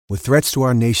With threats to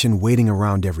our nation waiting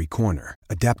around every corner,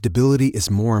 adaptability is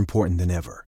more important than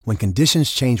ever. When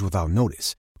conditions change without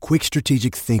notice, quick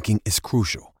strategic thinking is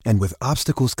crucial. And with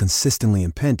obstacles consistently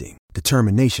impending,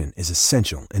 determination is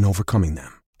essential in overcoming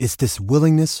them. It's this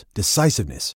willingness,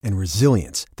 decisiveness, and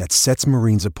resilience that sets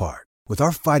Marines apart. With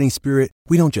our fighting spirit,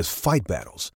 we don't just fight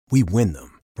battles, we win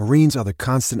them. Marines are the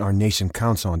constant our nation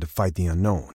counts on to fight the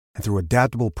unknown. And through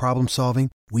adaptable problem solving,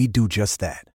 we do just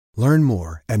that. Learn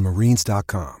more at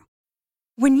marines.com.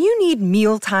 When you need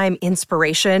mealtime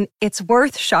inspiration, it's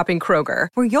worth shopping Kroger,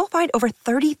 where you'll find over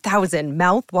 30,000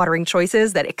 mouth-watering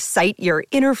choices that excite your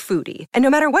inner foodie. And no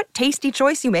matter what tasty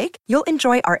choice you make, you'll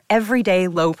enjoy our everyday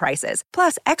low prices,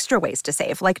 plus extra ways to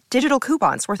save, like digital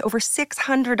coupons worth over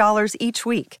 $600 each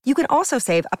week. You can also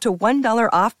save up to $1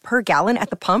 off per gallon at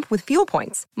the pump with fuel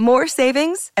points. More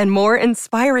savings and more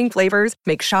inspiring flavors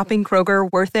make shopping Kroger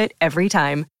worth it every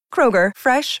time. Kroger,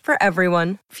 fresh for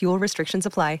everyone. Fuel restrictions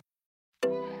apply.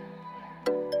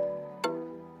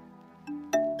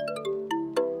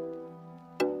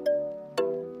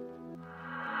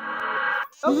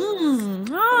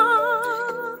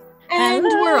 And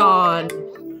we're on.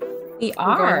 We We're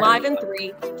going are live in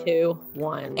 3, 2,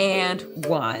 1. and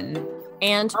one.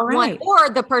 And All one. right. Or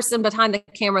the person behind the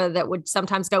camera that would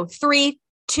sometimes go 3,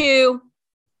 2.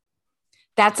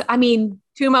 That's, I mean,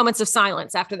 2 moments of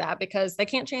silence after that because they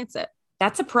can't chance it.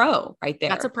 that's a pro right there.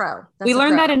 That's a pro. We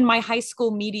learned that in my high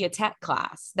school media tech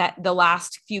class, that the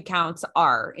last few counts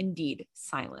are indeed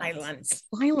silent.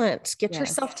 Silent. Get Yes.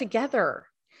 yourself together.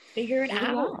 Figure it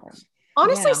out.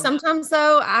 Honestly, Yeah. sometimes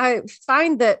though, I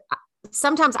find that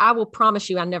sometimes I will promise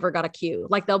you I never got a cue.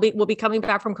 Like we'll be coming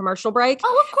back from commercial break.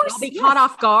 Oh, of course. I'll be yes. caught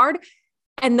off guard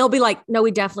and they'll be like, no, we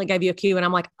definitely gave you a cue. And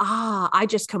I'm like, I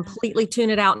just completely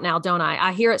tune it out now, don't I?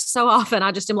 I hear it so often.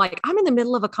 I just am like, I'm in the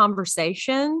middle of a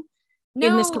conversation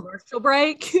in this commercial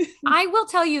break. I will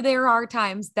tell you, there are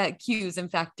times that cues, in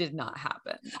fact, did not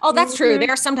happen. Oh, that's true. There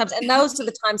are sometimes, and those are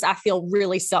the times I feel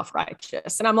really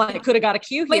self-righteous. And I'm like, could have got a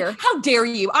cue here. Like, how dare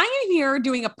you? I am here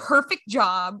doing a perfect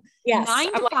job, Yes.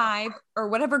 9 to I'm 5 or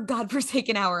whatever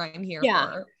godforsaken hour I'm here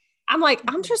for. I'm like,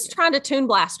 I'm just trying to tune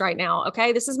blast right now.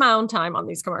 Okay. This is my own time on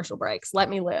these commercial breaks. Let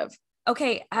me live.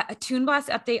 Okay, a Toon Blast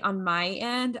update on my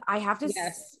end. I have to.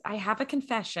 Yes. I have a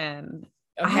confession.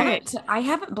 Okay. I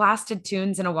haven't blasted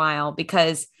tunes in a while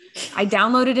because I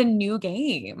downloaded a new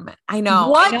game. I know.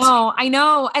 What? I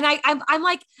know. And I'm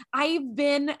like, I've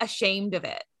been ashamed of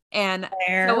it. And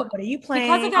so What are you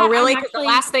playing? because of that, Oh, really? I'm 'Cause actually- the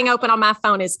last thing open on my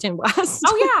phone is Toon Blast.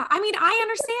 Oh yeah. I mean, I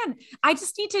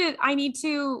understand. I need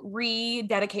to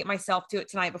rededicate myself to it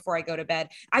tonight before I go to bed.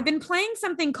 I've been playing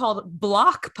something called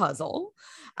Block Puzzle,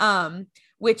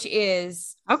 which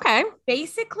is Okay.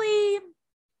 basically,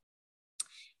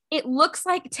 it looks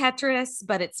like Tetris,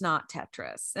 but it's not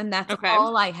Tetris. And that's Okay.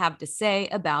 all I have to say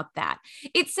about that.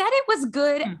 It said it was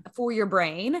good for your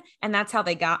brain. And that's how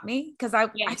they got me. Cause I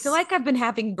feel like I've been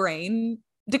having brain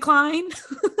decline.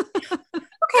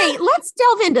 Okay. Let's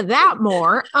delve into that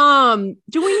more.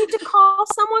 Do we need to call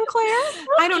someone, Claire?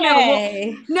 I don't know. Well,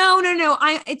 Okay. no.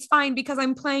 It's fine because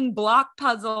I'm playing Block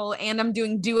Puzzle and I'm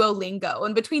doing Duolingo.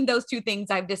 And between those two things,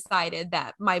 I've decided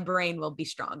that my brain will be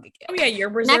strong again. Oh yeah, you're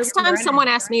Next time someone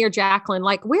asks me or Jacqueline,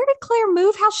 like, where did Claire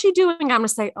move? How's she doing? I'm going to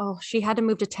say, oh, she had to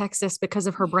move to Texas because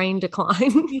of her brain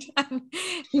decline.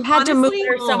 You had to move. Honestly,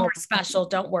 You're somewhere special.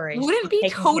 Don't worry. Wouldn't be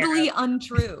Taken care totally of.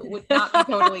 untrue. Would not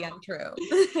be totally untrue.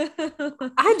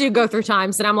 I do go through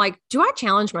times that I'm like, do I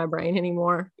challenge my brain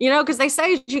anymore? You know, because they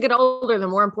say as you get older, the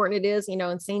more important it is, you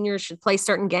know, and seniors should play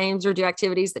certain games or do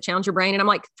activities that challenge your brain. And I'm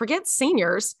like, forget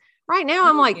seniors. Right now,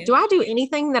 I'm like, do I do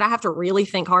anything that I have to really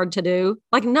think hard to do?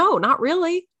 Like, no, not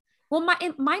really. Well,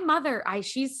 my mother, I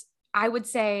would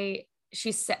say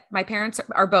my parents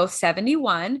are both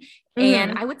 71,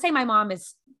 and I would say my mom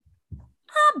is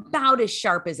about as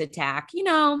sharp as a tack, you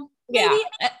know, maybe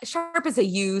sharp as a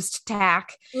used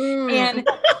tack. And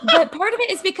but part of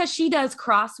it is because she does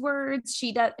crosswords.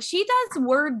 She does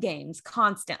word games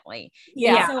constantly.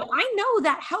 Yeah. And so I know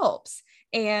that helps.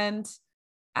 And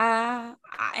am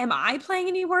I playing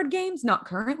any word games? Not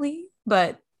currently,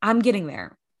 but I'm getting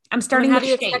there. I'm starting How to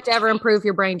do you shape. expect to ever improve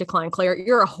your brain decline, Claire?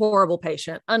 You're a horrible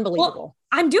patient. Unbelievable. Well,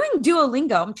 I'm doing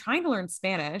Duolingo. I'm trying to learn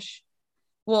Spanish.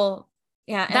 Well,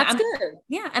 yeah. And That's I'm, good.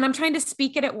 Yeah. And I'm trying to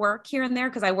speak it at work here and there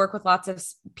because I work with lots of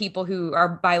people who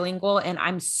are bilingual, and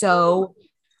I'm so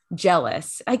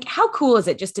jealous. Like, how cool is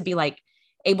it just to be like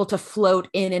able to float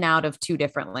in and out of 2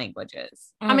 different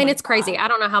languages? I mean, it's crazy. I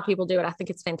don't know how people do it. I think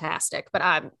it's fantastic, but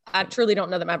I truly don't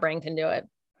know that my brain can do it.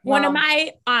 One of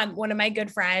my good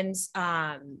friends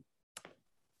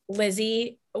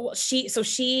Lizzie, well,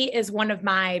 she is one of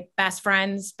my best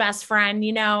friend's best friend,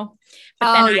 you know,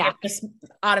 but then I just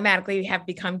automatically have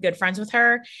become good friends with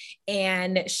her.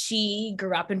 And she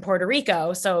grew up in Puerto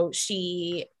Rico. So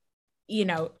she, you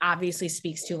know, obviously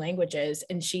speaks 2 languages.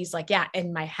 And she's like, yeah,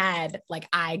 in my head, like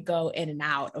I go in and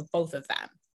out of both of them.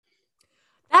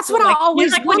 That's So what like, I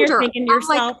always like wonder. When you're thinking to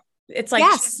yourself, it's like,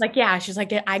 yes. she's like, yeah, she's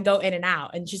like, I go in and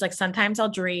out. And she's like, sometimes I'll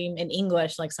dream in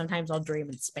English. Like sometimes I'll dream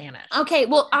in Spanish. Okay.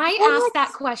 Well, I asked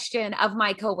that question of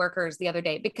my coworkers the other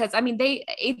day because I mean,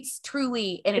 it's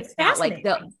truly, and it's not like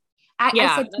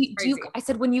I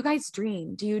said, when you guys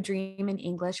dream, do you dream in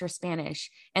English or Spanish?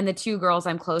 And the 2 girls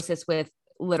I'm closest with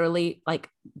literally like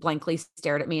blankly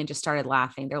stared at me and just started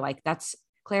laughing. They're like, that's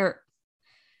Claire.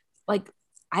 Like,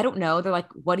 I don't know. They're like,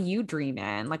 what do you dream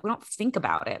in? Like, we don't think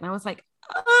about it. And I was like,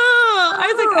 I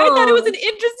thought it was an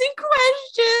interesting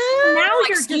question. Now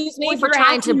you're excuse me for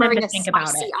trying to bring a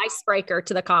spicy icebreaker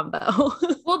to the combo.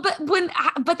 Well,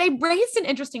 but they raised an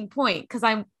interesting point because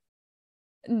I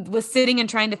was sitting and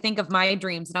trying to think of my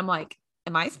dreams, and I'm like,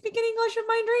 am I speaking English in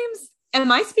my dreams?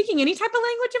 Am I speaking any type of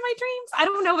language in my dreams? I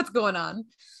don't know what's going on.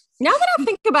 Now that I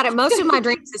think about it, most of my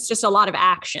dreams, it's just a lot of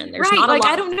action. There's not a lot.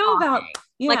 I don't know about.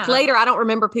 Yeah. Like later, I don't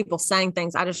remember people saying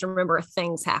things. I just remember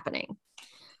things happening.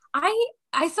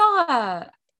 I saw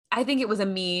I think it was a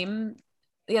meme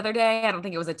the other day. I don't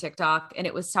think it was a TikTok, and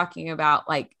it was talking about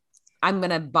like, I'm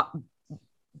going to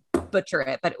butcher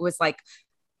it, but it was like,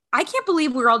 I can't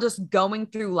believe we're all just going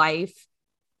through life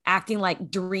acting like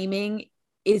dreaming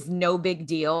is no big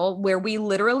deal, where we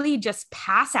literally just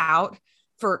pass out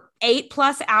for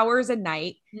 8+ hours a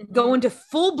night, go into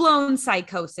full-blown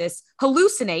psychosis,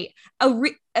 hallucinate,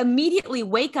 immediately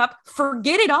wake up,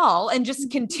 forget it all, and just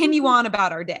continue on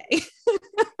about our day.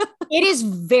 It is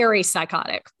very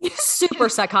psychotic, super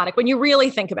psychotic when you really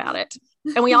think about it.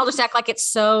 And we all just act like it's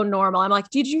so normal. I'm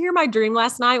like, did you hear my dream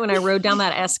last night when I rode down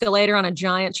that escalator on a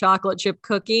giant chocolate chip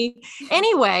cookie?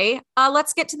 Anyway,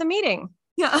 let's get to the meeting.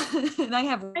 Yeah. And I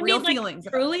have real feelings.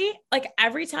 Truly, like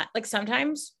every time, like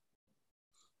sometimes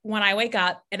when I wake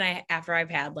up and after I've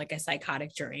had like a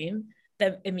psychotic dream,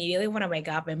 that immediately when I wake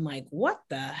up, I'm like, what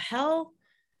the hell?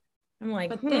 I'm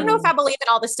like, I don't know if I believe in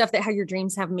all this stuff that how your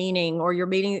dreams have meaning or your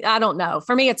meaning. I don't know.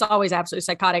 For me, it's always absolutely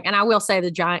psychotic. And I will say the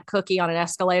giant cookie on an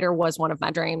escalator was one of my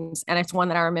dreams. And it's one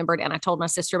that I remembered. And I told my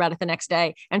sister about it the next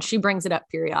day. And she brings it up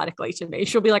periodically to me.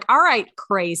 She'll be like, all right,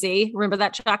 crazy. Remember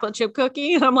that chocolate chip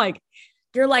cookie? And I'm like,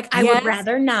 you're like, I would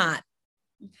rather not.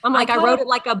 I'm like, I rode it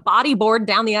like a bodyboard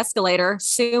down the escalator.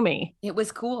 Sue me. It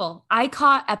was cool. I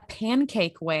caught a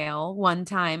pancake whale one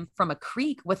time from a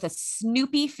creek with a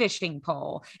Snoopy fishing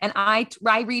pole. And I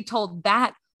retold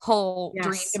that whole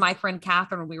dream to my friend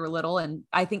Catherine when we were little. And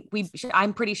I think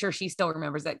I'm pretty sure she still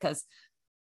remembers it because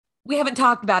we haven't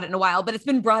talked about it in a while, but it's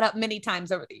been brought up many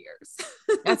times over the years.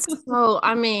 That's so,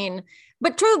 I mean,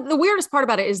 but true. The weirdest part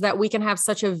about it is that we can have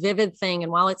such a vivid thing.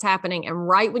 And while it's happening and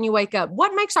right when you wake up,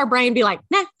 what makes our brain be like,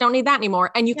 nah, don't need that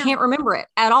anymore. And you can't remember it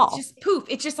at all. It's just poof.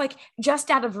 It's just like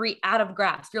just out of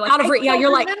grasp. You're like,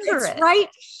 you're like, it's right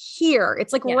here.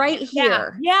 It's like right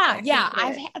here.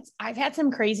 Yeah. I've had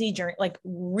some crazy journey, like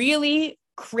really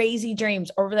crazy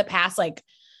dreams over the past like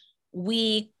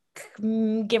week,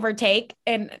 give or take.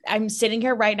 And I'm sitting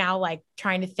here right now, like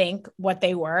trying to think what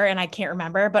they were. And I can't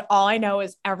remember, but all I know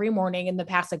is every morning in the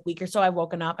past like week or so, I've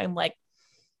woken up. I'm like,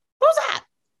 what was that?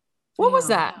 What was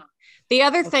that? The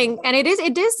other thing, and it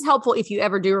is helpful if you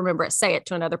ever do remember it, say it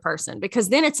to another person, because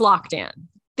then it's locked in.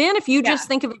 Then if you just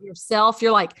think of it yourself,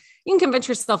 you're like, you can convince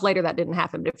yourself later that didn't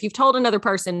happen. But if you've told another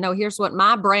person, no, here's what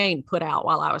my brain put out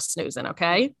while I was snoozing.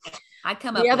 Okay.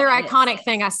 The other iconic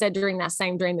thing I said during that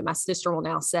same dream that my sister will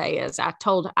now say is I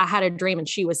had a dream and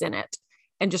she was in it,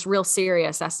 and just real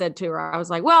serious. I said to her, I was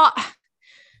like, well,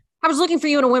 I was looking for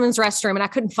you in a women's restroom and I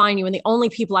couldn't find you. And the only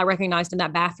people I recognized in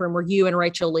that bathroom were you and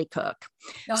Rachel Lee Cook.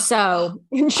 So,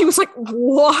 and she was like,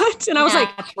 what? And I was like,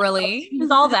 really?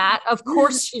 All that. Of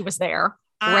course she was there.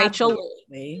 Rachel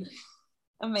Lee.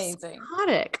 Amazing.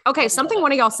 Psychotic. Okay. Something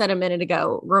one of y'all said a minute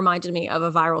ago reminded me of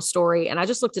a viral story, and I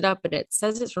just looked it up and it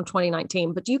says it's from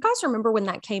 2019. But do you guys remember when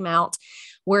that came out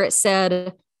where it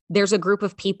said there's a group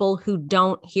of people who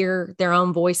don't hear their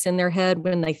own voice in their head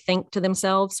when they think to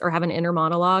themselves or have an inner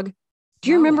monologue? Do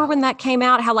you remember when that came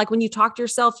out? How like when you talk to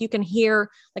yourself, you can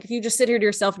hear, like if you just sit here to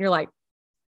yourself and you're like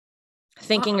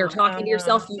thinking or talking to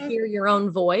yourself, you hear your own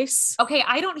voice. Okay.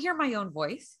 I don't hear my own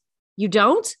voice. You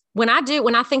don't? When I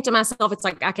think to myself, it's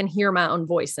like I can hear my own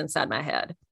voice inside my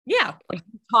head. Yeah. Like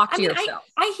talk to yourself.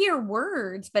 I hear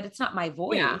words, but it's not my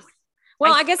voice. Yeah.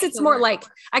 Well, I guess it's more like,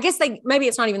 I guess maybe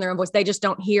it's not even their own voice. They just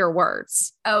don't hear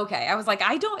words. Okay. I was like,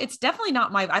 it's definitely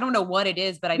not I don't know what it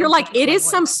is, but You're like, it is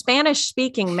some Spanish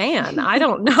speaking man. I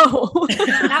don't know.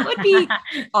 That would be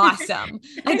awesome.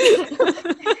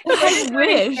 I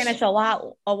wish. Spanish a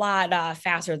lot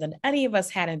faster than any of us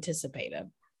had anticipated.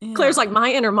 Yeah. Claire's like,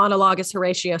 my inner monologue is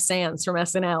Horatio Sands from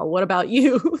SNL. What about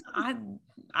you?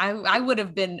 I would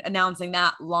have been announcing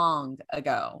that long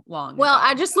ago.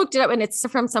 I just looked it up and it's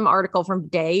from some article from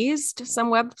Dazed,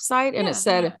 some website. And it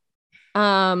said,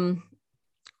 I'm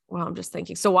just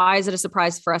thinking, so why is it a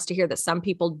surprise for us to hear that some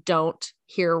people don't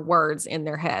hear words in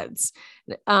their heads?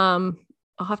 I'll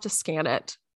have to scan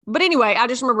it. But anyway, I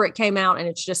just remember it came out and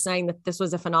it's just saying that this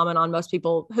was a phenomenon. Most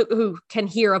people who can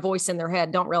hear a voice in their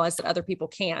head don't realize that other people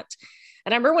can't.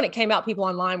 And I remember when it came out, people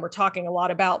online were talking a lot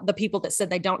about the people that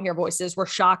said they don't hear voices were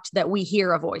shocked that we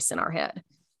hear a voice in our head.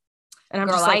 And I'm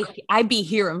just like, I be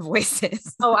hearing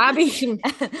voices. Oh, I be, she's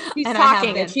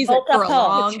talking and she's for a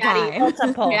long time.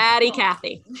 Chatty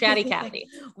Cathy.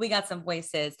 We got some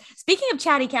voices. Speaking of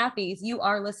Chatty Cathy's, you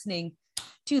are listening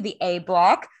to the A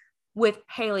Block with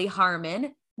Haley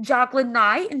Harmon, Jocelyn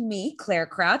Nye, and me, Claire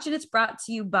Crouch. And it's brought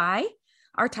to you by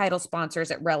our title sponsors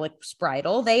at Relics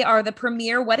Bridal. They are the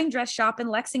premier wedding dress shop in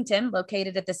Lexington,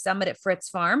 located at the Summit at Fritz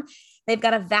Farm. They've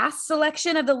got a vast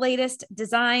selection of the latest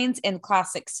designs and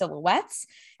classic silhouettes.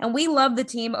 And we love the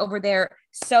team over there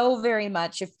so very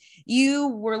much. If you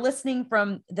were listening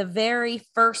from the very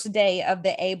first day of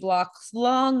the A Block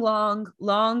long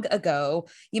ago,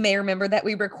 you may remember that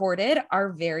we recorded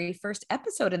our very first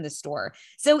episode in the store.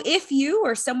 So if you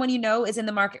or someone you know is in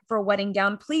the market for a wedding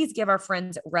gown, please give our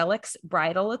friends at Relics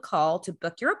Bridal a call to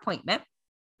book your appointment.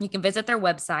 You can visit their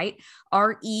website,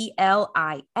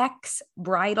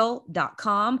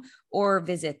 relixbridal.com, or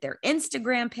visit their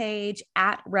Instagram page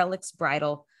at Relics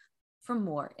Bridal for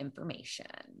more information.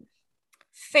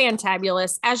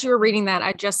 Fantabulous. As you were reading that,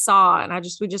 I just saw, and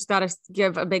we just got to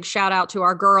give a big shout out to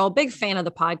our girl, big fan of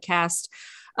the podcast,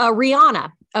 Rihanna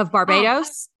of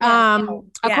Barbados.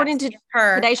 According to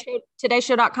her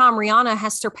todayshow.com, Rihanna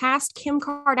has surpassed Kim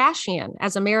Kardashian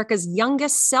as America's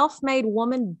youngest self-made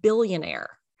woman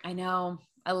billionaire. I know.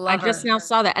 I just now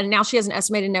saw that. And now she has an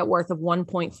estimated net worth of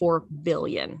 1.4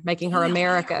 billion, making her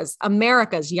America's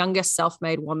youngest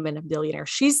self-made woman a billionaire.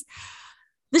 She's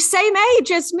the same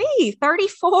age as me,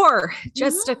 34.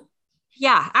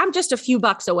 I'm just a few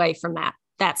bucks away from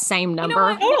that same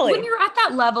number. Totally. When you're at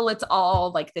that level, it's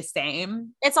all like the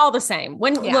same. It's all the same.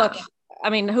 Look, I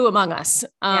mean, who among us?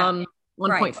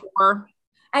 1.4.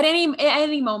 At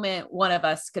any moment, one of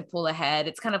us could pull ahead.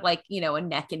 It's kind of like, a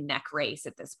neck and neck race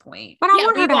at this point. But I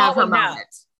want her to have her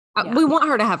moment. We want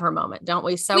her to have her moment, don't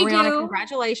we? So Rihanna,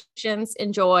 congratulations.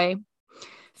 Enjoy.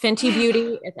 Fenty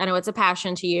Beauty. I know it's a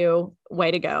passion to you.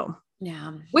 Way to go.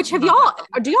 Yeah.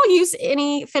 Do y'all use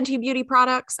any Fenty Beauty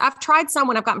products? I've tried some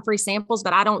when I've gotten free samples,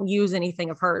 but I don't use anything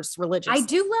of hers religiously. I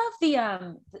do love the,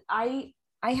 I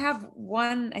have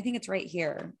one, I think it's right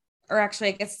here. Or actually,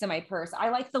 I guess it's in my purse.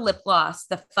 I like the lip gloss,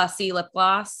 the fussy lip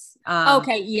gloss.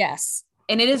 Okay. Yes.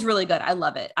 And it is really good. I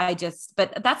love it.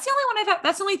 But that's the only one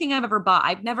that's the only thing I've ever bought.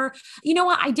 I've never, you know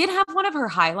what? I did have one of her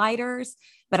highlighters,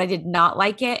 but I did not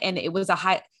like it. And it was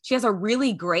she has a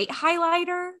really great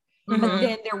highlighter, but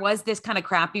then there was this kind of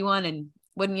crappy one. And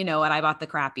wouldn't you know it, I bought the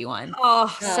crappy one.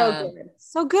 Oh, so good.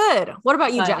 So good. What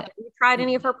about you, Jack? Have you tried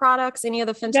any of her products? Any of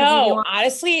the Fenty Beauty ones?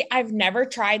 Honestly, I've never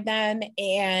tried them.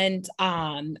 And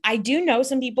I do know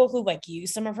some people who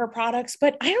use some of her products,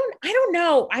 but I don't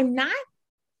know. I'm not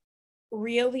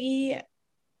really,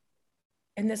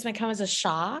 and this might come as a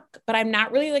shock, but I'm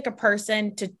not really a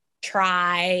person to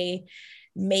try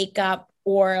makeup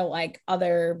or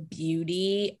other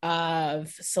beauty of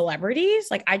celebrities.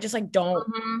 I just don't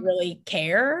really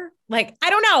care. I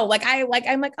don't know.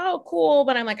 I'm oh, cool.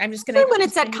 But I'm just going to, when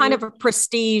it's that kind of a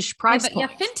prestige price point.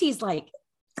 Yeah. Fenty's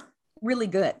really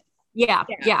good. Yeah.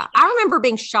 I remember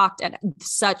being shocked at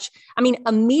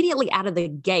immediately out of the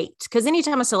gate, because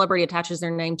anytime a celebrity attaches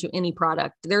their name to any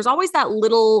product, there's always that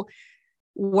little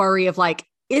worry of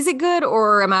is it good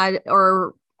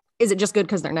or is it just good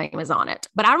because their name is on it?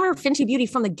 But I remember Fenty Beauty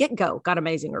from the get-go got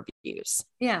amazing reviews.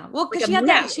 Yeah. Well, because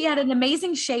she had an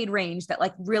amazing shade range that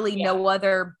really no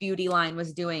other beauty line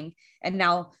was doing. And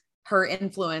now her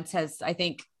influence has, I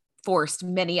think, forced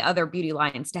many other beauty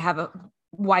lines to have a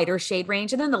wider shade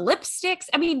range. And then the lipsticks,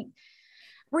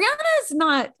 Rihanna's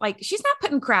not she's not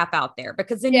putting crap out there,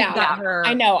 because then you've got her.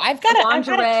 I know. I've got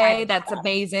lingerie that's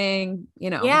amazing.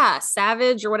 Yeah,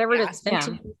 Savage or whatever it is.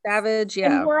 Fenty Savage.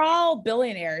 Yeah. And we're all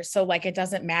billionaires, so it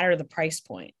doesn't matter the price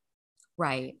point.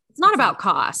 Right. It's not about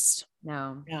cost.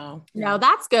 No. No,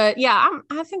 that's good. Yeah.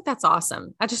 I think that's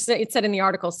awesome. It said in the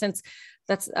article, since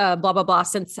that's blah, blah, blah,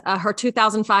 since her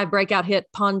 2005 breakout hit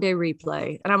Pon de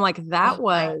Replay. And I'm like, that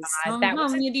was that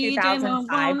was in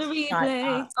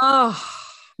 2005. Oh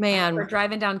man. We're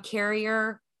driving down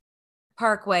Carrier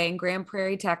Parkway in Grand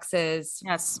Prairie, Texas.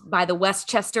 Yes. By the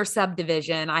Westchester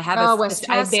subdivision. I have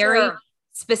a very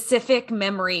specific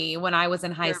memory when I was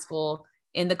in high school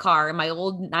in the car in my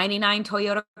old 99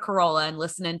 Toyota Corolla and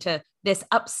listening to this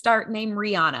upstart named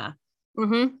Rihanna.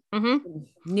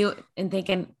 Knew and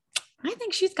thinking, I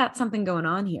think she's got something going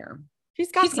on here.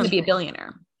 She's going to be a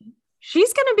billionaire.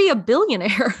 She's going to be a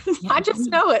billionaire. I just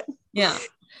know it. Yeah.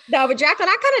 No, but Jacqueline,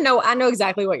 I know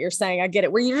exactly what you're saying. I get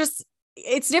it. Where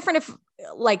it's different if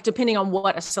like, depending on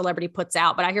what a celebrity puts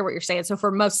out, but I hear what you're saying. So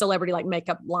for most celebrity, like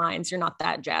makeup lines, you're not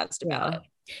that jazzed about it.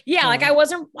 Yeah. Like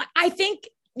I think,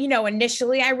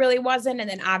 initially I really wasn't. And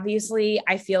then obviously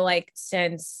I feel like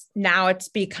since now it's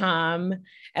become,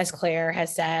 as Claire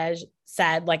has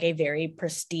said like a very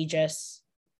prestigious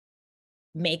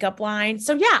makeup line.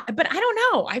 So yeah, but I don't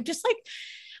know.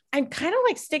 I'm kind of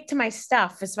like stick to my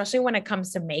stuff, especially when it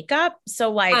comes to makeup.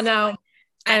 So like, I know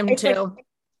I am too.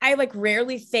 I like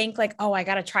rarely think like, oh, I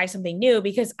got to try something new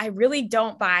because I really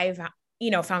don't buy,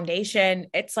 foundation.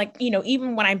 It's like,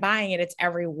 even when I'm buying it, it's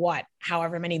every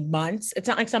however many months. It's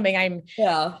not like something I'm,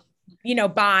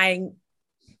 buying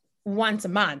once a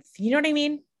month. You know what I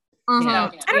mean? Mm-hmm. I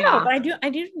don't know, but I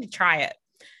do need to try it.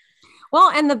 Well,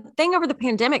 and the thing over the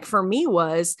pandemic for me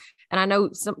was, and I know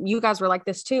you guys were like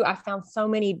this too. I found so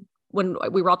many when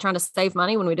we were all trying to save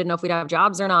money when we didn't know if we'd have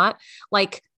jobs or not.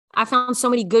 Like I found so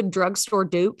many good drugstore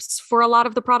dupes for a lot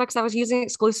of the products I was using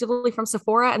exclusively from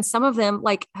Sephora. And some of them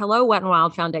like Hello Wet n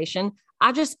Wild foundation.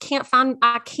 I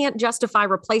can't justify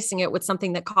replacing it with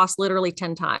something that costs literally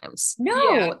 10 times.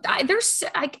 No, there's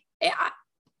like,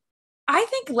 I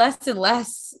think less and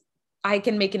less I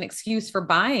can make an excuse for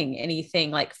buying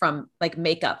anything like from like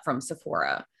makeup from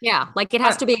Sephora. Yeah. Like it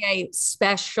has to be a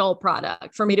special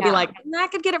product for me to be like, I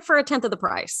could get it for 1/10 of the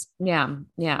price. Yeah.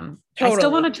 Yeah. Totally. I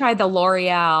still want to try the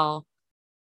L'Oreal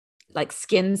like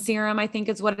skin serum, I think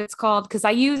is what it's called. Cause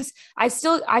I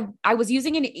was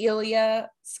using an Ilia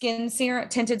skin serum,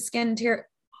 tinted skin serum.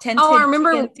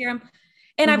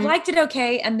 And I've liked it.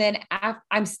 Okay. And then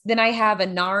I have a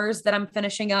NARS that I'm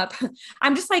finishing up.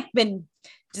 I'm just like been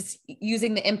just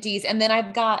using the empties. And then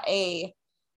I've got a,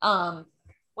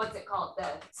 what's it called? The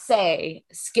Say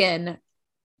skin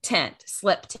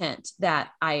slip tint that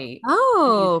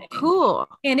cool.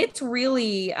 And it's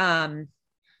really,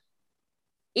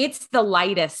 it's the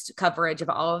lightest coverage of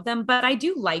all of them, but I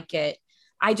do like it.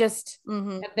 I just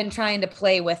have been trying to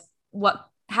play with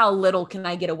how little can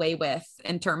I get away with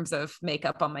in terms of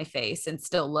makeup on my face and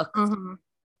still look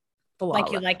flawless.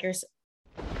 Like you like yours.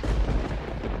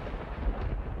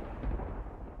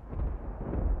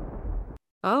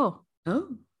 Oh,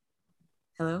 hello.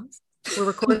 We're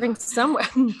recording somewhere.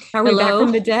 Are we back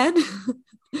from the dead?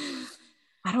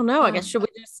 I don't know. I guess should we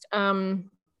just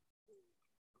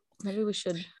maybe we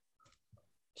should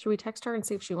we text her and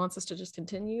see if she wants us to just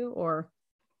continue or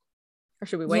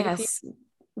should we wait? Yes.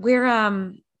 We're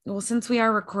well, since we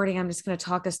are recording, I'm just going to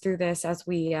talk us through this as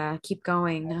we keep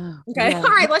going. Okay. All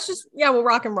right, we'll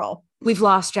rock and roll. We've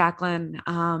lost Jacqueline.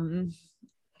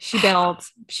 She bailed.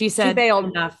 She said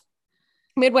enough.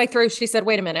 Midway through, she said,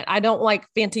 wait a minute. I don't like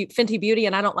Fenty Beauty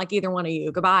and I don't like either one of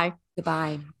you. Goodbye.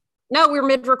 No, we were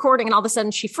mid-recording and all of a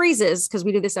sudden she freezes because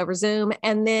we do this over Zoom.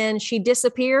 And then she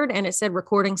disappeared and it said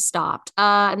recording stopped.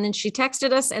 And then she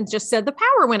texted us and just said the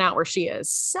power went out where she is.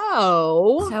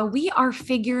 So we are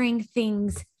figuring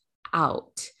things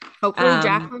out. Hopefully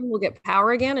Jacqueline will get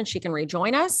power again and she can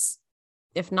rejoin us.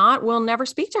 If not, we'll never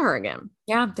speak to her again.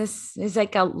 Yeah, this is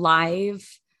like a live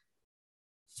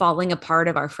falling apart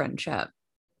of our friendship.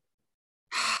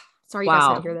 Sorry, you guys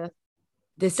had to hear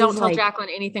this. Don't tell like, Jacqueline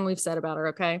anything we've said about her,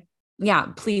 okay? Yeah,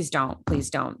 please don't. Please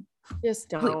don't. Just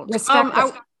don't.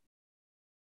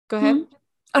 Go ahead.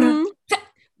 Oh no.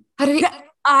 How did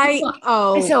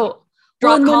so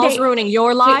drop calls ruining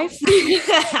your life?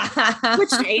 Switch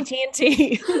to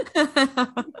AT&T.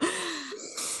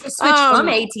 Switch from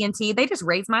AT&T. They just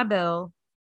raised my bill.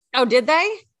 Oh, did they?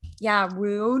 Yeah,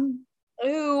 rude.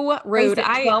 Ooh, rude.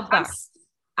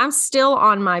 I'm still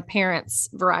on my parents'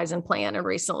 Verizon plan. And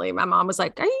recently my mom was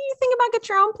like, are you thinking about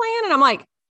getting your own plan? And I'm like,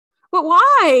 but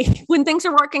why? When things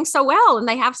are working so well and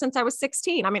they have since I was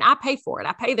 16. I mean, I pay for it.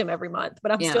 I pay them every month,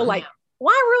 but I'm still like,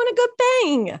 why ruin a good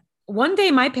thing? One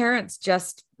day my parents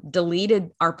just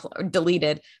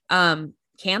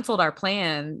canceled our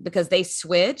plan because they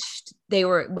switched.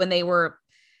 When they were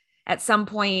at some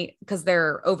point, because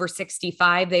they're over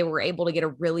 65, they were able to get a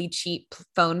really cheap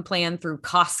phone plan through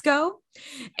Costco.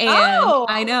 And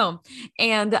I know.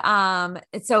 And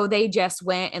so they just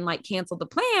went and like canceled the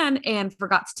plan and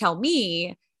forgot to tell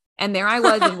me. And there I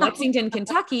was in Lexington,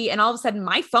 Kentucky, and all of a sudden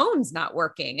my phone's not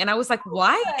working. And I was like,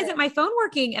 why isn't my phone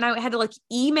working? And I had to like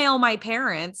email my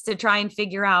parents to try and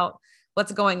figure out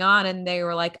what's going on. And they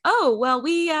were like, oh, well,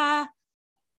 we're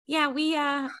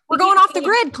going off the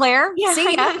grid, Claire. Yeah,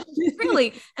 see ya.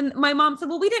 Really. And my mom said,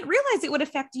 well, we didn't realize it would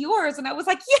affect yours. And I was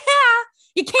like, yeah,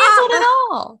 you canceled it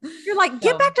all. You're like,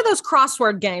 get back to those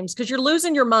crossword games because you're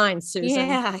losing your mind, Susan.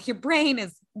 Yeah, your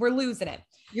brain we're losing it.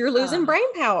 You're losing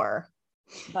brain power.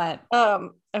 But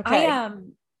okay.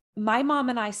 My mom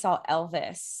and I saw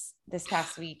Elvis this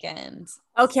past weekend.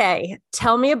 Okay.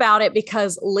 Tell me about it,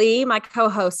 because Lee, my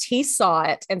co-host, he saw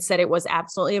it and said it was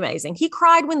absolutely amazing. He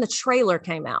cried when the trailer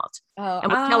came out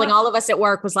and was telling all of us at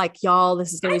work, was like, y'all,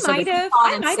 this is going to be so good.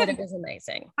 It was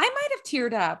amazing. I might have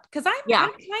teared up because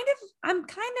I'm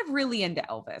kind of really into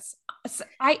Elvis.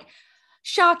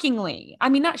 Shockingly, I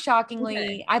mean, not shockingly,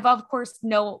 okay. I've of course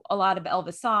know a lot of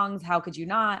Elvis songs. How could you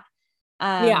not?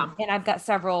 And I've got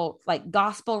several like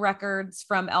gospel records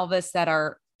from Elvis that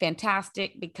are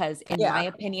fantastic because in my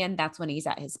opinion, that's when he's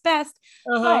at his best.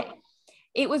 But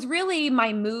it was really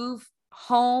my move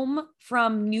home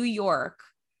from New York.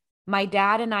 My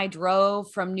dad and I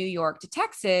drove from New York to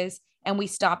Texas, and we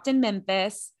stopped in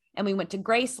Memphis and we went to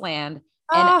Graceland.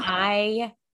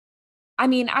 And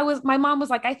my mom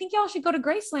was like, I think y'all should go to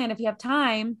Graceland if you have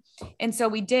time. And so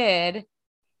we did.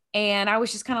 And I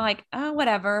was just kind of like, oh,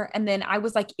 whatever. And then I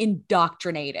was like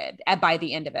indoctrinated by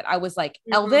the end of it. I was like,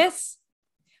 Elvis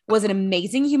was an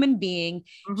amazing human being.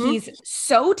 He's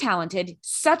so talented,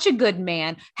 such a good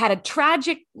man, had a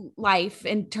tragic life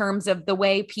in terms of the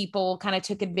way people kind of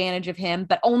took advantage of him,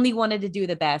 but only wanted to do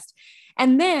the best.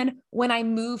 And then when I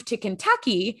moved to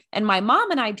Kentucky and my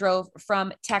mom and I drove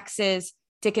from Texas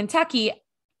to Kentucky,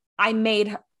 I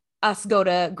made us go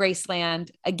to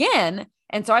Graceland again.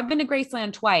 And so I've been to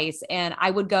Graceland twice, and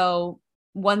I would go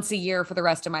once a year for the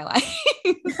rest of my life.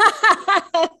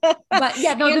 But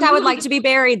yeah, no, and I would like to be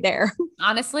buried there.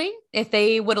 Honestly, if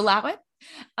they would allow it.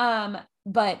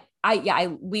 But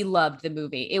we loved the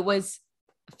movie. It was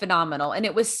phenomenal. And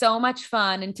it was so much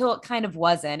fun until it kind of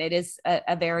wasn't. It is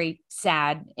a very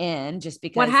sad end just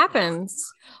because. What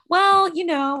happens? Well,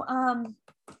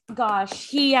 gosh,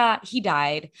 he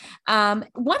died. One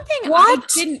thing I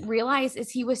didn't realize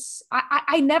is he was,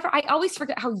 I always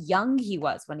forget how young he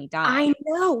was when he died. I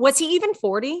know. Was he even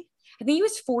 40? I think he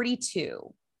was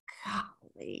 42.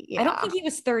 Golly, yeah. I don't think he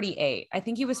was 38. I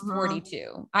think he was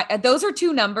 42. Those are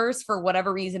two numbers for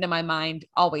whatever reason in my mind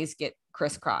always get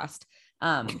crisscrossed.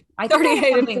 I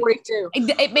 38 and 42.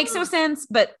 It makes no sense,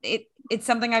 but it's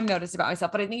something I've noticed about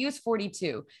myself, but I think he was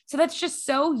 42. So that's just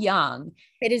so young.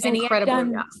 It is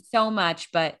incredible. So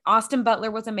much, but Austin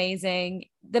Butler was amazing.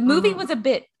 The movie was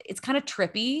it's kind of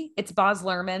trippy. It's Baz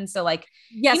Luhrmann. So like,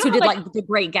 yes, who did like The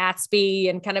Great Gatsby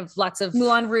and kind of lots of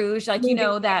Moulin Rouge, like,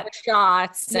 that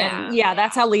shots. And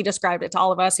that's how Lee described it to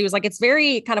all of us. He was like, it's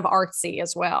very kind of artsy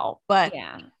as well, but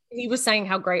he was saying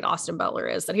how great Austin Butler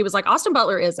is, that he was like, Austin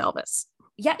Butler is Elvis.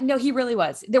 Yeah, no, he really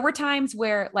was. There were times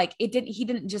where like he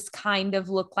didn't just kind of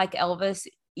look like Elvis.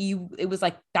 It was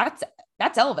like, that's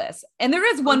Elvis. And there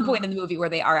is one point in the movie where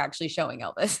they are actually showing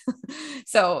Elvis.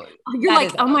 So you're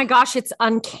like, oh my gosh, it's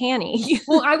uncanny.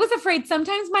 Well, I was afraid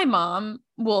sometimes my mom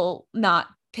will not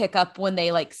pick up when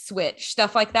they like switch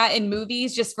stuff like that in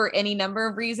movies just for any number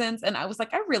of reasons. And I was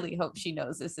like, I really hope she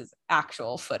knows this is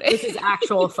actual footage. This is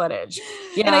actual footage.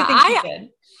 Yeah. And I think she did.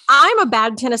 I'm a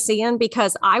bad Tennessean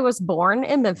because I was born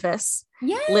in Memphis,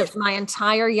 lived my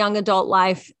entire young adult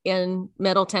life in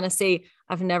Middle Tennessee.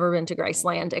 I've never been to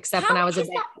Graceland except when I was I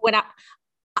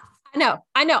know.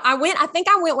 I think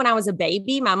I went when I was a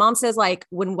baby. My mom says like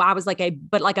when I was like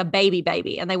a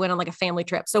baby, and they went on like a family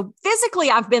trip. So physically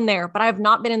I've been there, but I've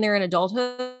not been in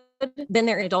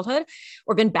adulthood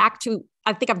or been back to,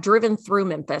 I think I've driven through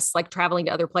Memphis, like traveling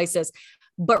to other places.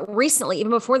 But recently, even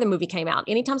before the movie came out,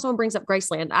 anytime someone brings up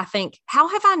Graceland, I think, how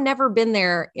have I never been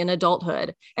there in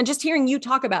adulthood? And just hearing you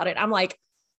talk about it, I'm like,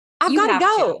 I've got to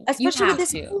go, especially with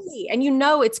this movie. And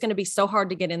it's going to be so hard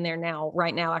to get in there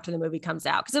right now after the movie comes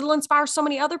out, because it'll inspire so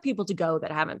many other people to go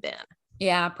that haven't been.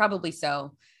 Yeah, probably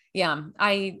so. Yeah.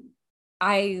 I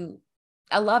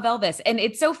love Elvis. And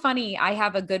it's so funny. I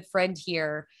have a good friend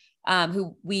here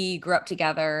who we grew up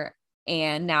together,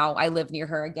 and now I live near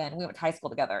her again. We went to high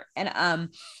school together. And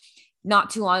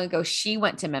not too long ago, she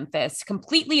went to Memphis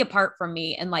completely apart from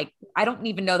me. And like, I don't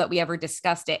even know that we ever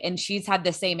discussed it. And she's had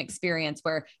the same experience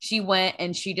where she went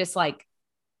and she just like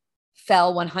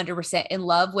fell 100% in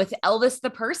love with Elvis, the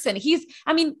person. He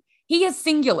is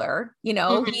singular, you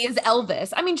know, he is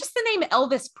Elvis. I mean, just the name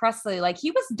Elvis Presley, like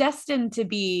he was destined to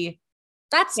be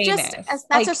that's famous. That's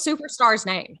like, a superstar's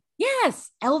name. Yes.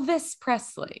 Elvis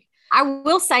Presley. I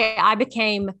will say I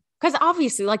became, because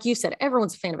obviously, like you said,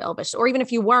 everyone's a fan of Elvis, or even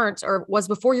if you weren't, or was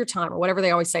before your time, or whatever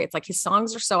they always say, it's like his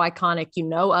songs are so iconic, you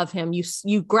know, of him,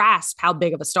 you grasp how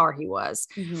big of a star he was.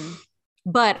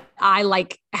 But I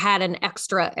like had an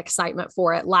extra excitement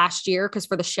for it last year because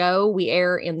for the show we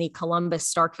air in the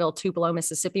Columbus, Starkville, Tupelo,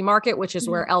 Mississippi market, which is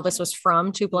where Elvis was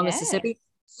from, Tupelo, Mississippi.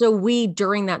 So we,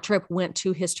 during that trip, went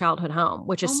to his childhood home,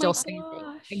 which is still standing,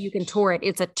 and you can tour it.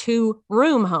 It's a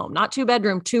 2-room home, not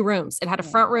 2-bedroom, 2 rooms. It had a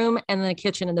front room and then a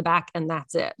kitchen in the back, and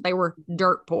that's it. They were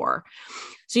dirt poor.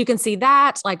 So you can see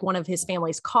that, like one of his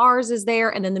family's cars is there,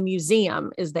 and then the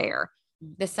museum is there.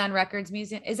 The Sun Records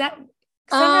Museum. Is that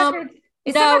Sun Records?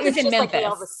 It's in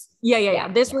Memphis. Like yeah.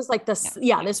 This was like this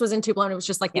was in Tupelo, and it was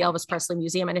just like the Elvis Presley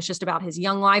Museum, and it's just about his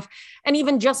young life. And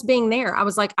even just being there, I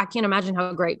was like, I can't imagine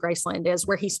how great Graceland is,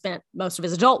 where he spent most of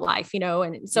his adult life, you know.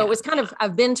 And so it was kind of,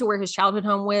 I've been to where his childhood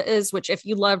home is, which if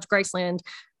you loved Graceland,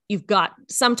 you've got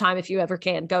sometime, if you ever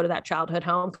can, go to that childhood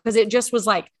home, because it just was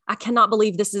like, I cannot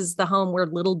believe this is the home where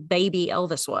little baby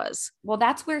Elvis was. Well,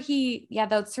 that's where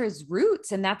that's his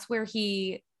roots, and that's where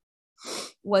he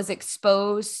was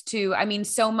exposed to, I mean,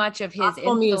 so much of his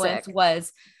gospel influence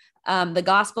was the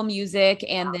gospel music,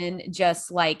 and then just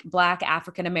like Black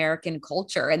African-American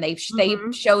culture. And they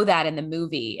show that in the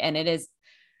movie. And it is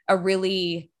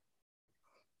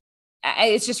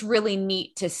it's just really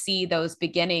neat to see those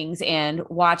beginnings and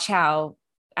watch how,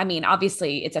 I mean,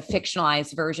 obviously it's a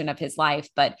fictionalized version of his life,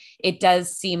 but it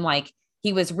does seem like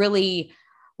he was really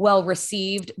well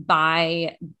received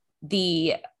by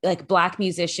the like Black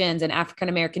musicians and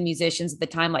African-American musicians at the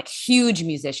time, like huge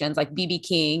musicians like B.B.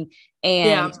 King,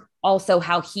 and also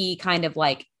how he kind of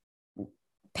like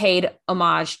paid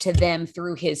homage to them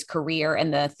through his career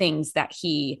and the things that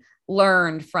he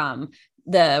learned from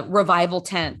the revival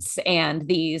tents and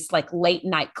these like late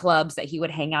night clubs that he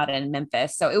would hang out in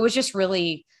Memphis. So it was just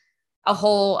really a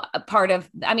whole part of,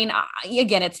 I mean,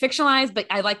 again, it's fictionalized, but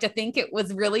I like to think it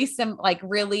was really similar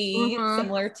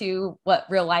to what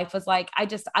real life was like.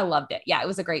 I loved it. Yeah. It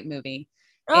was a great movie.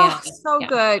 Oh, so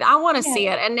good. I want to see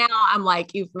it. And now I'm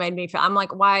like, you've made me feel, I'm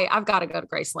like, why? I've got to go to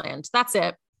Graceland. That's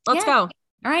it. Let's go. All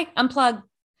right. Unplug.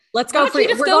 Let's go.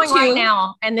 We're going right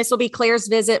now. And this will be Claire's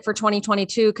visit for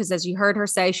 2022. Because as you heard her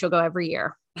say, she'll go every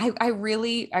year. I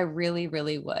really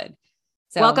would.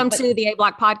 So, welcome to the A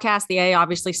Block podcast. The A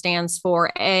obviously stands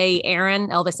for Elvis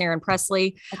Aaron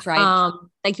Presley. That's right.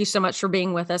 Thank you so much for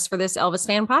being with us for this Elvis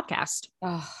fan podcast.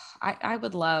 Oh, I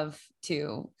would love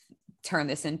to turn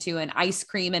this into an Ice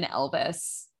Cream and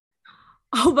Elvis.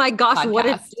 Oh my gosh, podcast. What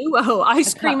a duo.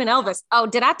 Ice Cream and Elvis. Oh,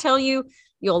 did I tell you?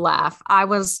 You'll laugh.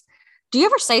 Do you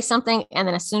ever say something and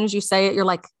then as soon as you say it, you're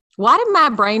like, why did my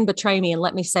brain betray me and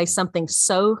let me say something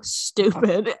so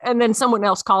stupid? And then someone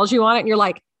else calls you on it and you're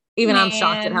like, even I'm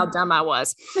shocked at how dumb I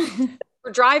was. We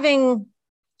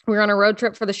were on a road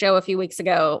trip for the show a few weeks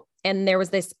ago, and there was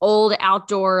this old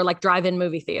outdoor like drive-in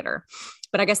movie theater,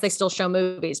 but I guess they still show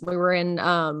movies. We were in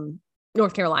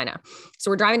North Carolina.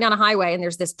 So we're driving down a highway and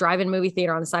there's this drive-in movie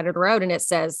theater on the side of the road, and it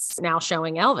says now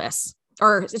showing Elvis,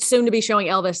 or it's soon to be showing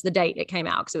Elvis, the date it came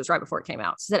out, because it was right before it came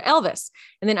out. It said Elvis.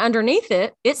 And then underneath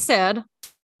it, it said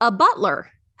a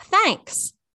Butler.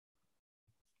 Thanks.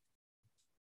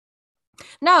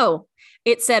 No,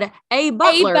 it said A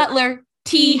Butler,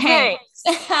 T. Hanks.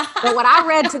 But what I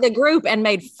read to the group and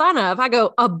made fun of, I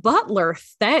go, a Butler,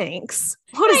 thanks.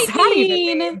 What does that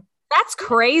even mean? That's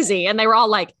crazy. And they were all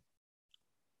like,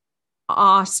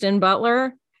 Austin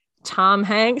Butler, Tom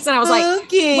Hanks. And I was like,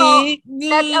 okay, well,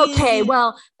 that's okay.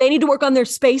 Well, they need to work on their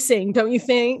spacing, don't you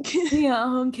think?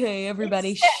 Yeah, okay,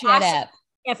 everybody shut up.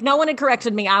 If no one had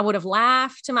corrected me, I would have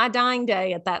laughed to my dying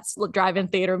day at that drive-in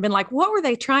theater and been like, what were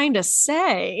they trying to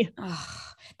say?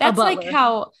 That's like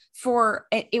how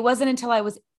it wasn't until I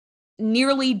was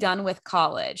nearly done with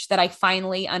college that I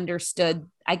finally understood,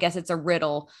 I guess it's a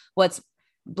riddle, what's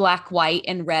black, white,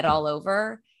 and red all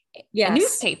over a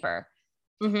newspaper.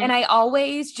 Mm-hmm. And I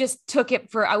always just took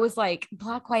it I was like,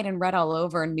 black, white, and red all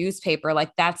over a newspaper.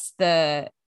 Like that's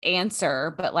the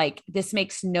answer, but like this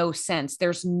makes no sense.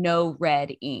 There's no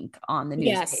red ink on the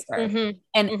newspaper. Mm-hmm.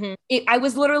 And I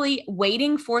was literally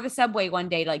waiting for the subway one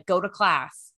day to like go to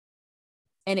class,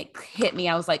 and it hit me.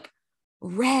 I was like,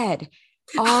 red,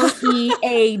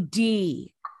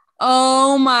 READ.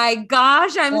 Oh my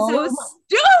gosh, I'm so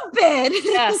stupid.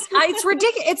 Yes, it's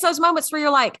ridiculous. It's those moments where you're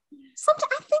like,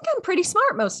 sometimes I think I'm pretty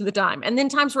smart most of the time, and then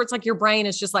times where it's like your brain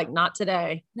is just like, not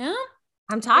today. No.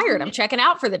 I'm tired. I'm checking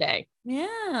out for the day.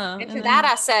 Yeah. And to that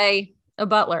I say, a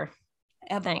Butler.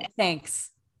 Thanks.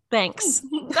 I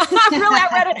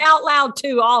read it out loud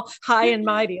too, all high and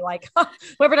mighty. Like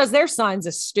whoever does their signs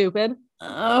is stupid.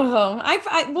 Oh,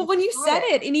 well, when you said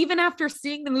it, and even after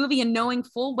seeing the movie and knowing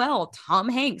full well Tom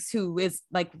Hanks, who is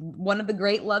like one of the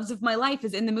great loves of my life,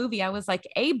 is in the movie, I was like,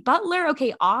 A. Butler,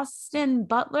 okay, Austin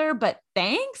Butler, but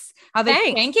thanks. Are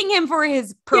they thanking him for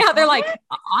his performance? Yeah, they're like,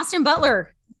 Austin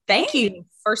Butler, thank you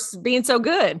for being so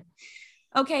good.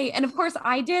 Okay. And of course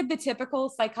I did the typical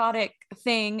psychotic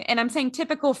thing, and I'm saying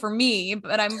typical for me,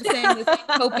 but I'm saying this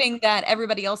hoping that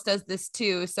everybody else does this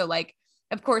too. So like,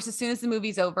 of course, as soon as the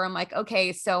movie's over, I'm like,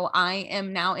 okay, so I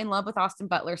am now in love with Austin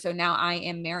Butler. So now I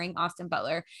am marrying Austin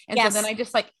Butler. And so then I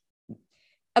just like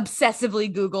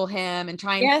obsessively Google him and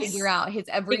try and figure out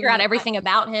everything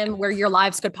about him, where your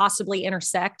lives could possibly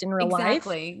intersect in real life.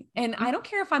 Exactly. And I don't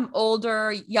care if I'm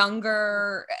older,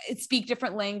 younger, speak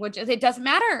different languages. It doesn't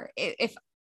matter. If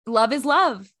love is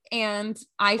love, and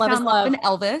I found love in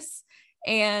Elvis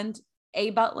and A.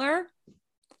 Butler.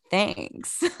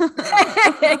 Thanks.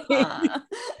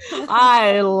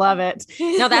 I love it.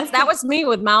 No, that was me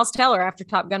with Miles Teller after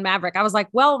Top Gun Maverick. I was like,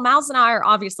 well, Miles and I are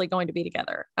obviously going to be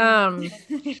together.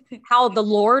 How the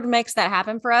Lord makes that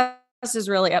happen for us is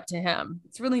really up to him.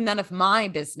 It's really none of my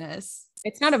business.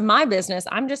 It's none of my business.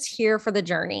 I'm just here for the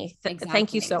journey.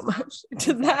 Thank you so much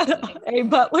to that, A.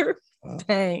 Butler.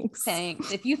 Thanks.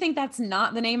 If you think that's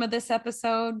not the name of this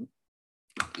episode,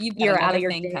 you're out of your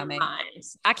coming.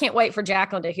 Minds. I can't wait for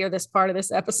Jacqueline to hear this part of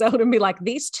this episode and be like,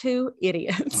 these two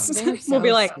idiots. We'll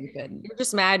be like, stupid. You're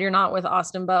just mad you're not with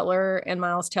Austin Butler and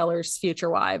Miles Teller's future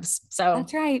wives. So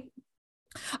that's right.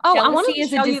 Oh, I want to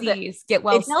tell you that get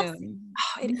well soon.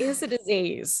 It is a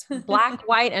disease. Black,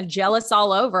 white, and jealous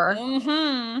all over.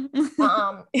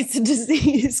 It's a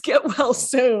disease. Get well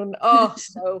soon. Oh,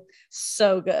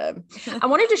 so good. I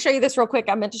wanted to show you this real quick.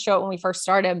 I meant to show it when we first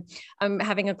started. I'm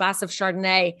having a glass of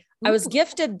Chardonnay. I was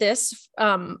gifted this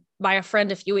by a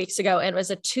friend a few weeks ago, and it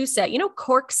was a 2-set.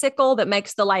 Corksicle that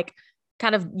makes the like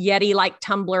kind of Yeti like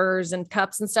tumblers and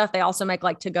cups and stuff. They also make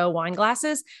like to-go wine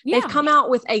glasses. Yeah. They've come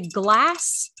out with a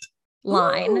glass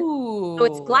line. Ooh. So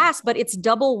it's glass, but it's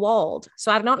double walled.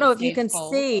 So I don't know if you can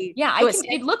see. Yeah,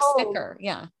 it looks thicker.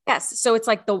 Yeah. Yes. So it's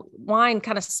like the wine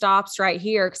kind of stops right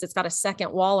here because it's got a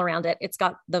second wall around it. It's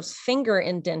got those finger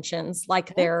indentions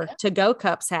like their to-go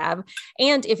cups have.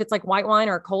 And if it's like white wine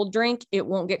or a cold drink, it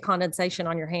won't get condensation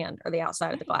on your hand or the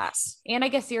outside of the glass. And I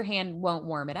guess your hand won't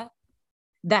warm it up.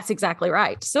 That's exactly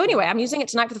right. So anyway, I'm using it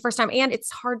tonight for the first time, and it's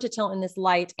hard to tell in this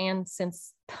light. And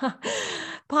since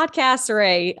podcasts are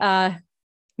a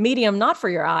medium not for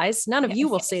your eyes, none of you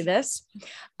will see this.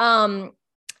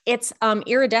 It's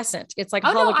iridescent. It's like,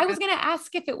 no, I was going to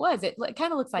ask if it was, it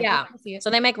kind of looks like, it.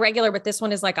 So they make regular, but this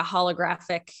one is like a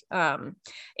holographic.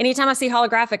 Anytime I see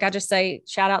holographic, I just say,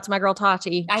 shout out to my girl,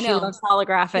 Tati. I know. She loves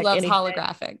holographic. She loves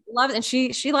holographic. Loves, and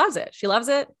she loves it. She loves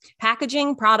it.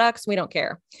 Packaging, products, we don't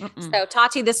care. So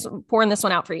Tati, pouring this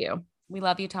one out for you. We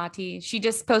love you, Tati. She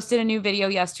just posted a new video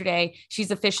yesterday.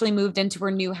 She's officially moved into her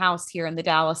new house here in the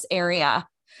Dallas area.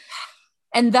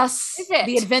 And thus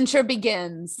the adventure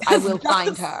begins. I will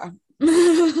find her.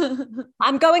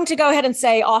 I'm going to go ahead and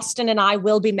say Austin and I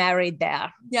will be married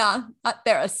there. Yeah, at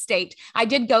their estate. I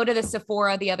did go to the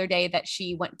Sephora the other day that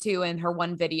she went to in her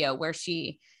one video where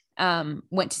she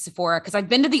went to Sephora, because I've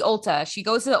been to the Ulta. She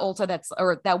goes to the Ulta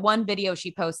or that one video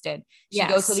she posted. She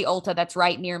goes to the Ulta that's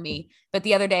right near me. But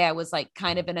the other day I was like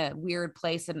kind of in a weird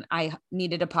place and I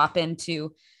needed to pop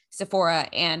into Sephora,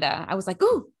 and I was like,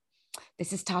 ooh,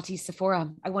 this is Tati's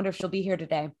Sephora. I wonder if she'll be here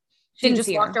today. She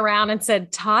just walked around and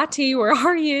said, Tati, where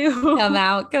are you? Come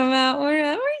out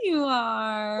wherever you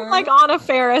are. Like Anna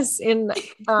Faris in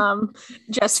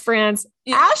Just Friends.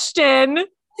 Ashton,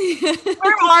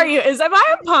 where are you? Am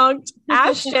I punked?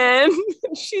 Ashton.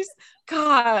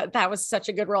 God, that was such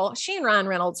a good role. She and Ryan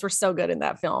Reynolds were so good in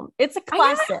that film. It's a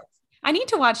classic. I need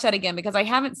to watch that again because I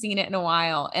haven't seen it in a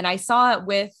while. And I saw it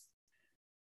with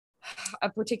a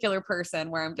particular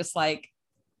person where I'm just like,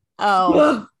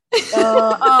 yeah.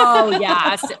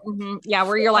 Yeah.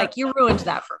 Where you're like, you ruined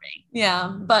that for me.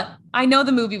 Yeah. But I know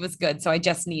the movie was good. So I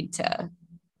just need to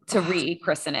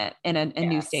rechristen it in a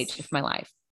new stage of my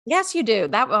life. Yes, you do.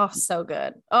 That was so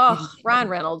good. Oh, Ryan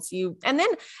Reynolds, and then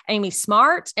Amy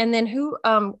Smart. And then who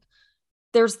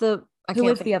was the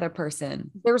other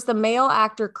person? There was the male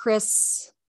actor,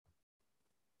 Chris.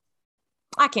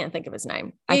 I can't think of his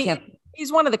name.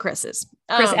 He's one of the Chris's.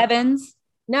 Chris Evans.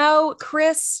 No,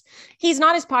 Chris. He's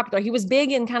not as popular. He was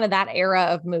big in kind of that era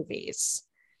of movies.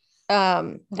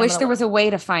 Wish there was a way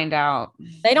to find out.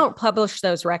 They don't publish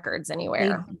those records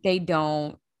anywhere. They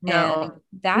don't. No, And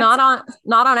that's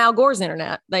not on Al Gore's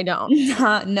internet. They don't.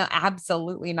 no,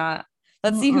 absolutely not.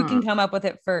 Let's see who can come up with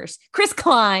it first. Chris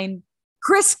Klein.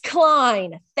 Chris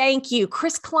Klein. Thank you.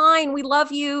 Chris Klein. We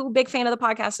love you. Big fan of the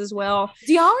podcast as well.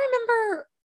 Do y'all remember,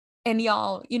 and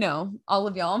y'all, all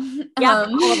of y'all. Yeah.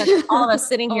 All of us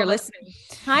sitting here listening.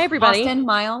 Hi, everybody. Austin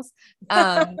Miles.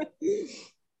 A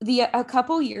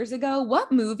couple years ago,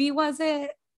 what movie was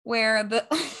it where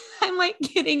I'm like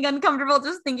getting uncomfortable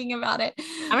just thinking about it.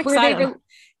 I'm excited.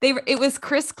 It was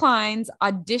Chris Klein's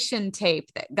audition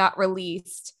tape that got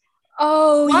released.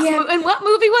 Oh, yeah. And what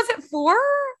movie was it for?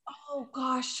 Oh,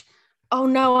 gosh. Oh,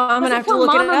 no. I'm going to have to look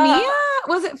Mamma it up.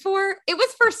 Mia? It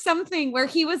was for something where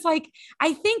he was like,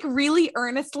 I think really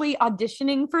earnestly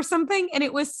auditioning for something. And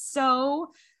it was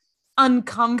so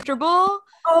uncomfortable.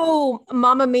 Oh,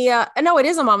 Mamma Mia. No, it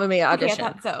is a Mamma Mia audition. Okay,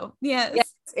 I thought so.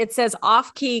 Yes. It says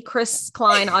off-key Chris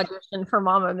Klein audition for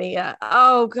Mamma Mia.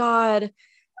 Oh, God.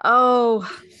 Oh.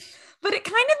 But it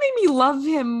kind of made me love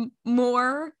him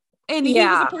more. And he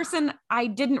was a person I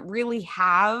didn't really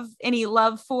have any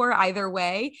love for either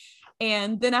way.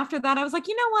 And then after that, I was like,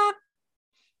 you know what?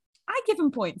 I give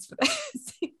him points for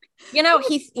this.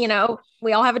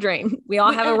 We all have a dream. We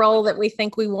all have a role that we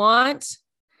think we want.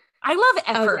 I love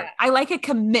effort. Oh, yeah. I like a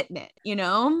commitment,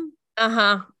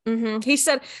 Uh-huh. Mm-hmm. He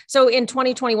said, so in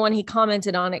 2021, he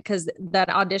commented on it because that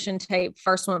audition tape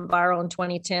first went viral in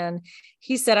 2010.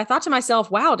 He said, I thought to myself,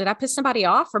 wow, did I piss somebody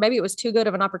off? Or maybe it was too good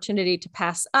of an opportunity to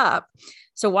pass up.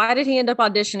 So why did he end up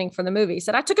auditioning for the movie? He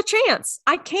said, I took a chance.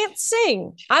 I can't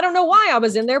sing. I don't know why I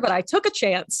was in there, but I took a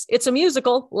chance. It's a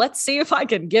musical. Let's see if I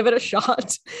can give it a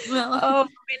shot. And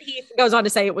he goes on to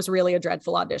say it was really a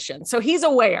dreadful audition. So he's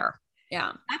aware.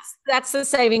 Yeah. That's the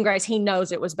saving grace. He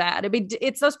knows it was bad.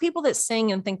 It's those people that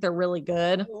sing and think they're really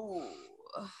good.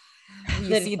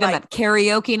 You see them at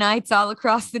karaoke nights all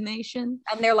across the nation.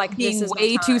 And they're like, being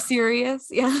way too serious.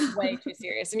 Yeah. Way too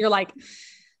serious. And you're like,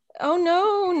 oh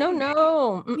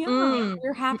no. Yeah,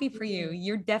 we're happy for you.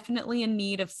 You're definitely in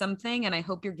need of something. And I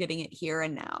hope you're getting it here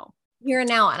and now.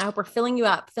 And I hope we're filling you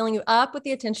up with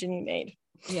the attention you need.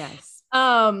 Yes.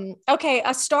 Okay.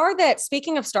 A star that,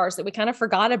 speaking of stars that we kind of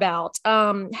forgot about,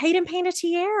 Hayden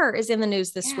Panettiere is in the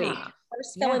news this week. I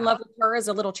first fell in love with her as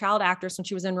a little child actress when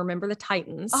she was in Remember the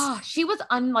Titans. Oh, she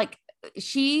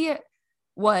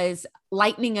was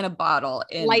lightning in a bottle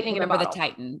in Remember the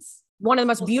Titans. One of the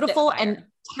most beautiful and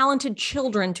talented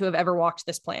children to have ever walked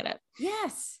this planet.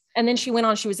 Yes. And then she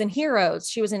was in Heroes.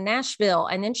 She was in Nashville.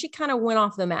 And then she kind of went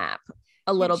off the map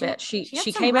a little bit. She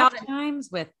came out at times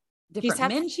with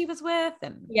different men she was with.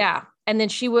 And then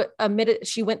she admitted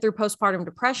she went through postpartum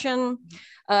depression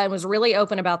and was really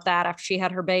open about that after she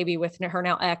had her baby with her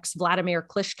now ex, Vladimir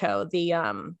Klitschko,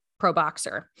 the pro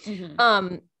boxer.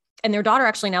 Mm-hmm. And their daughter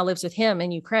actually now lives with him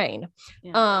in Ukraine.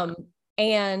 Yeah.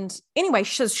 And anyway,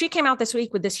 she came out this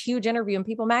week with this huge interview in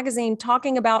People magazine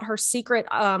talking about her secret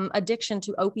addiction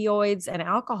to opioids and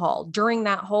alcohol during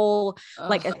that whole,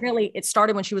 apparently it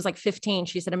started when she was like 15.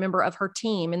 She said a member of her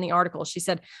team in the article, she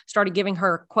said, started giving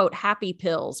her, quote, happy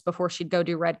pills before she'd go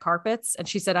do red carpets. And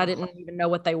she said, I didn't even know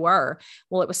what they were.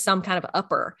 Well, it was some kind of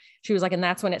upper. She was like, and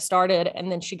that's when it started.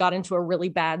 And then she got into a really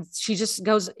bad, she just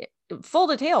goes full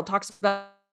detail, talks about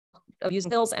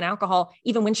using pills and alcohol,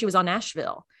 even when she was on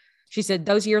Nashville. She said,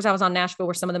 those years I was on Nashville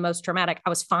were some of the most traumatic. I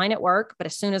was fine at work, but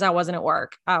as soon as I wasn't at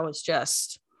work, I was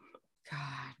just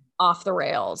off the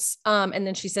rails. And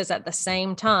then she says at the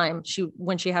same time,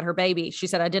 when she had her baby, she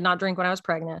said, I did not drink when I was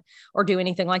pregnant or do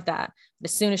anything like that. But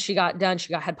as soon as she got done,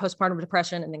 had postpartum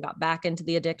depression and then got back into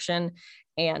the addiction.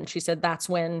 And she said, that's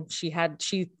when she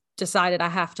decided I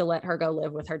have to let her go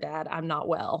live with her dad. I'm not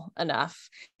well enough.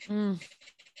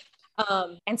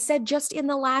 And said just in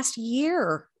the last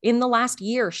year,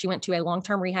 she went to a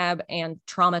long-term rehab and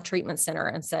trauma treatment center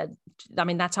and said, I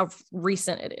mean, that's how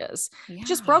recent it is. Yeah. It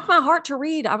just broke my heart to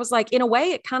read. I was like, in a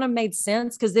way, it kind of made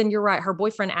sense. Cause then you're right. Her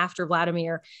boyfriend after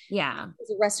Vladimir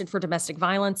was arrested for domestic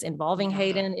violence involving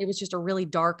Hayden. It was just a really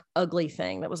dark, ugly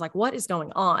thing that was like, what is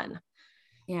going on?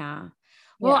 Yeah.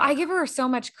 Well, I give her so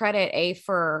much credit, A,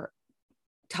 for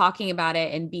talking about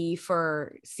it, and B,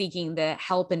 for seeking the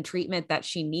help and treatment that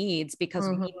she needs, because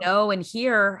we know and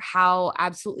hear how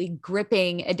absolutely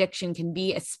gripping addiction can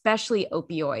be, especially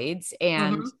opioids.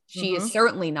 And she is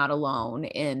certainly not alone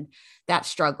in that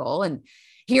struggle. And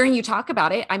hearing you talk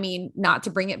about it, I mean, not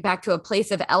to bring it back to a place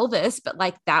of Elvis, but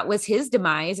like that was his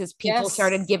demise as people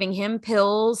started giving him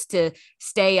pills to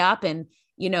stay up. And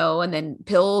and then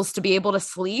pills to be able to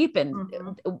sleep.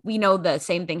 And we know the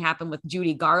same thing happened with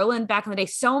Judy Garland back in the day.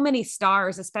 So many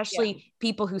stars, especially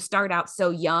people who start out so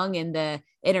young in the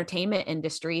entertainment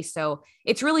industry. So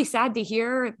it's really sad to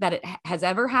hear that it has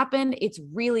ever happened. It's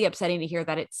really upsetting to hear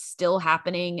that it's still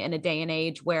happening in a day and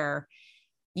age where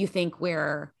you think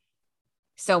we're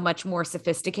so much more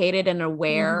sophisticated and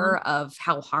aware of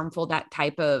how harmful that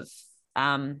type of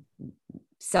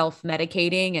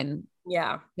self-medicating and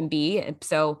can be.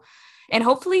 So, and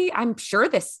hopefully I'm sure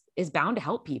this is bound to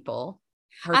help people.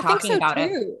 I think so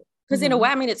too. Because in a way,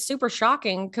 I mean, it's super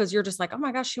shocking because you're just like, oh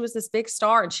my gosh, she was this big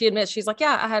star. And she admits, she's like,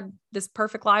 yeah, I had this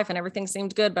perfect life and everything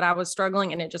seemed good, but I was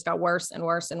struggling and it just got worse and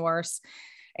worse and worse.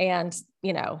 And,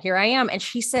 here I am. And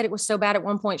she said it was so bad at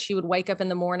one point, she would wake up in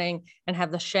the morning and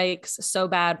have the shakes so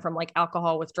bad from like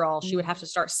alcohol withdrawal. She would have to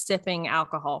start sipping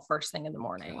alcohol first thing in the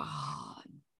morning. God.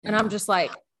 And I'm just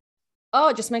like, oh,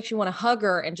 it just makes you want to hug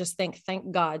her and just think,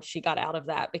 thank God she got out of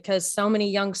that, because so many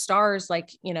young stars,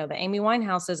 like, the Amy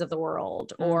Winehouses of the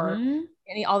world or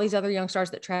all these other young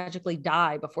stars that tragically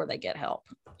die before they get help,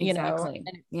 Exactly.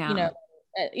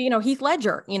 Heath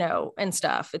Ledger, and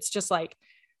stuff. It's just like,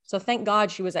 so thank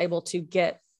God she was able to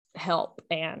get help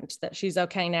and that she's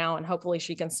okay now. And hopefully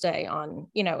she can stay on,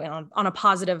 on a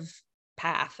positive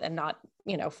path and not,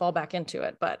 fall back into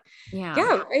it. But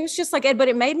it was just like, but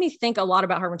it made me think a lot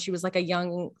about her when she was like a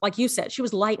young, like you said, she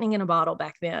was lightning in a bottle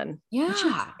back then. Yeah.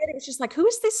 It was just like, who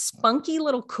is this spunky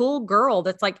little cool girl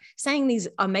that's like saying these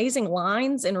amazing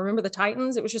lines in Remember the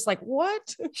Titans? It was just like,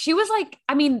 what? She was like,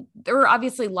 I mean, there were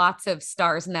obviously lots of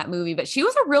stars in that movie, but she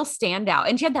was a real standout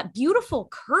and she had that beautiful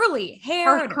curly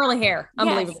hair. Her curly hair.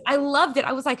 Unbelievable. Yes, I loved it.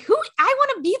 I was like, I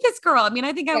want to be this girl. I mean,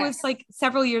 I think I was like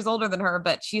several years older than her,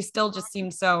 but she still just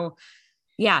seemed so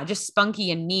just spunky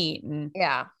and neat. And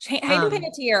Hayden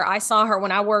Panettiere, I saw her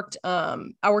when I worked at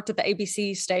the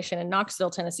ABC station in Knoxville,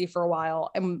 Tennessee for a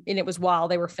while. And it was while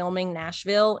they were filming in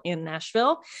Nashville.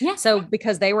 Yeah. So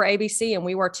because they were ABC and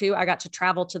we were too, I got to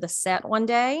travel to the set one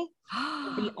day,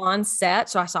 be on set.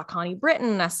 So I saw Connie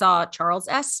Britton, I saw Charles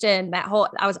Esten, I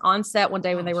was on set one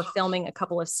day when they were filming a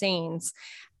couple of scenes.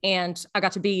 And I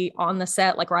got to be on the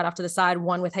set, like right off to the side,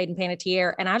 one with Hayden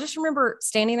Panettiere. And I just remember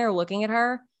standing there looking at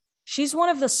her. She's one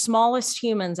of the smallest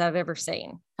humans I've ever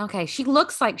seen. Okay. She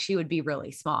looks like she would be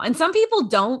really small. And some people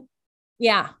don't.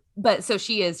 Yeah. But so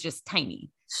she is just tiny.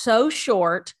 So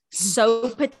short, so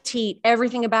petite.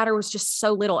 Everything about her was just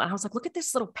so little. And I was like, look at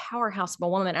this little powerhouse of a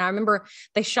woman. And I remember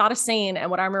they shot a scene. And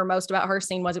what I remember most about her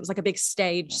scene was it was like a big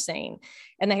stage scene.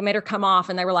 And they made her come off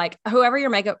and they were like, whoever your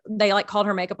makeup, they like called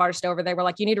her makeup artist over. They were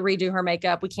like, you need to redo her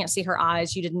makeup. We can't see her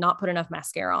eyes. You did not put enough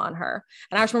mascara on her.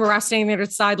 And I just remember I was standing there to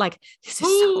the side, like, this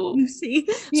is so juicy.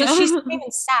 So she came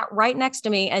and sat right next to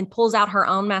me and pulls out her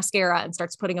own mascara and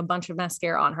starts putting a bunch of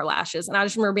mascara on her lashes. And I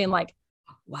just remember being like,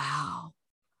 wow.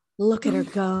 Look at her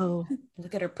go.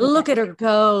 Look at her go. Look at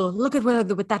her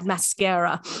with that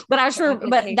mascara. But I just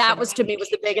remember, that was to me was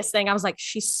the biggest thing. I was like,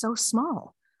 she's so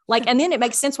small. Like, and then it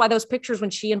makes sense why those pictures when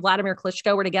she and Vladimir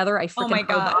Klitschko were together,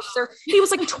 boxer, he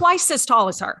was like twice as tall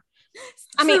as her.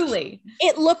 I mean,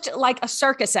 it looked like a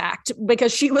circus act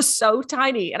because she was so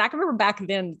tiny. And I can remember back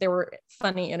then there were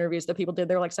funny interviews that people did.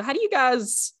 They're like, so how do you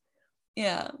guys,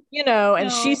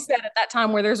 and she said at that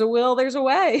time, where there's a will, there's a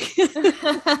way.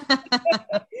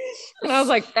 And I was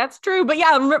like, that's true. But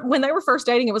yeah, when they were first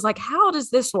dating, it was like, how does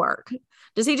this work?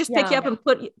 Does he just pick you up and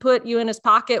put you in his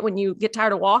pocket when you get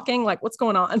tired of walking? Like, what's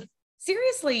going on?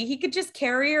 Seriously, he could just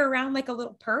carry her around like a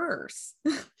little purse.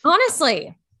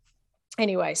 Honestly.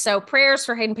 Anyway, so prayers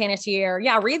for Hayden Panettiere.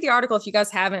 Yeah, read the article if you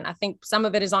guys haven't. I think some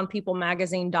of it is on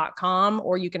peoplemagazine.com,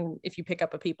 or you can, if you pick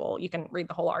up a People, you can read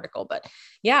the whole article. But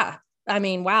yeah, I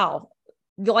mean, wow.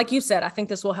 Like you said, I think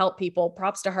this will help people.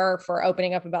 Props to her for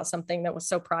opening up about something that was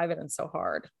so private and so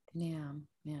hard. Yeah.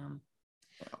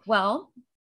 Well,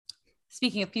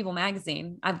 speaking of People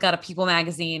Magazine, I've got a People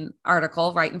Magazine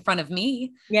article right in front of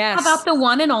me. Yes. About the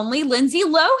one and only Lindsay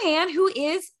Lohan, who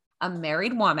is a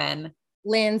married woman.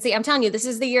 Lindsay, I'm telling you, this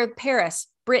is the year of Paris,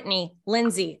 Brittany,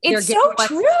 Lindsay. It's so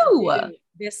true.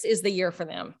 This is the year for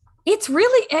them. It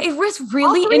was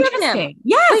really interesting.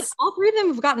 Yes. Wait, all three of them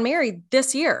have gotten married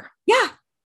this year. Yeah.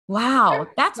 Wow.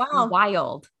 That's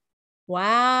wild.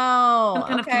 Wow. Some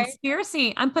kind of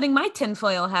conspiracy. I'm putting my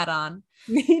tinfoil hat on.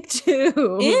 Me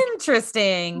too.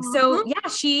 Interesting. Mm-hmm. So yeah,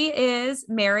 she is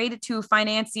married to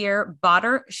financier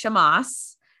Badr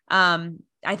Shammas.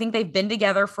 I think they've been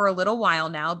together for a little while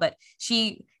now, but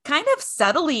she kind of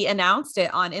subtly announced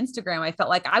it on Instagram. I felt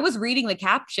like I was reading the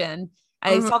caption.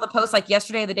 I saw the post like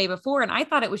yesterday or the day before, and I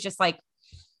thought it was just like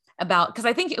because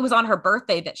I think it was on her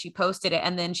birthday that she posted it.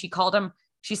 And then she called him,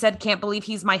 she said, can't believe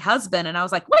he's my husband. And I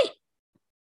was like, wait,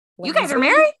 You guys are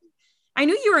married? I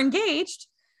knew you were engaged.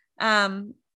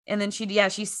 And then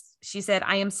she said,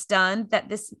 I am stunned that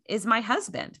this is my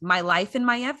husband, my life and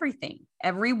my everything.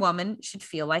 Every woman should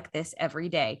feel like this every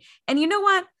day. And you know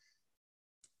what?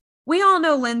 We all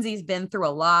know Lindsay's been through a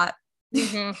lot,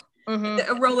 a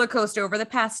roller coaster over the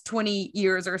past 20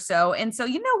 years or so. And so,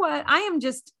 you know what? I am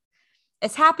just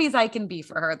as happy as I can be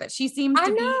for her that she seems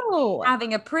to be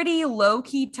having a pretty low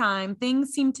key time. Things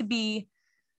seem to be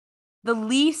the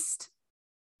least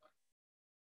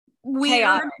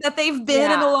weird that they've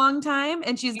been in a long time.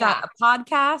 And she's got a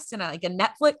podcast and a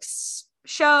Netflix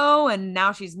show, and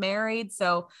now she's married.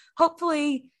 So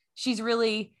hopefully she's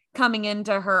really coming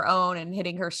into her own and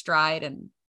hitting her stride and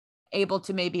able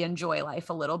to maybe enjoy life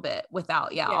a little bit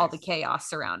without all the chaos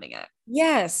surrounding it.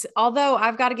 Yes. Although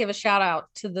I've got to give a shout out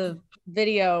to the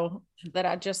video that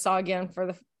I just saw again for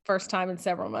the first time in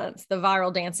several months, the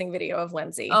viral dancing video of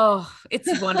Lindsay. Oh,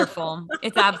 it's wonderful.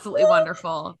 It's absolutely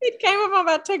wonderful. It came up on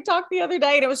my TikTok the other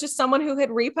day, and it was just someone who had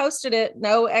reposted it.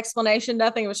 No explanation,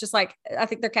 nothing. It was just like, I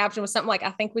think their caption was something like,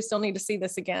 I think we still need to see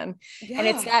this again. Yeah. And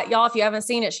it's that, y'all, if you haven't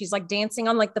seen it, she's like dancing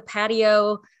on like the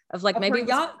patio of like maybe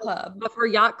her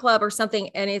yacht club or something.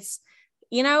 And it's,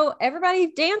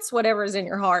 everybody dance whatever is in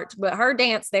your heart, but her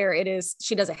dance there,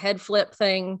 she does a head flip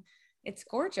thing. It's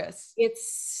gorgeous.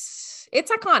 It's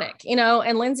iconic,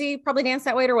 and Lindsay probably danced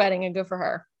that way at her wedding, and good for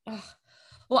her.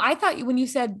 Well, I thought when you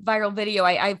said viral video,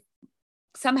 I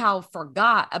somehow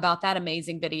forgot about that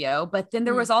amazing video, but then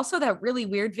there was also that really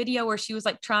weird video where she was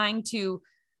like trying to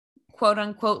quote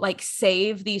unquote, like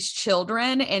save these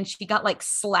children. And she got like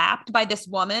slapped by this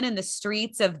woman in the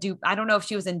streets of I don't know if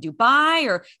she was in Dubai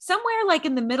or somewhere like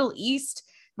in the Middle East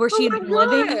where she had been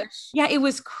living. Yeah, it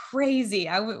was crazy.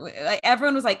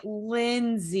 Everyone was like,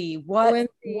 Lindsay, what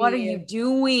are you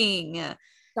doing?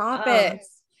 Stop it.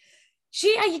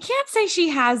 You can't say she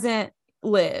hasn't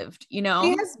lived, She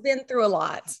has been through a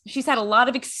lot. She's had a lot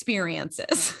of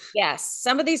experiences. Yes.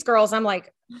 Some of these girls, I'm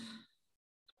like,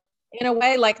 in a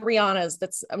way, like Rihanna's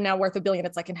that's now worth $1 billion.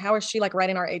 It's like, and how is she like right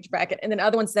in our age bracket? And then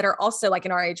other ones that are also like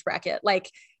in our age bracket, like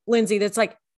Lindsay, that's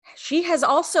like, she has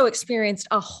also experienced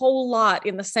a whole lot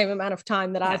in the same amount of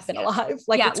time that I've been alive.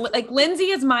 Like, like Lindsay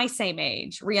is my same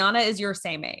age. Rihanna is your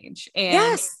same age.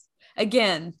 And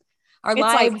again, our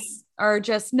lives are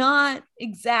just not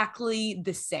exactly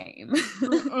the same.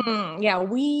 Yeah.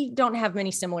 We don't have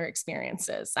many similar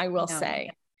experiences, I will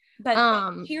say.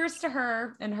 But cheers to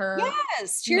her and her.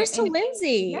 Yes. Cheers to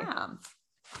Lindsay. Yeah.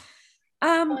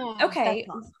 Okay.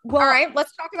 Well, all right.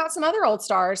 Let's talk about some other old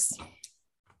stars.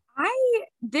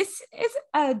 This is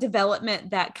a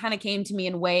development that kind of came to me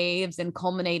in waves and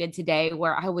culminated today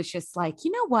where I was just like,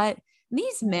 you know what?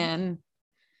 These men,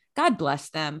 God bless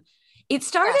them. It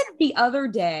started the other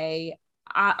day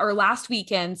or last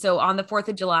weekend. So on the 4th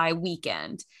of July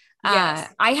weekend, I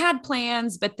had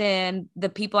plans, but then the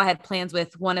people I had plans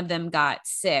with, one of them got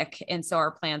sick. And so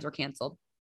our plans were canceled.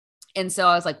 And so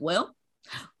I was like, well,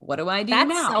 what do I do now?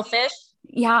 That's selfish.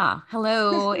 Yeah.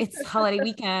 Hello. It's holiday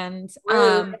weekend.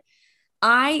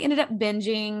 I ended up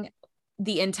binging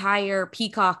the entire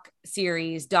Peacock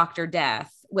series, Dr.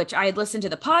 Death, which I had listened to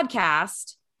the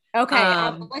podcast. Okay.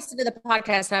 I've listened to the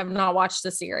podcast. I have not watched the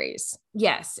series.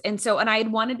 Yes. And I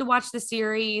had wanted to watch the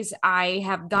series. I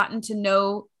have gotten to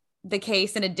know the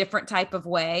case in a different type of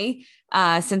way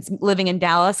since living in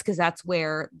Dallas, because that's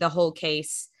where the whole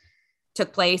case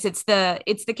took place. It's the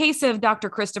case of Dr.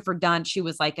 Christopher Dunch, who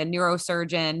was like a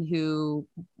neurosurgeon who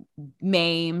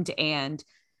maimed and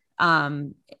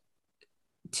 2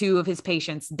 of his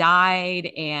patients died.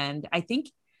 And I think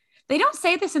they don't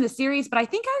say this in the series, but I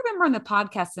think I remember on the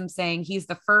podcast them saying he's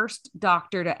the first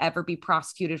doctor to ever be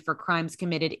prosecuted for crimes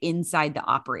committed inside the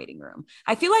operating room.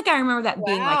 I feel like I remember that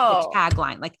being like the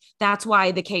tagline. Like that's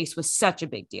why the case was such a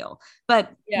big deal.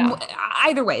 But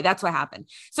either way, that's what happened.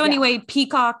 So anyway,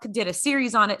 Peacock did a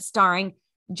series on it starring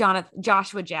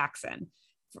Joshua Jackson,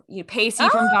 Pacey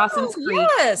from Dawson's Creek.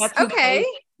 Yes. Okay.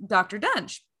 Dr.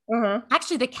 Dunch.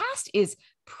 Actually, the cast is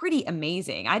pretty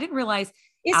amazing. I didn't realize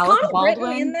is Alec Connie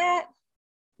Britton in that?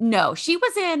 No, she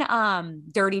was in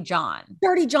Dirty John.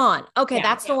 Dirty John. Okay,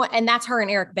 that's the one, and that's her and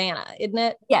Eric Bana, isn't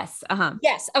it? Yes.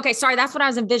 Yes. Okay, sorry, that's what I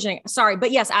was envisioning. Sorry, but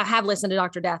yes, I have listened to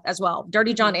Dr. Death as well.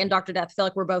 Dirty John and Dr. Death feel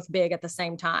like we're both big at the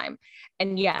same time.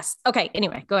 And yes. Okay.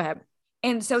 Anyway, go ahead.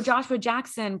 And so Joshua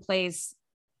Jackson plays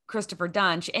Christopher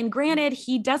Dunch, and granted,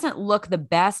 he doesn't look the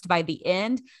best by the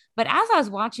end, but as I was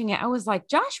watching it, I was like,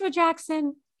 Joshua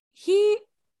Jackson, he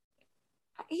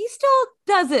still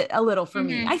does it a little for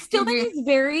me. I still think he's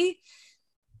very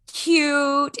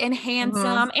cute and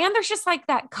handsome. And there's just like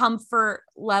that comfort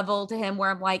level to him where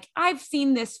I'm like, I've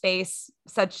seen this face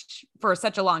for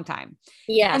such a long time.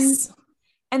 Yes.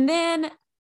 And then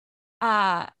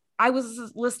I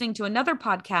was listening to another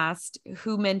podcast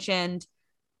who mentioned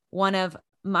one of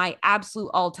my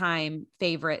absolute all-time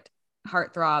favorite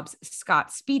heartthrobs,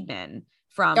 Scott Speedman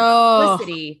from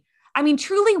Felicity. I mean,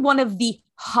 truly one of the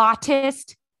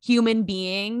hottest human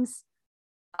beings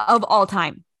of all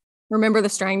time. Remember the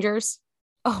Strangers?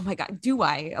 Oh my God. Do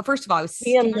I? First of all, I was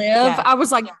scared. Live. I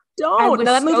was like, don't. I was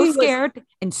so scared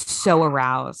and so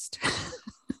aroused.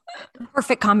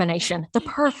 Perfect combination. The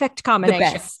perfect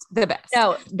combination. The best.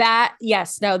 No,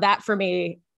 that for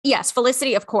me. Yes.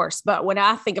 Felicity, of course. But when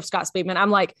I think of Scott Speedman,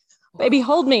 I'm like, baby,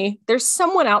 hold me. There's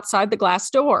someone outside the glass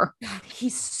door. God,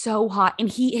 he's so hot. And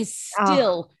he is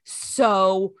still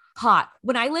so hot.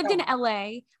 When I lived in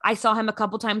LA, I saw him a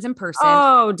couple times in person.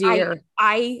 Oh dear.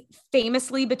 I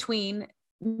famously, between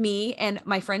me and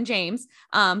my friend James,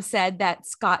 said that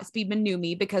Scott Speedman knew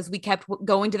me because we kept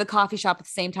going to the coffee shop at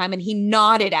the same time. And he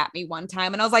nodded at me one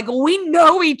time. And I was like, we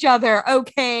know each other.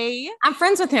 Okay. I'm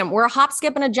friends with him. We're a hop,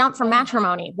 skip, and a jump from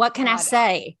Matrimony. What can I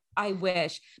say? I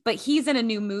wish, but he's in a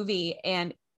new movie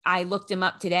and I looked him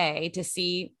up today to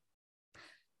see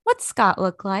what Scott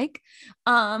looked like.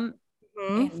 And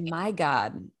my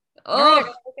God,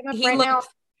 he looked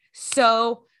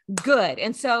so good.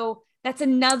 And so that's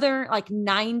another like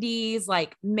 90s,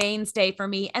 like mainstay for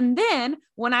me. And then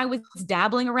when I was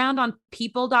dabbling around on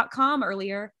people.com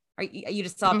earlier, you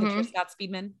just saw a picture of Scott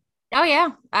Speedman. Oh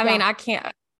yeah. I mean, I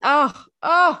can't.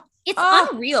 It's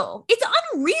unreal. It's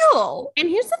unreal. And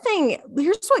here's the thing.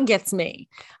 Here's what gets me.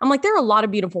 I'm like, there are a lot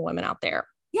of beautiful women out there.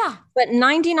 Yeah. But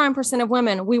 99% of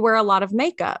women, we wear a lot of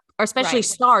makeup, or especially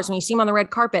stars. When you see them on the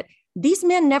red carpet, these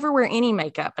men never wear any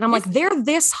makeup. And I'm like, they're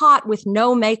this hot with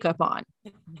no makeup on.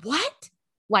 What?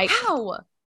 Like, how?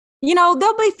 You know,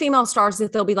 there'll be female stars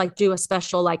that they'll be like, do a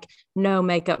special, like no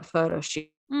makeup photo shoot.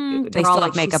 They still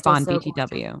have makeup on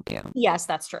BTW. Yeah. Yes,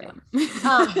 that's true.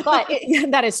 But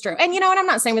that is true. And, you know, and I'm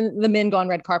not saying when the men go on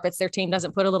red carpets, their team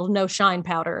doesn't put a little no shine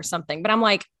powder or something, but I'm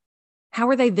like, how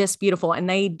are they this beautiful? And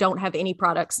they don't have any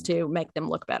products to make them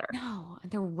look better. No,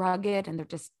 they're rugged and they're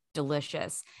just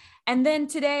delicious. And then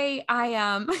today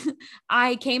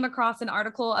I came across an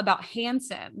article about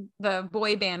Hanson, the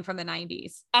boy band from the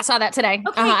 90s. I saw that today.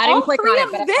 Okay, I didn't click on it,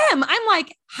 but them. I'm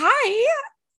like, hi.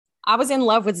 I was in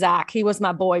love with Zach. He was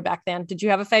my boy back then. Did you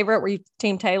have a favorite? Were you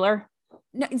Team Taylor?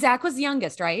 No, Zach was the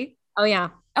youngest, right? Oh yeah.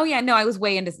 No, I was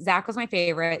way into Zach was my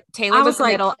favorite. Taylor was the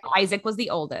middle. Isaac was the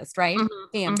oldest, right?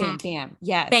 Bam, bam, bam.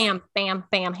 Yes. Bam, bam,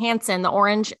 bam. Hanson, the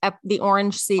orange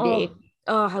CD.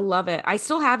 Oh, I love it. I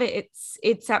still have it.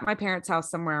 It's at my parents'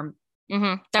 house somewhere.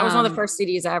 That was one of the first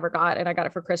CDs I ever got. And I got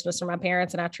it for Christmas from my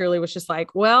parents. And I truly was just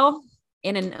like, well,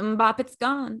 in an mbop, it's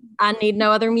gone. I need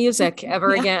no other music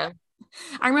ever again.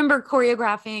 I remember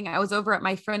choreographing. I was over at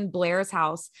my friend Blair's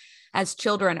house as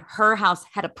children. Her house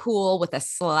had a pool with a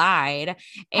slide.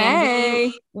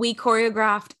 And we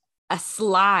choreographed a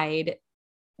slide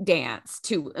dance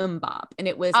to mbop. And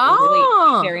it was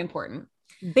really very important.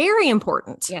 Very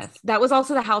important. Yes. That was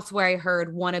also the house where I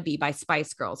heard Wannabe by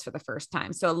Spice Girls for the first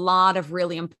time. So a lot of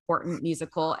really important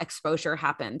musical exposure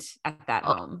happened at that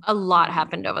home. A lot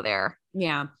happened over there.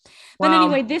 Yeah. But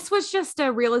anyway, this was just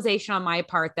a realization on my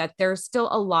part that there's still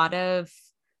a lot of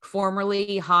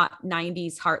formerly hot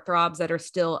 90s heartthrobs that are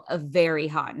still very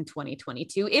hot in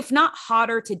 2022, if not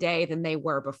hotter today than they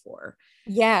were before.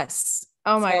 Yes.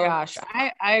 Oh my gosh.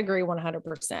 I agree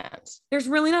 100%. There's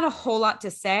really not a whole lot to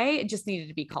say. It just needed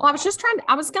to be called. Well,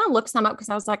 I was going to look some up because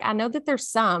I was like, I know that there's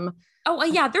some. Oh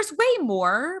yeah. There's way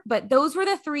more, but those were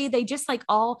the three. They just like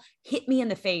all hit me in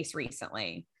the face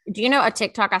recently. Do you know a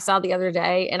TikTok I saw the other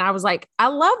day? And I was like,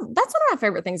 that's one of my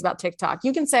favorite things about TikTok.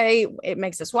 You can say it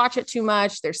makes us watch it too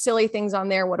much. There's silly things on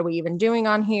there. What are we even doing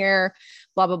on here?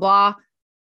 Blah, blah, blah.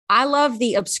 I love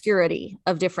the obscurity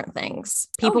of different things.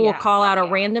 People will call out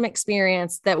a random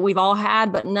experience that we've all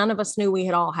had, but none of us knew we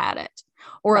had all had it.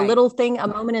 Or a little thing, a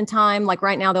moment in time. Like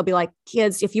right now, they'll be like,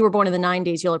 kids, if you were born in the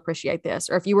 90s, you'll appreciate this.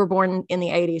 Or if you were born in the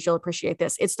 80s, you'll appreciate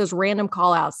this. It's those random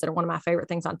call outs that are one of my favorite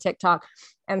things on TikTok.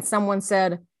 And someone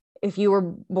said, if you were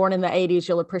born in the 80s,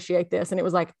 you'll appreciate this. And it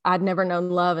was like, I'd never known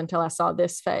love until I saw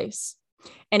this face.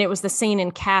 And it was the scene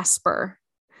in Casper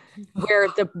where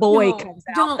the boy comes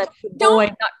out. Don't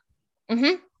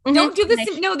do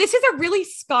this. No, this is a really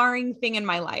scarring thing in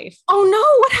my life. Oh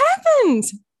no, what happened?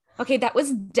 Okay, that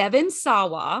was Devin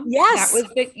Sawa. Yes. That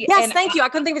was yes, thank you. I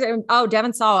couldn't think of it. Oh,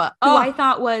 Devin Sawa. Who I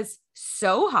thought was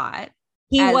so hot.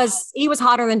 He was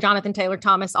hotter than Jonathan Taylor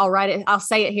Thomas. I'll write it. I'll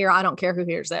say it here. I don't care who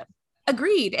hears it.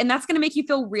 Agreed. And that's going to make you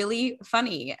feel really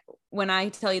funny when I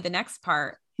tell you the next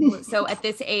part. So at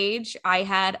this age, I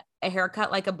had a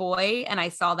haircut like a boy, and I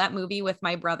saw that movie with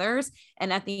my brothers.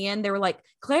 And at the end, they were like,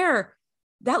 Claire,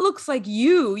 that looks like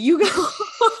you. You go.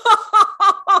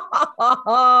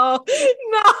 Oh,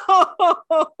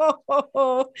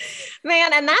 no,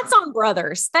 man. And that's on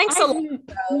Brothers. Thanks a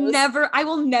lot. I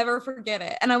will never forget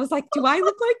it. And I was like, do I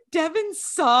look like Devin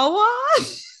Sawa?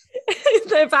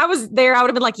 If I was there, I would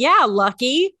have been like, yeah,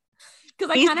 Lucky.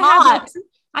 Because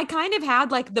I kind of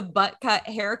had like the butt cut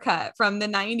haircut from the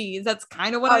 90s. That's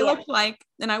kind of what I looked like.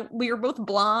 And we were both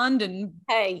blonde. And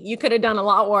hey, you could have done a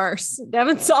lot worse.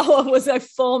 Devin Sawa was a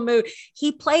full mood.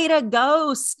 He played a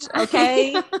ghost.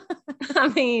 Okay. I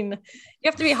mean, you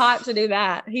have to be hot to do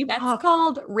that. That's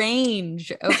called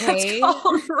range. Okay. That's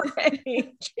called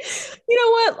range. You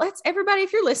know what? Everybody,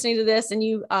 if you're listening to this and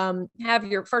you have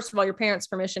first of all, your parents'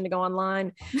 permission to go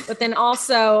online, but then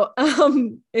also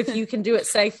if you can do it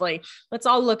safely, let's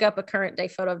all look up a current day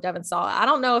photo of Devin Sawa. I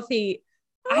don't know if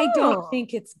I don't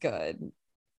think it's good.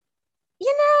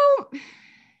 You know.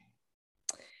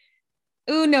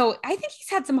 Oh, no, I think he's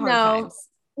had some hard times.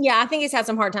 Yeah, I think he's had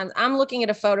some hard times. I'm looking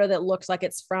at a photo that looks like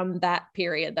it's from that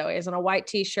period, though. He's in a white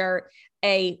t-shirt,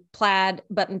 a plaid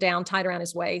button down tied around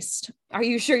his waist. Are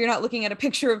you sure you're not looking at a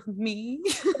picture of me?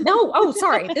 No. Oh,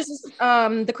 sorry. This is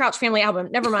the Crouch Family album.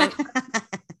 Never mind.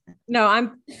 No,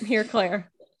 I'm here, Claire.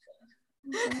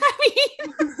 I mean,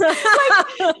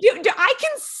 I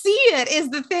can see it is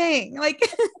the thing. Like,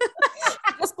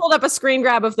 I just pulled up a screen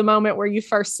grab of the moment where you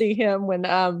first see him when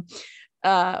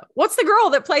what's the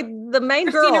girl that played the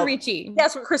main Christina girl? Ricci.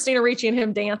 Yes, when Christina Ricci and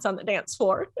him dance on the dance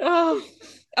floor. Oh,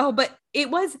 but it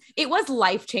was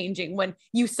life-changing when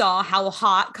you saw how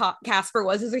hot Casper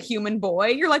was as a human boy.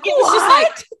 You're like, it was just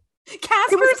like,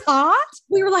 Casper's hot?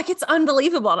 We were like, it's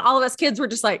unbelievable. And all of us kids were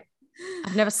just like,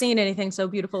 I've never seen anything so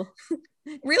beautiful.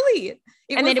 Really?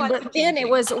 Then it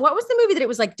was, what was the movie that it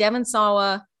was like Devin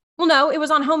Sawa? Well, no, it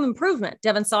was on Home Improvement.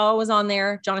 Devin Sawa was on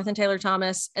there, Jonathan Taylor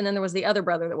Thomas. And then there was the other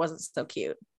brother that wasn't so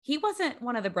cute. He wasn't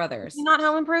one of the brothers. Not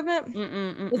Home Improvement?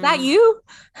 Was that you?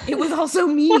 It was also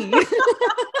me.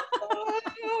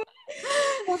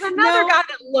 There's another guy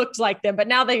that looked like them, but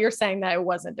now that you're saying that, it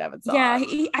wasn't Devin Sawa.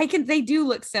 Yeah, they do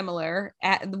look similar.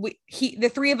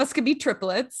 The three of us could be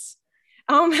triplets.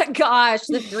 Oh my gosh,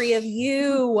 the three of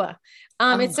you.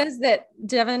 It says that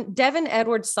Devin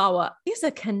Edward Sawa is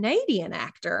a Canadian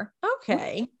actor.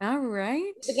 Okay. All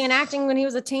right. He began acting when he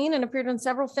was a teen and appeared in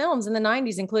several films in the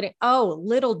 90s, including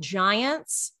Little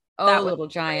Giants. That Little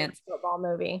Giants football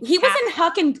movie. He was in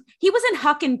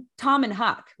Huck and Tom and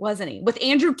Huck, wasn't he? With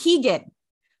Andrew Keegan.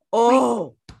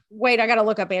 Oh, wait, I got to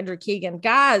look up Andrew Keegan.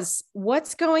 Guys,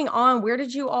 what's going on? Where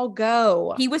did you all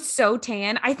go? He was so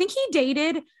tan. I think he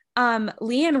dated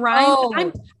Leanne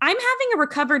Rhymes. I'm having a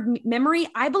recovered memory.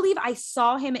 I believe I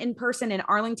saw him in person in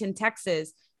Arlington,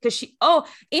 Texas, because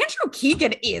Andrew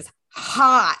Keegan is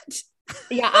hot.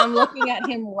 Yeah, I'm looking at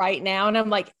him right now and I'm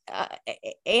like,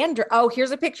 Andrew. Oh,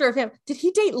 here's a picture of him. Did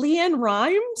he date Leanne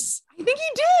Rhymes? I think he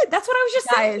did. That's what I was just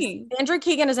saying. Andrew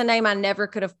Keegan is a name I never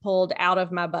could have pulled out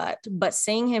of my butt, but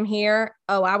seeing him here,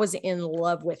 I was in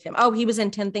love with him. He was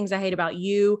in 10 Things I Hate About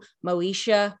You,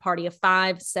 Moesha, Party of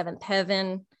Five, Seventh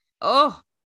Heaven. Oh,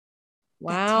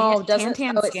 wow.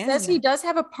 It says he does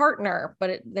have a partner,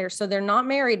 but they're not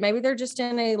married. Maybe they're just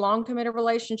in a long committed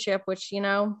relationship, which,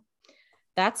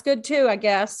 that's good too, I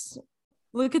guess.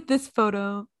 Look at this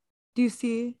photo. Do you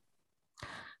see?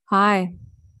 Hi.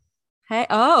 Hey.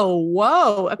 Oh,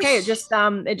 whoa. Okay. It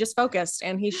just focused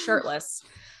and he's shirtless.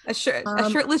 A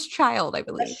shirtless child, I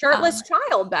believe. A shirtless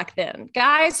child back then.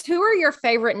 Guys, who are your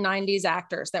favorite 90s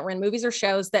actors that were in movies or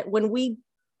shows that when we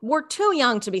were too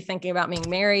young to be thinking about being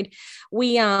married,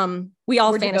 we all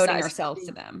fantasized ourselves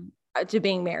to them, to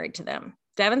being married to them.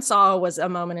 Devin Sawa was a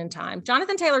moment in time.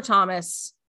 Jonathan Taylor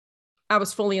Thomas, I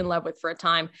was fully in love with for a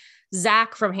time.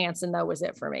 Zach from Hanson, though, was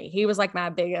it for me. He was like my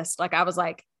biggest, I was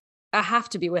like, I have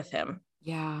to be with him.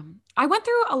 Yeah. I went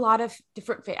through a lot of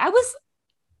different I've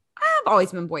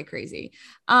always been boy crazy.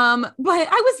 But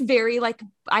I was very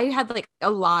I had a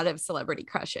lot of celebrity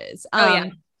crushes. Yeah.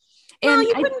 And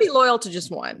you couldn't be loyal to just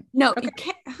one. No, you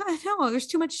can't. No, there's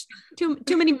too many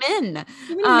men.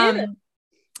 Too many men.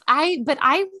 I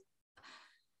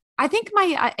think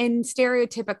in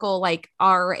stereotypical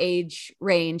our age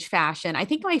range fashion, I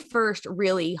think my first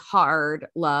really hard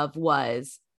love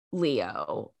was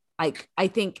Leo. I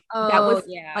think that was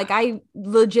I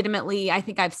legitimately, I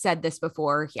think I've said this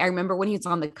before. I remember when he was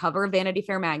on the cover of Vanity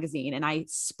Fair magazine and I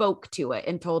spoke to it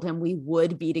and told him we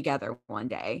would be together one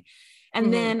day.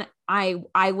 And then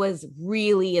I was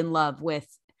really in love with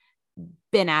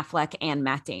Ben Affleck and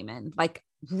Matt Damon, like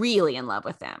really in love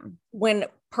with them. When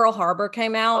Pearl Harbor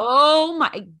came out. Oh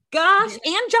my gosh.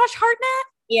 And Josh Hartnett.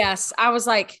 Yes. I was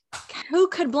like, who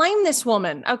could blame this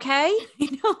woman? Okay.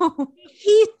 I know.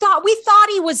 We thought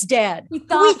he was dead. We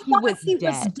thought he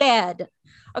was dead.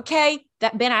 Okay.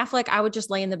 That Ben Affleck, I would just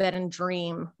lay in the bed and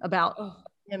dream about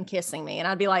him kissing me. And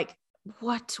I'd be like,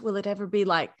 what will it ever be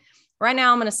like? Right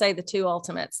now, I'm going to say the two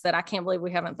ultimates that I can't believe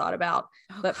we haven't thought about.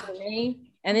 But for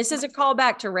me, and this is a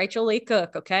callback to Rachel Lee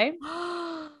Cook. Okay.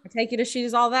 I take you to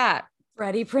She's All That.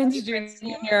 Freddie Prinze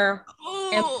Jr.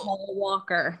 and Paul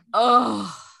Walker.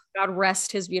 Oh, God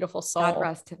rest his beautiful soul. God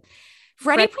rest him.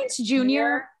 Freddie Prinze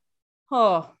Jr.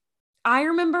 Oh, I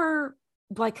remember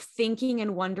like thinking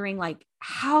and wondering like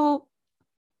how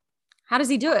does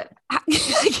he do it? How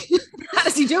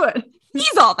does he do it?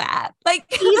 He's all that. Like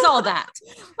he's all that.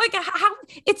 Like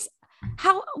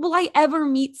how will I ever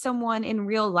meet someone in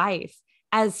real life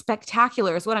as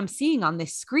spectacular as what I'm seeing on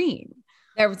this screen?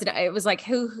 It was like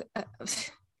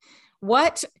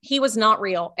what? He was not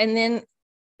real. And then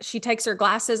she takes her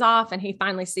glasses off and he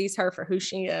finally sees her for who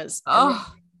she is.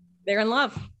 Oh, they're in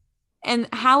love. And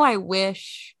how I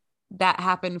wish that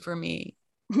happened for me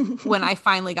when I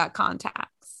finally got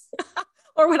contacts.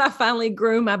 Or when I finally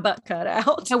grew my butt cut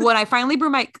out. And when I finally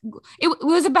grew it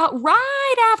was about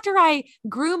right after I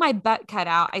grew my butt cut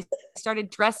out, I started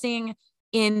dressing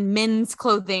in men's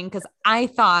clothing because I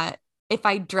thought if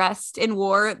I dressed and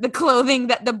wore the clothing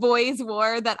that the boys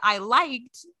wore that I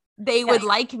liked, they would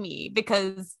like me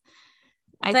because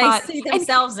I thought see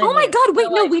themselves in oh my it. God, wait,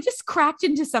 no, we just cracked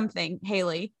into something,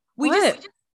 Haley.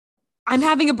 I'm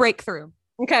having a breakthrough.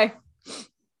 Okay.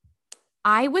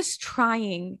 I was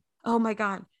trying. Oh my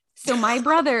God. So my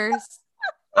brothers,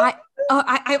 I'm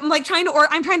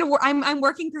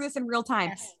working through this in real time.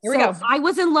 Yes. Here we go. I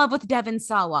was in love with Devon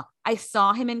Sawa. I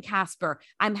saw him in Casper.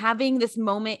 I'm having this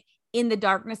moment in the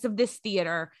darkness of this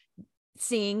theater,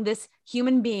 seeing this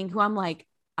human being who I'm like,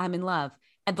 I'm in love.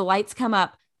 And the lights come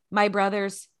up. My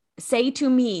brothers say to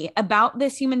me about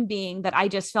this human being that I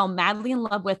just fell madly in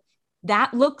love with,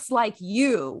 that looks like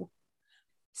you.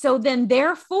 So then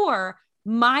therefore,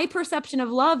 my perception of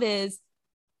love is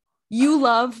you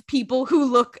love people who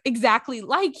look exactly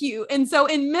like you. And so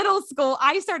in middle school,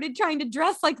 I started trying to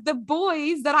dress like the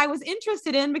boys that I was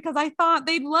interested in because I thought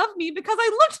they'd love me because I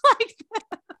looked like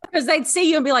them. Because they'd see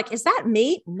you and be like, is that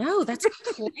me? No, that's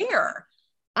Claire.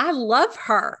 I love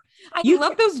her. I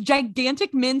love those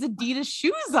gigantic men's Adidas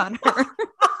shoes on her.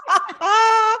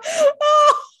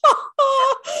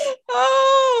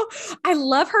 I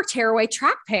love her tearaway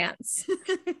track pants.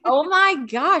 Oh my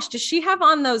gosh. Does she have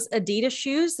on those Adidas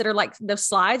shoes that are like those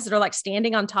slides that are like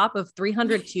standing on top of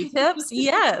 300 Q-tips?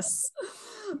 Yes.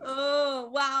 Oh,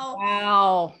 wow.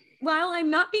 Wow. While I'm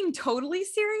not being totally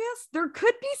serious, there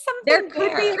could be something there.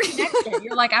 Could be a connection.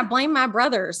 You're like, I blame my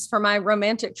brothers for my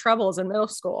romantic troubles in middle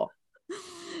school.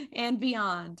 And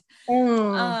beyond.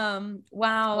 Wow.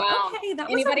 Okay. That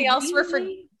was anybody else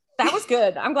that was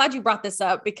good. I'm glad you brought this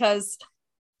up because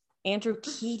Andrew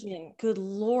Keegan, good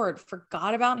Lord,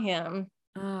 forgot about him.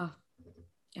 Oh,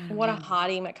 what a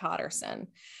hottie McHotterson.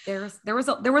 There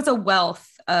was a wealth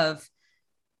of.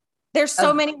 There's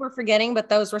so many we're forgetting, but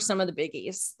those were some of the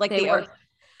biggies. Like there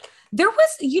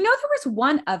was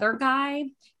one other guy.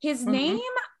 His name,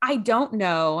 I don't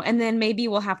know. And then maybe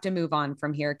we'll have to move on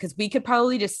from here because we could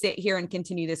probably just sit here and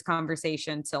continue this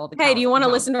conversation till the. Hey, do you want to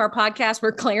listen to our podcast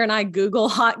where Claire and I Google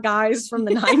hot guys from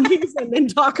the 90s and then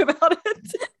talk about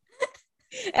it?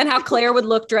 And how Claire would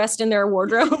look dressed in their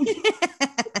wardrobe.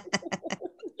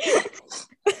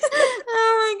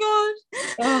 Oh my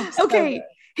gosh. Okay. So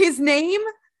his name,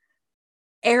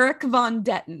 Eric Von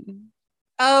Detten.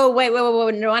 Oh, wait.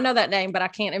 No, I know that name, but I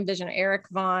can't envision Eric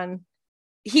Von.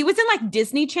 He was in like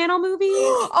Disney Channel movies.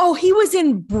 Oh, he was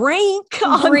in Brink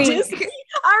on Disney.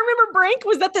 I remember Brink.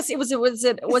 Was that this? Was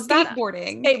that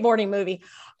skateboarding movie?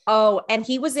 Oh, and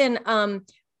he was in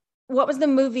what was the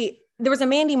movie? There was a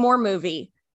Mandy Moore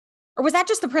movie, or was that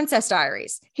just the Princess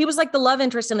Diaries? He was like the love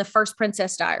interest in the first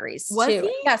Princess Diaries. Was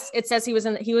he? Yes, it says he was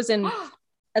in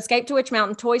Escape to Witch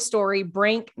Mountain, Toy Story,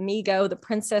 Brink, Mego, The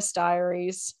Princess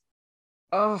Diaries.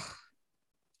 Oh,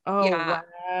 yeah.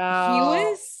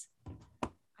 Wow.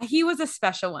 He was a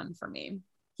special one for me.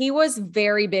 He was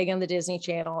very big on the Disney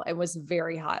Channel. It was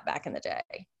very hot back in the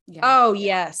day. Yeah. Oh,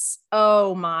 yes.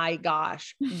 Oh my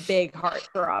gosh. Big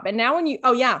heartthrob. And now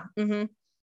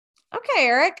Okay,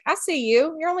 Eric, I see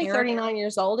you. You're only 39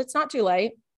 years old. It's not too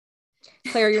late.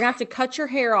 Claire, you're going to have to cut your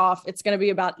hair off. It's going to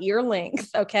be about ear length.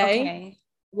 Okay.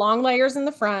 Long layers in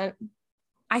the front.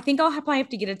 I think I'll probably have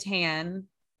to get a tan.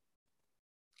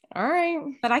 All right.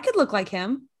 But I could look like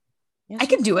him. Yes, I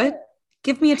can do it.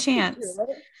 Give me a chance.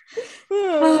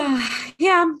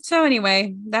 Yeah. So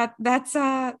anyway, that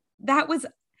was,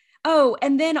 oh,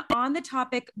 and then on the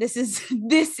topic, this is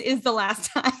the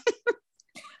last time.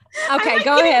 Okay,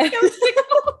 go ahead.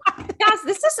 Guys,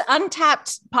 this is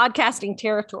untapped podcasting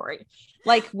territory.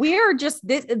 Like we're just,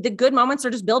 the good moments are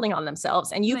just building on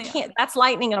themselves and you can't, that's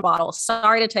lightning in a bottle.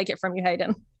 Sorry to take it from you,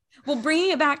 Hayden. Well,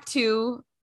 bringing it back to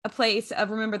a place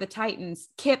of Remember the Titans,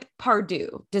 Kip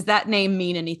Pardue. Does that name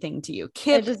mean anything to you?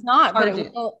 Kip It does not, Pardue. but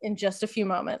it will in just a few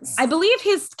moments. I believe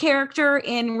his character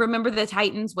in Remember the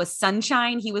Titans was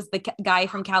Sunshine. He was the guy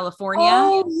from California.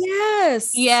 Oh,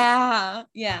 yes. Yeah.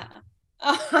 Yeah.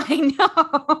 Oh, I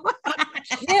know.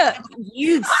 Yeah,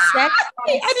 you sex. I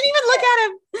didn't even look at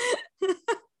him.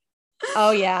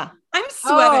 Oh, yeah. I'm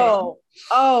sweating.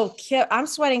 Oh, Kip, I'm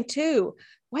sweating too.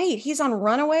 Wait, he's on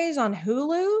Runaways on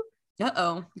Hulu?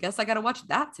 Uh-oh. Guess I got to watch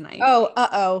that tonight.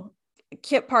 Oh.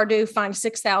 Kip Pardue fined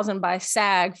 $6,000 by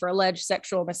SAG for alleged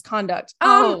sexual misconduct.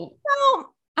 Oh. No.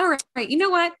 All right. You know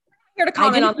what? Here to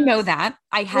comment I didn't know that.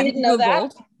 I hadn't know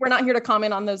Googled. that. We're not here to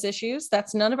comment on those issues.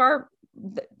 That's none of our,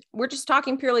 we're just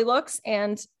talking purely looks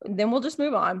and then we'll just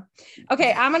move on.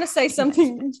 Okay. I'm going to say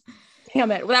something.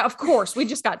 Damn it. Well, of course, we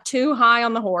just got too high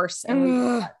on the horse.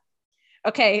 And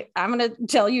okay, I'm going to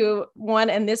tell you one,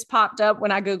 and this popped up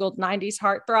when I Googled 90s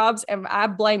heartthrobs, and I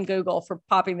blame Google for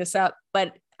popping this up,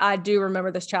 but I do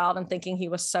remember this child and thinking he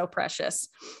was so precious.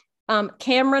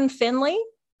 Cameron Finley.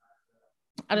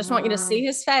 I just want you to see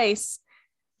his face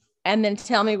and then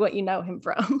tell me what you know him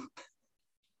from.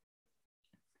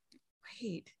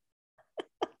 Wait.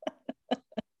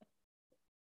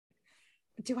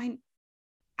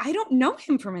 I don't know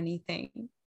him from anything.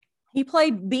 He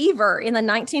played Beaver in the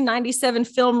 1997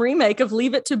 film remake of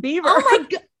Leave It to Beaver. Oh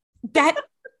my God.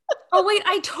 Oh wait,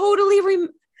 I totally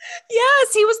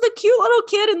Yes, he was the cute little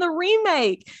kid in the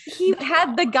remake. He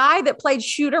had the guy that played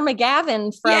Shooter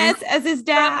McGavin from as his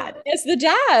dad. As the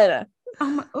dad.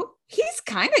 He's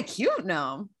kind of cute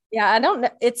now. Yeah, I don't know.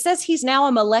 It says he's now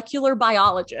a molecular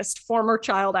biologist, former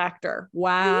child actor.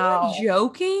 Wow. Are you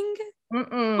joking?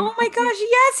 Mm-mm. Oh my gosh,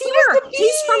 yes, he was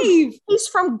the he's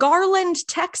from Garland,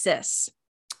 Texas.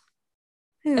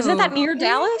 Isn't that near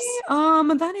Dallas?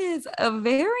 That is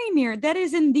very near. That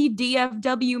is in the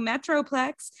DFW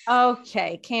Metroplex.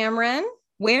 Okay, Cameron.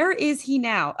 Where is he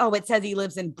now? Oh, it says he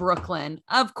lives in Brooklyn.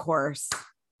 Of course.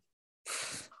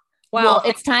 Well,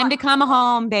 it's time to come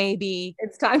home, baby.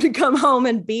 It's time to come home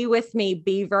and be with me,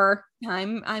 Beaver.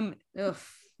 Wow.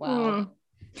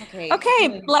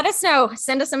 Okay. Let us know.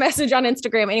 Send us a message on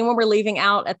Instagram. Anyone we're leaving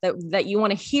out that you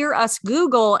want to hear us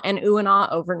Google and ooh and ah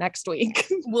over next week.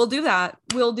 We'll do that.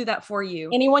 We'll do that for you.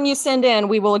 Anyone you send in,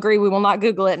 we will agree. We will not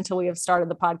Google it until we have started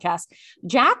the podcast.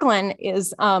 Jacqueline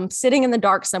is sitting in the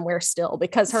dark somewhere still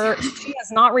because she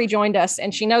has not rejoined us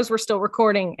and she knows we're still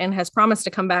recording and has promised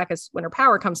to come back when her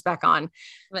power comes back on.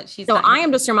 But I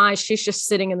am to surmise she's just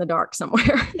sitting in the dark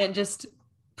somewhere and just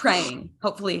praying.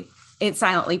 Hopefully it's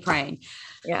silently praying.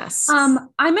 Yes. I'm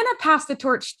going to pass the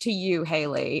torch to you,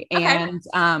 Haley, and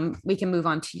we can move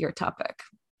on to your topic.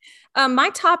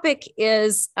 My topic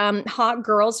is hot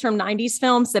girls from 90s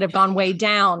films that have gone way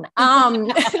down.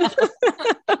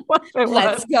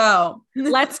 Let's go.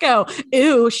 Let's go.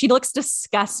 Ooh, she looks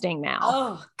disgusting now.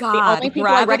 Oh, God. The only people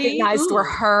I recognized were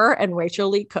her and Rachel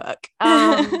Lee Cook.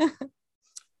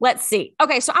 Let's see.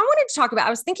 Okay, so I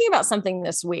was thinking about something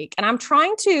this week, and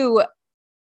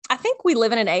I think we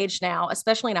live in an age now,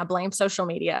 especially, and I blame social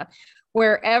media,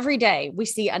 where every day we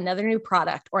see another new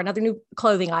product or another new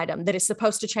clothing item that is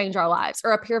supposed to change our lives,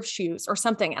 or a pair of shoes or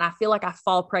something. And I feel like I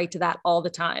fall prey to that all the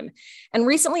time. And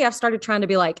recently I've started trying to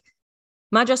be like,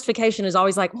 my justification is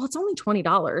always like, well, it's only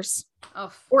 $20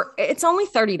 or it's only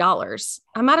 $30.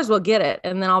 I might as well get it.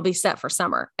 And then I'll be set for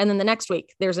summer. And then the next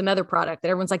week there's another product that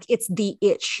everyone's like, it's the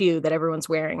it shoe that everyone's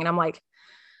wearing. And I'm like,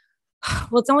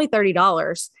 well, it's only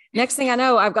 $30. Next thing I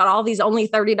know, I've got all these only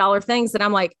 $30 things that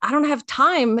I'm like, I don't have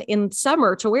time in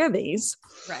summer to wear these.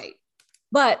 Right.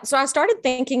 But so I started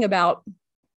thinking about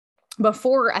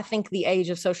before, I think the age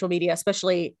of social media,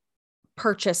 especially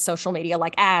purchase social media,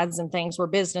 like ads and things where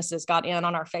businesses got in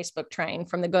on our Facebook train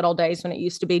from the good old days when it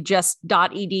used to be just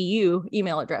 .edu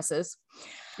email addresses.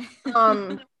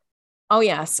 Oh,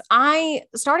 yes. I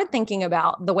started thinking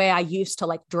about the way I used to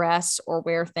like dress or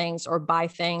wear things or buy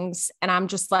things. And I'm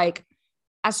just like,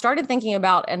 I started thinking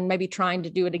about and maybe trying to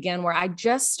do it again, where I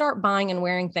just start buying and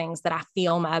wearing things that I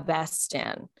feel my best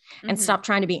in and stop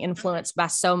trying to be influenced by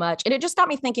so much. And it just got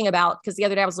me thinking about, because the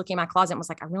other day I was looking at my closet and was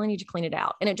like, I really need to clean it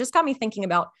out. And it just got me thinking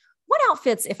about what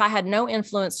outfits, if I had no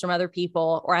influence from other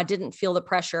people or I didn't feel the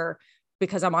pressure,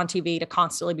 because I'm on TV to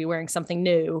constantly be wearing something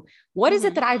new. What is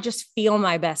it that I just feel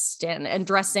my best in, and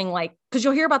dressing like, because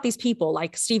you'll hear about these people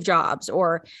like Steve Jobs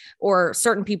or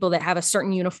certain people that have a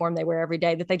certain uniform they wear every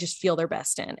day that they just feel their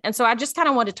best in. And so I just kind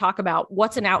of want to talk about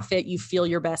what's an outfit you feel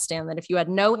your best in, that if you had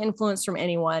no influence from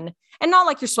anyone, and not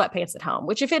like your sweatpants at home,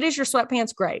 which if it is your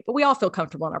sweatpants, great, but we all feel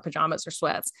comfortable in our pajamas or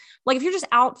sweats. Like if you're just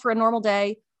out for a normal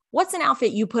day, what's an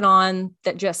outfit you put on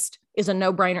that just is a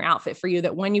no-brainer outfit for you,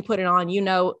 that when you put it on, you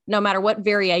know, no matter what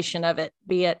variation of it,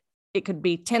 be it, it could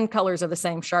be 10 colors of the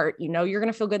same shirt, you know, you're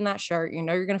going to feel good in that shirt, you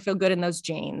know, you're going to feel good in those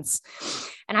jeans.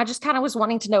 And I just kind of was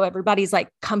wanting to know everybody's like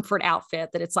comfort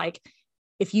outfit, that it's like,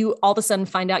 if you all of a sudden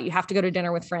find out you have to go to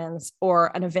dinner with friends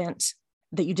or an event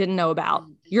that you didn't know about,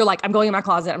 you're like, I'm going in my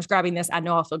closet, I'm just grabbing this, I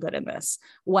know I'll feel good in this,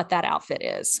 what that outfit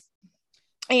is.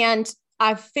 And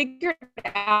I figured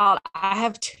out I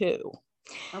have two.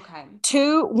 Okay.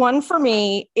 One for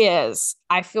me is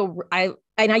I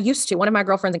used to, one of my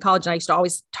girlfriends in college, and I used to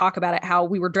always talk about it, how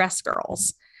we were dress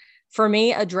girls. For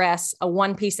me, a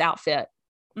one-piece outfit,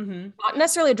 not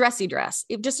necessarily a dressy dress,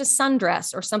 just a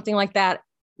sundress or something like that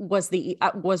was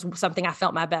something I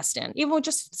felt my best in, even with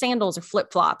just sandals or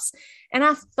flip-flops. And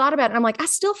I thought about it and I'm like, I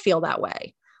still feel that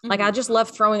way. Like I just love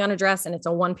throwing on a dress and it's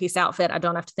a one-piece outfit. I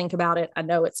don't have to think about it. I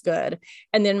know it's good.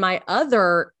 And then my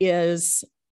other is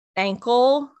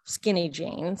ankle skinny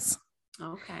jeans.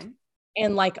 Okay.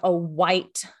 And like a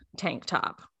white tank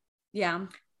top. Yeah.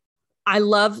 I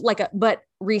love but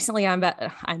recently I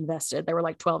invested, they were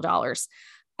like $12.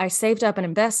 I saved up and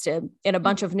invested in a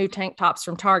bunch of new tank tops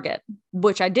from Target,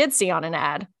 which I did see on an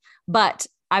ad, but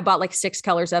I bought like 6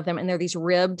 colors of them. And they're these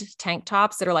ribbed tank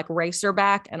tops that are like racer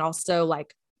back and also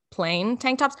like plain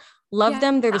tank tops. Love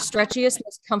them. They're the stretchiest,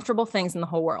 most comfortable things in the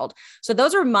whole world. So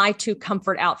those are my two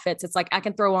comfort outfits. It's like I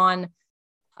can throw on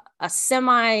a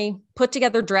semi put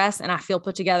together dress and I feel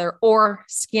put together, or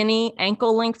skinny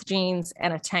ankle length jeans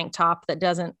and a tank top that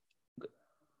doesn't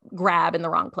grab in the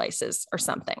wrong places or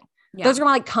something. Yeah. Those are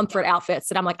my like comfort outfits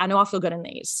that I'm like, I know I'll feel good in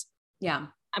these. Yeah.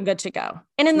 I'm good to go.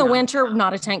 And in the winter,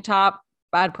 not a tank top,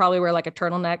 I'd probably wear like a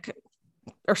turtleneck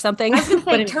or something. I was gonna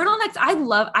say turtlenecks.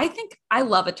 I think I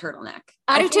love a turtleneck.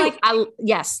 I do too. Like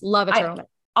love a turtleneck.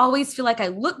 I always feel like I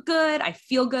look good. I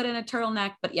feel good in a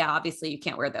turtleneck, but yeah, obviously you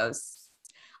can't wear those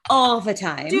all the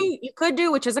time. You could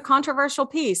do, which is a controversial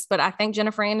piece, but I think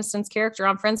Jennifer Aniston's character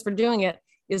on Friends for doing it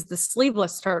is the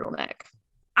sleeveless turtleneck.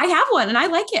 I have one and I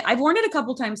like it. I've worn it a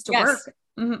couple times to work.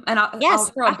 And I'll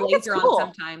throw a blazer on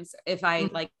sometimes if I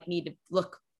like need to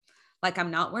look like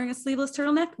I'm not wearing a sleeveless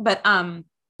turtleneck, but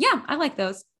yeah, I like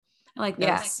those.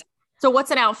 Yes. So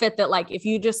what's an outfit that like, if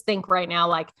you just think right now,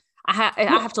 like I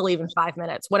have to leave in 5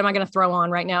 minutes, what am I going to throw on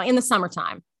right now in the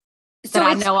summertime that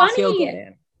I know I'll feel good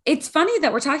in? It's funny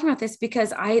that we're talking about this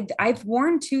because I've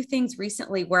worn 2 things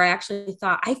recently where I actually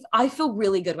thought I feel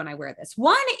really good when I wear this.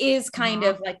 One is kind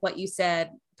of like what you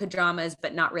said, pajamas,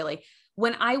 but not really.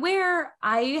 When I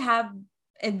have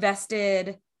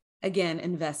invested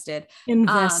in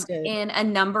a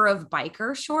number of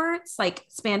biker shorts, like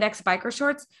spandex biker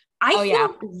shorts. I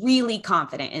feel really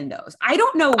confident in those. I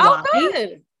don't know why.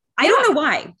 Good. I don't know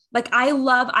why. Like I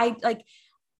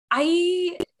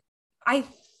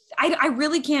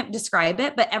really can't describe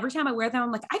it, but every time I wear them,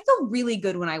 I'm like, I feel really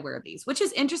good when I wear these, which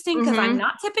is interesting because I'm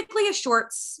not typically a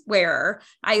shorts wearer.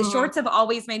 Shorts have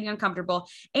always made me uncomfortable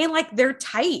and like they're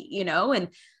tight, you know, and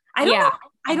I don't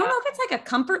know if it's like a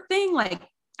comfort thing. Like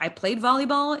I played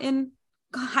volleyball in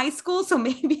high school. So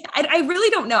maybe I really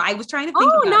don't know. I was trying to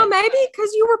think. Maybe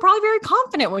because you were probably very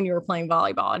confident when you were playing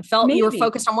volleyball and felt you were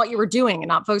focused on what you were doing and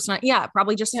not focused on,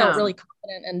 probably just felt really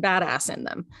confident and badass in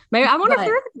them. Maybe I wonder if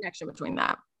there is a connection between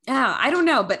that. Yeah, I don't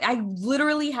know, but I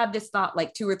literally had this thought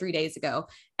like 2 or 3 days ago.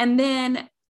 And then,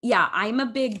 I'm a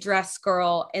big dress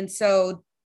girl. And so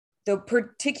the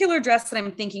particular dress that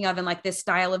I'm thinking of and like this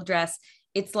style of dress,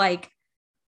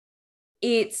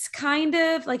 it's kind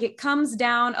of like, it comes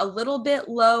down a little bit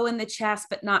low in the chest,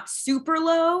 but not super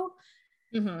low.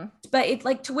 But it's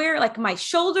like to where like my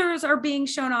shoulders are being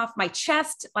shown off, my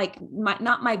chest, like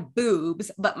not my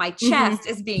boobs, but my chest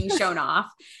is being shown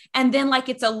off. And then like,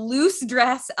 it's a loose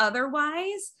dress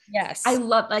otherwise. Yes. I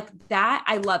love like that.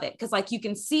 I love it. Cause like, you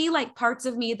can see like parts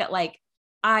of me that like,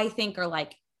 I think are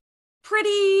like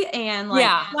pretty and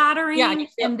like flattering. Yeah,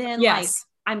 and then like,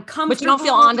 I'm comfortable. But you don't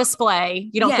feel on display.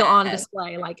 You don't feel on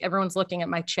display. Like everyone's looking at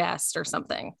my chest or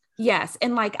something. Yes.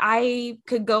 And like, I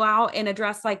could go out in a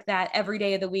dress like that every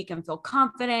day of the week and feel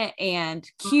confident and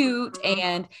cute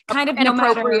and kind of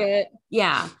appropriate.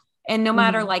 And no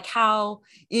matter like how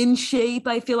in shape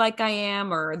I feel like I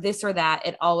am or this or that,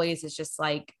 it always is just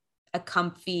like a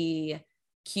comfy,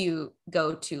 cute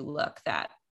go-to look that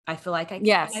I feel like I can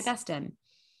get my best in.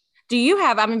 Do you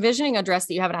have, I'm envisioning a dress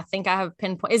that you have, and I think I have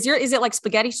pinpoint. Is it like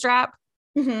spaghetti strap?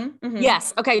 Mm-hmm, mm-hmm.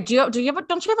 Yes. Okay. Don't you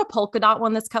have a polka dot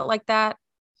one that's cut like that?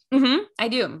 Mm-hmm. I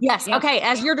do. Yes. Yeah. Okay.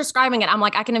 As you're describing it, I'm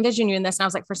like, I can envision you in this. And I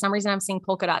was like, for some reason I'm seeing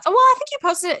polka dots. Oh, well, I think you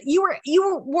posted it.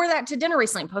 You wore that to dinner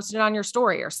recently and posted it on your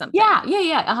story or something. Yeah.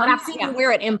 Uh-huh. And I've seen you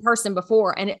wear it in person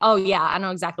before. And I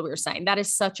know exactly what you're saying. That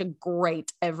is such a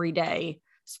great everyday,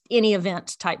 any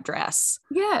event type dress.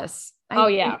 Yes.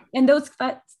 And those,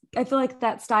 I feel like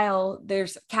that style,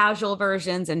 there's casual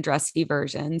versions and dressy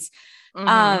versions.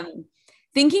 Mm-hmm.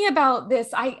 Thinking about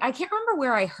this, I can't remember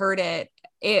where I heard it.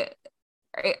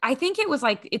 I think it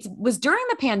was during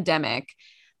the pandemic.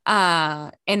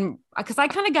 And because I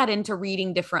kind of got into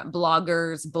reading different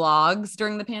bloggers' blogs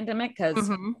during the pandemic, because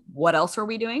what else were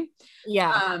we doing?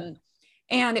 Yeah.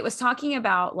 And it was talking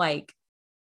about like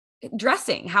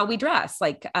dressing, how we dress,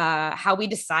 like how we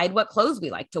decide what clothes we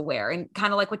like to wear, and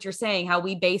kind of like what you're saying, how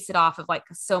we base it off of like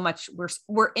so much,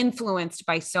 we're influenced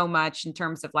by so much in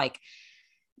terms of like,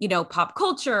 you know, pop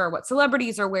culture, what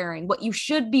celebrities are wearing, what you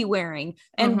should be wearing,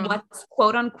 and what's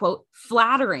quote unquote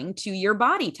flattering to your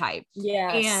body type.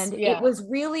 Yes. And it was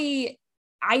really,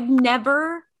 I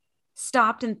never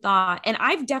stopped and thought, and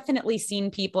I've definitely seen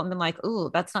people and been like, oh,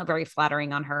 that's not very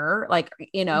flattering on her. Like,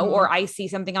 you know, or I see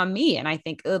something on me and I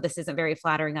think, oh, this isn't very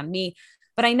flattering on me.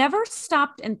 But I never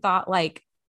stopped and thought like,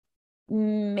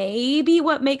 maybe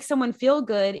what makes someone feel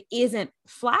good isn't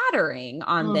flattering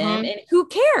on them, and who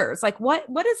cares? Like what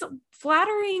is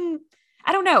flattering?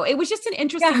 I don't know. It was just an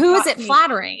interesting. Yeah, who is it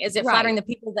flattering? Is it flattering the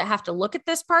people that have to look at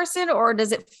this person, or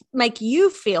does it make you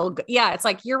feel good? Yeah, it's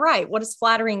like, you're right. What does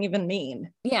flattering even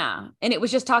mean? Yeah. And it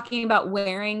was just talking about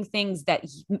wearing things that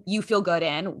you feel good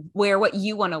in, wear what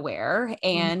you want to wear.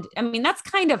 And I mean, that's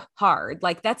kind of hard.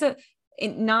 Like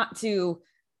not to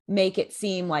make it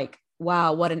seem like,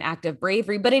 wow, what an act of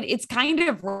bravery, but it's kind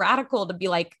of radical to be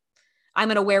like, I'm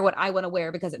going to wear what I want to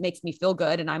wear because it makes me feel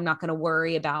good, and I'm not going to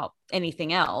worry about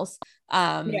anything else.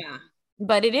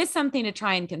 But it is something to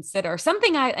try and consider.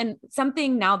 Something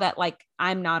now that like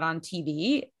I'm not on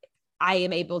TV, I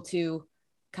am able to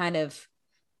kind of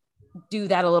do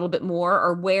that a little bit more,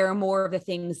 or wear more of the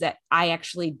things that I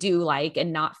actually do like,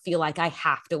 and not feel like I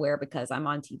have to wear because I'm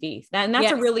on TV. And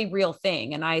that's a really real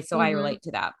thing. And I relate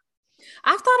to that.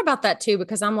 I've thought about that too,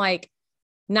 because I'm like,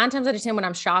 9 times out of 10 when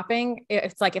I'm shopping,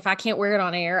 it's like, if I can't wear it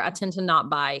on air, I tend to not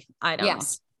buy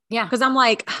items. Yeah. Cause I'm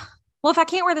like, well, if I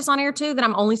can't wear this on air too, then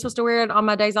I'm only supposed to wear it on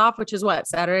my days off, which is what,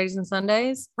 Saturdays and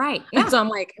Sundays. Right. Yeah. So I'm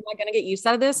like, am I going to get used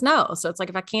out of this? No. So it's like,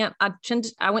 if I can't,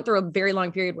 I went through a very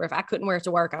long period where if I couldn't wear it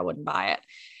to work, I wouldn't buy it.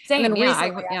 Same.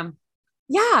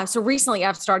 So recently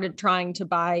I've started trying to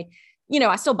buy, you know,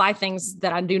 I still buy things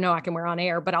that I do know I can wear on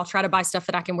air, but I'll try to buy stuff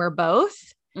that I can wear both.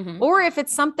 Or if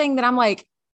it's something that I'm like,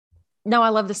 no, I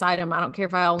love this item. I don't care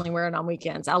if I only wear it on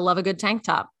weekends. I love a good tank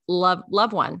top.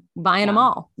 Love one. Buying them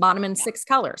all. Bought them in 6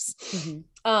 colors.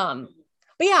 But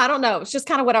yeah, I don't know. It's just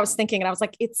kind of what I was thinking. And I was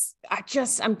like,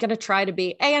 I'm going to try to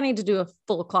be, I need to do a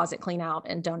full closet clean out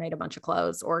and donate a bunch of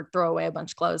clothes, or throw away a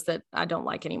bunch of clothes that I don't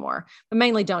like anymore, but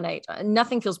mainly donate.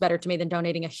 Nothing feels better to me than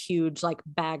donating a huge, like,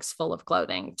 bags full of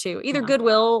clothing to either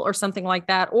Goodwill or something like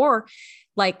that, or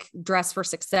like Dress for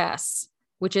Success,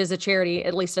 which is a charity,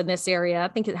 at least in this area. I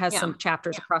think it has some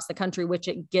chapters across the country, which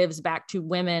it gives back to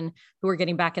women who are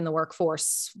getting back in the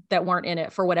workforce that weren't in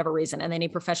it for whatever reason. And they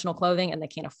need professional clothing and they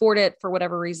can't afford it for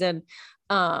whatever reason.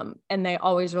 And they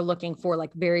always are looking for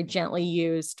like very gently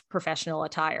used professional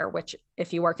attire, which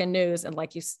if you work in news, and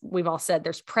like we've all said,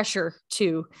 there's pressure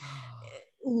to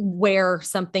wear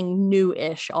something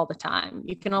new-ish all the time.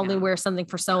 You can only wear something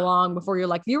for so long before you're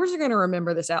like, viewers are going to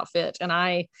remember this outfit. And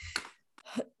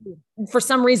for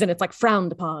some reason, it's like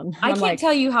frowned upon. I can't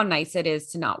tell you how nice it is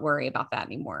to not worry about that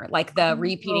anymore. Like the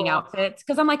repeating outfits.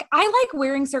 Cause I'm like, I like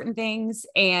wearing certain things,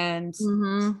 and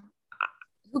who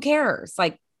cares?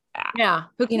 Like,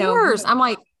 who cares? I'm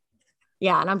like,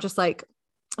 and I'm just like,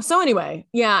 so anyway.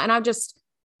 And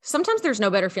sometimes there's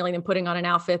no better feeling than putting on an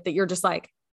outfit that you're just like,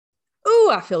 ooh,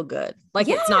 I feel good. Like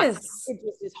it's just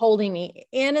holding me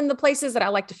in the places that I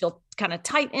like to feel kind of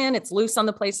tight in. It's loose on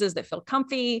the places that feel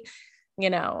comfy. You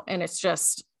know, and it's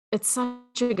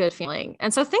such a good feeling.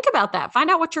 And so think about that. Find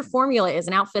out what your formula is,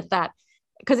 an outfit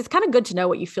because it's kind of good to know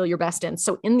what you feel your best in.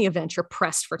 So in the event you're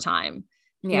pressed for time,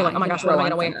 you're like, oh my gosh, what am I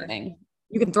going to wear?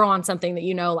 You can throw on something that,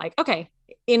 you know, like, okay,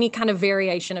 any kind of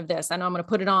variation of this. I know I'm going to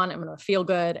put it on. I'm going to feel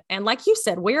good. And like you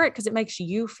said, wear it because it makes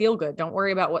you feel good. Don't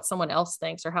worry about what someone else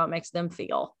thinks or how it makes them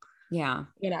feel. Yeah.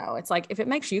 You know, it's like, if it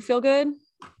makes you feel good,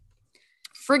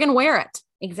 friggin' wear it.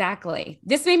 Exactly.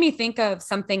 This made me think of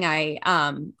something I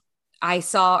I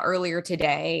saw earlier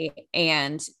today,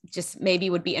 and just maybe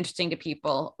would be interesting to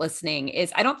people listening,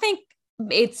 is I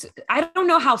don't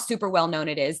know how super well known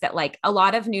it is that like a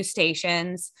lot of news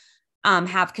stations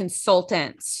have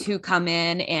consultants who come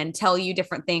in and tell you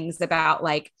different things about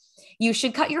like, you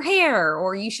should cut your hair,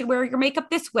 or you should wear your makeup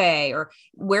this way, or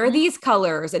wear these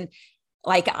colors. And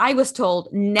like, I was told,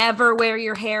 never wear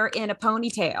your hair in a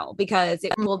ponytail because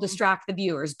it will distract the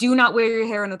viewers. Do not wear your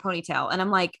hair in a ponytail. And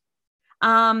I'm like,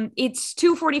 it's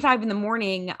 2:45 in the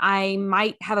morning. I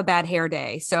might have a bad hair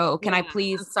day. So can I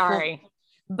please? I'm sorry.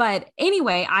 But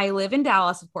anyway, I live in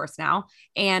Dallas, of course, now,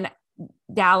 and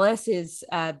Dallas is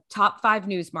a top 5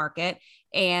 news market,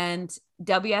 and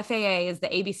WFAA is the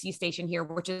ABC station here,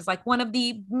 which is like one of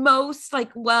the most like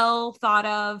well thought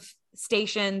of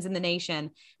stations in the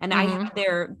nation. And I had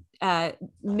their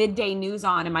midday news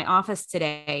on in my office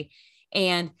today,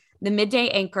 and the midday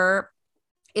anchor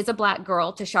is a Black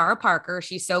girl, Tashara Parker.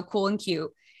 She's so cool and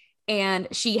cute. And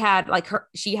she had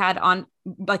on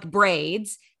like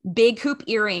braids, big hoop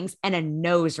earrings, and a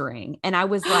nose ring. And I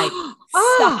was like,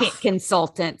 suck it,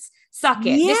 consultants, suck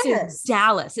it. Yes. This is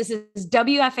Dallas. This is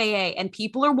WFAA, and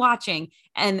people are watching.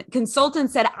 And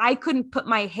consultants said I couldn't put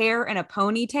my hair in a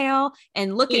ponytail,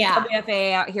 and look at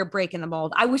WFAA out here breaking the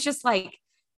mold. I was just like,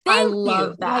 I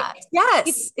love that. Like,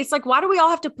 yes. It's like, why do we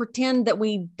all have to pretend that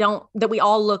we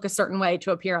all look a certain way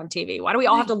to appear on TV? Why do we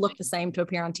all have to look the same to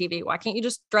appear on TV? Why can't you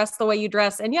just dress the way you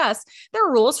dress? And yes, there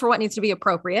are rules for what needs to be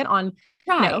appropriate on,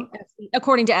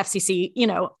 according to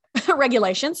FCC,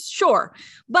 regulations. Sure.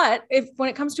 But when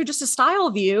it comes to just a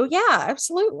style view, yeah,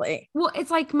 absolutely. Well,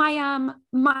 it's like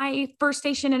my first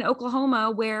station in Oklahoma,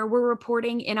 where we're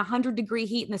reporting in 100-degree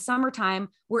heat in the summertime.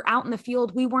 We're out in the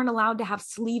field. We weren't allowed to have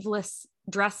sleeveless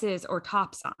dresses or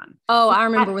tops on. Oh, I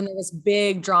remember when there was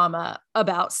big drama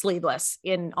about sleeveless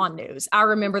on news. I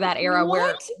remember that era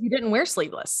where you didn't wear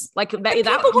sleeveless. Like that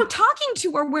people we're talking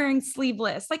to are wearing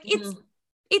sleeveless. Like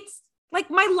it's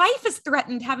like my life is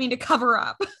threatened having to cover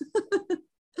up.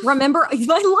 Remember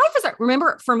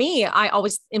for me, I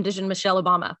always envision Michelle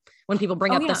Obama when people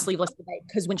bring up the sleeveless debate,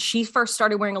 because when she first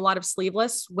started wearing a lot of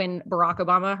sleeveless, when Barack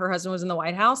Obama, her husband, was in the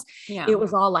White House, it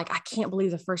was all like, I can't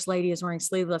believe the first lady is wearing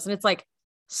sleeveless. And it's like,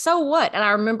 so what? And I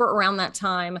remember around that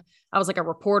time, I was like a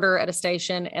reporter at a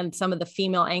station, and some of the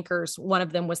female anchors, one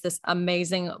of them was this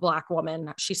amazing Black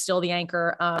woman. She's still the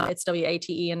anchor. It's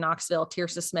WATE in Knoxville,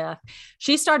 Tirsa Smith.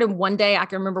 She started one day, I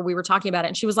can remember we were talking about it,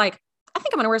 and she was like, I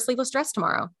think I'm going to wear a sleeveless dress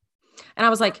tomorrow. And I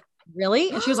was like, really?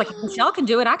 And she was like, if Michelle can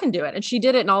do it, I can do it. And she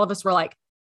did it. And all of us were like,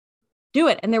 do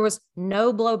it. And there was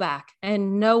no blowback,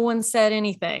 and no one said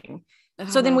anything.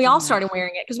 So then we all started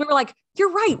wearing it, because we were like,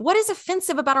 you're right. What is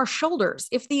offensive about our shoulders?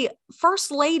 If the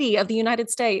first lady of the United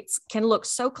States can look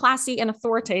so classy and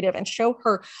authoritative and show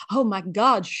her, oh my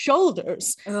God,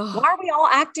 shoulders. Why are we all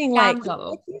acting like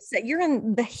you said, you're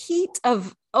in the heat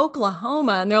of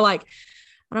Oklahoma? And they're like,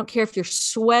 I don't care if you're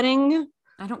sweating.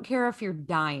 I don't care if you're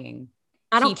dying.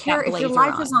 I don't care if your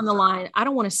life is on the line. I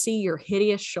don't want to see your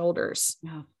hideous shoulders.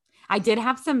 No. I did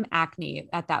have some acne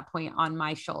at that point on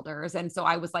my shoulders. And so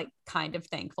I was like kind of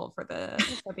thankful for the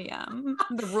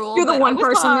rule. You're the one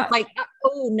person that's like,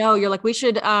 oh no, you're like, we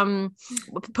should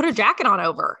put a jacket on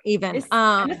over even.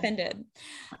 I'm offended.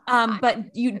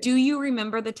 But do you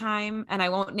remember the time, and I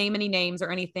won't name any names or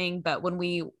anything, but when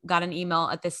we got an email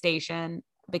at the station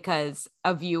because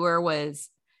a viewer was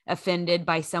offended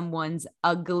by someone's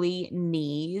ugly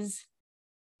knees?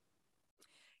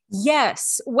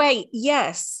 Yes. Wait.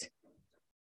 Yes.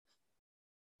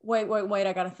 Wait.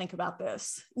 I got to think about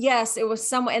this. Yes. It was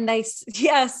someone, and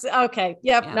yes. Okay.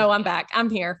 Yep. Yeah. No, I'm back. I'm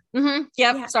here. Mm-hmm.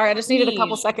 Yep. Yeah. Sorry. I just needed a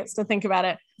couple seconds to think about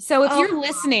it. So if you're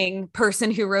listening,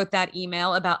 person who wrote that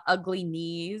email about ugly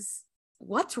knees,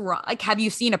 what's wrong? Like, have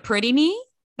you seen a pretty knee?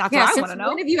 That's what I want to know.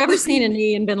 When have you ever seen a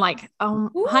knee and been like,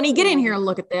 honey, get in here and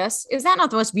look at this? Is that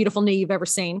not the most beautiful knee you've ever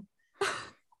seen?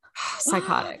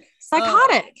 Psychotic.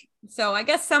 So I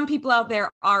guess some people out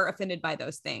there are offended by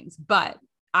those things, but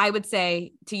I would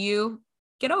say to you,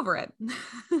 get over it.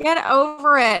 Get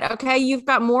over it. Okay. You've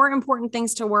got more important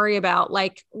things to worry about.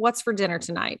 Like, what's for dinner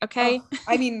tonight? Okay.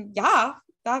 I mean, yeah,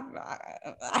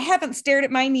 I haven't stared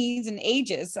at my knees in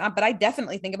ages, but I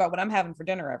definitely think about what I'm having for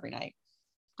dinner every night.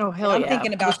 Oh, hell yeah. I'm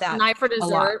thinking about that. Tonight for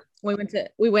dessert, we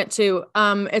went to,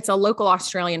 it's a local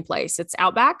Australian place. It's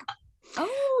Outback.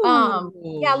 Oh,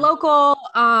 yeah, local.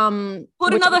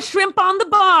 Put another shrimp on the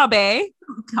barb, eh?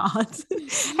 Oh God.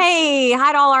 Hey,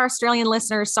 hi to all our Australian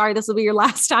listeners. Sorry, this will be your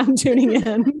last time tuning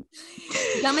in.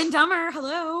 Dumb and Dumber.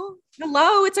 Hello.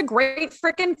 It's a great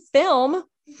freaking film.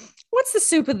 What's the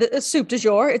soup du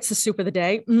jour? It's the soup of the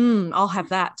day.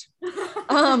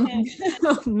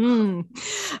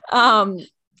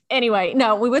 Anyway,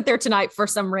 no, we went there tonight for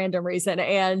some random reason.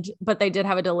 But they did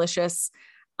have a delicious,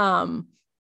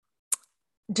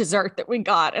 dessert that we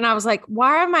got. And I was like,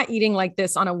 why am I eating like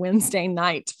this on a Wednesday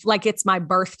night? Like it's my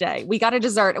birthday. We got a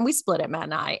dessert and we split it, Matt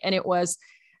and I, and it was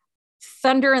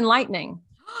thunder and lightning.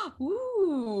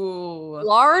 Ooh.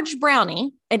 Large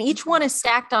brownie, and each one is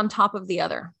stacked on top of the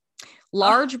other.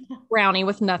 Large brownie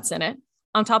with nuts in it.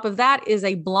 On top of that is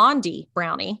a blondie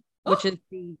brownie, which is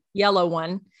the yellow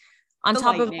one. On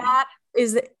top of that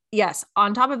is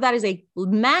a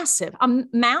massive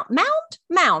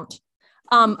mount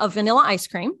of vanilla ice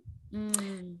cream,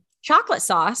 chocolate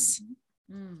sauce,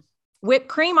 whipped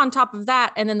cream on top of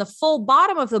that. And then the full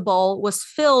bottom of the bowl was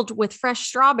filled with fresh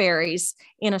strawberries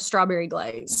in a strawberry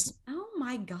glaze. Oh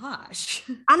my gosh.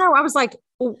 I know. I was like,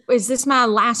 is this my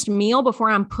last meal before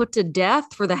I'm put to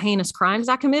death for the heinous crimes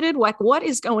I committed? Like, what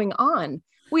is going on?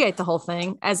 We ate the whole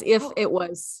thing as if it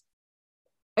was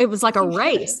like a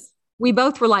race. We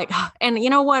both were like, and you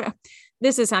know what?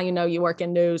 This is how you know you work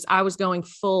in news. I was going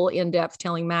full in depth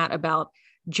telling Matt about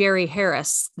Jerry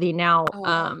Harris, the now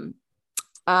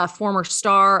former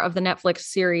star of the Netflix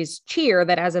series Cheer,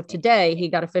 that as of today, he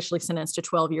got officially sentenced to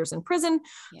 12 years in prison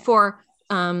for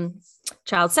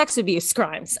child sex abuse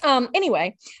crimes.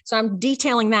 Anyway, so I'm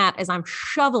detailing that as I'm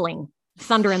shoveling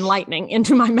thunder and lightning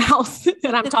into my mouth.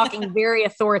 And I'm talking very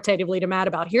authoritatively to Matt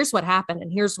about here's what happened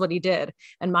and here's what he did.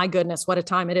 And my goodness, what a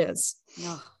time it is.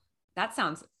 Oh, that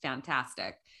sounds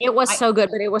fantastic. It was so good,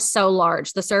 but it was so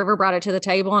large. The server brought it to the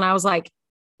table and I was like,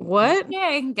 what?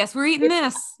 Okay, guess we're eating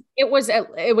this. It was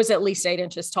at least 8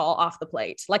 inches tall off the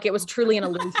plate. Like it was truly an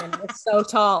illusion. It was so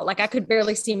tall. Like I could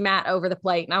barely see Matt over the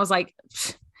plate. And I was like,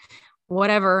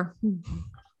 whatever.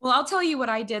 Well, I'll tell you what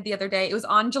I did the other day. It was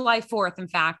on July 4th. In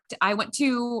fact, I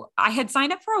had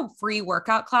signed up for a free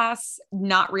workout class,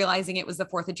 not realizing it was the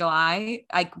 4th of July.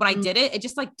 When I did it, it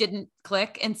just like didn't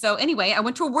click. And so anyway, I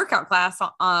went to a workout class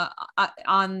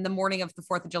on the morning of the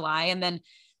 4th of July and then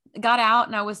got out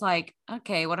and I was like,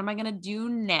 okay, what am I going to do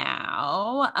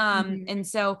now? And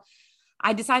so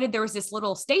I decided there was this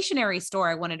little stationery store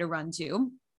I wanted to run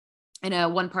to in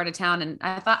one part of town. And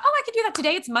I thought, I could do that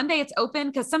today. It's Monday. It's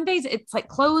open. Cause some days it's like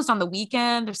closed on the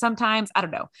weekend or sometimes, I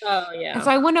don't know. Oh yeah. And so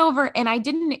I went over and I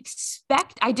did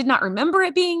not remember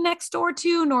it being next door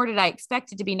to, nor did I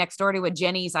expect it to be next door to a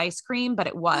Jenny's ice cream, but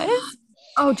it was.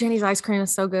 Oh, Jenny's ice cream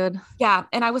is so good. Yeah.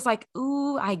 And I was like,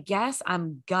 ooh, I guess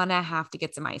I'm gonna have to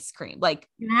get some ice cream. Like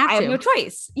I have no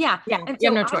choice. Yeah. Yeah. And you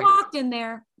so have no choice. I walked in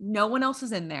there. No one else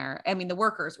was in there. I mean, the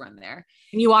workers were in there.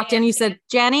 And you walked in, you said,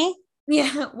 Jenny?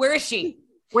 Yeah. Where is she?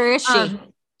 Where is she?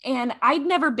 And I'd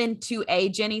never been to a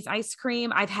Jenny's ice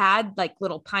cream. I've had like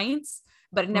little pints,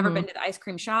 but I'd never been to the ice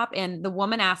cream shop. And the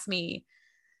woman asked me,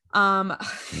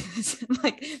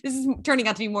 like, this is turning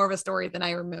out to be more of a story than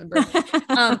I remember.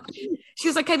 She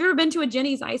was like, have you ever been to a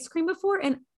Jenny's ice cream before?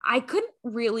 And I couldn't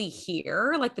really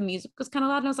hear, like the music was kind of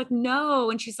loud. And I was like, no.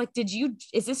 And she's like,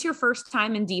 is this your first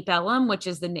time in Deep Ellum, which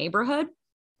is the neighborhood?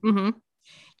 Mm-hmm.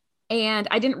 And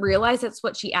I didn't realize that's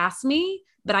what she asked me,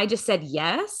 but I just said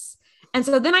yes. And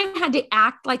so then I had to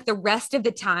act like the rest of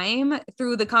the time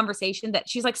through the conversation that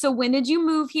she's like, so when did you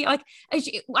move here? Like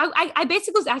I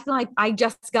basically was acting like I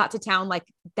just got to town like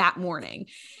that morning.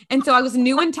 And so I was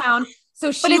new in town.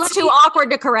 So but it's too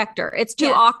awkward to correct her. It's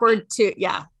too awkward to,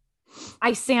 yeah.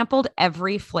 I sampled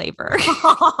every flavor. Of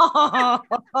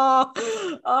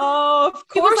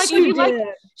course you did.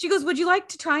 She goes, would you like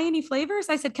to try any flavors?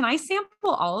 I said, can I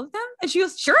sample all of them? And she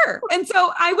goes, sure. And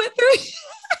so I went through.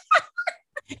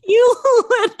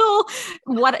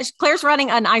 Claire's running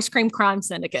an ice cream crime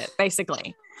syndicate,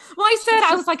 basically. Well,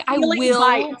 I was like,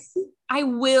 I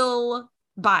will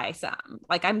buy some.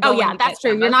 Like I'm going. Oh yeah, that's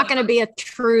true. You're not going to be a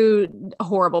true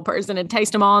horrible person and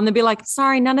taste them all and then be like,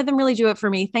 sorry, none of them really do it for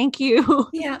me. Thank you.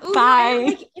 Yeah. Ooh, bye. I don't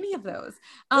like any of those.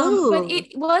 But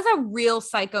it was a real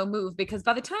psycho move because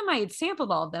by the time I had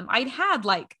sampled all of them, I'd had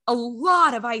like a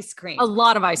lot of ice cream. A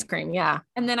lot of ice cream. Yeah.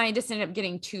 And then I just ended up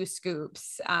getting 2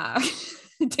 scoops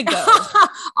to go.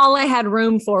 All I had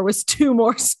room for was 2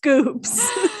 more scoops.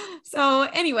 So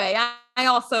anyway, I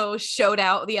also showed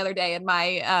out the other day in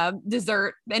my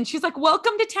dessert and she's like,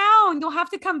 welcome to town. You'll have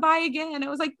to come by again. I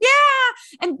was like,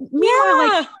 yeah. And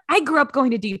meanwhile, like I grew up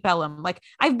going to Deep Ellum. Like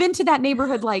I've been to that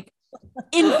neighborhood, like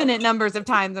infinite numbers of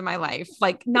times in my life.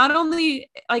 Like not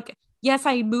only like, yes,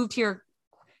 I moved here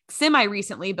semi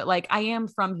recently, but like I am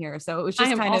from here. So it was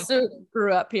just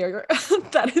grew up here.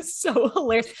 That is so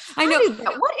hilarious. I know.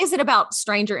 What is it about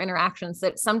stranger interactions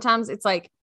that sometimes it's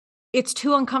like, it's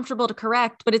too uncomfortable to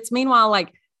correct, but it's meanwhile,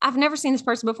 like, I've never seen this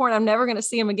person before and I'm never going to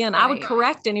see him again. Right. I would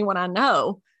correct anyone I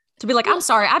know to be like, I'm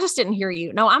sorry, I just didn't hear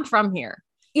you. No, I'm from here.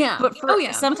 Yeah. But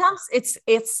sometimes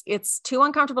it's too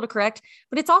uncomfortable to correct,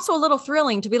 but it's also a little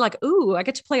thrilling to be like, ooh, I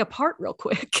get to play a part real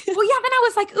quick. Well, yeah. Then I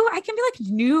was like, ooh, I can be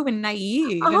like new and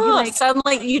naive. And be like,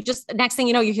 suddenly you just, next thing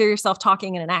you know, you hear yourself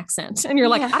talking in an accent and you're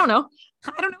like, I don't know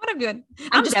what I'm doing.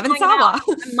 I'm just Devin Sawa.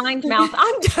 Mind mouth.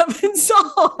 I'm Devin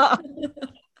Sawa.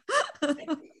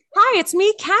 Hi, it's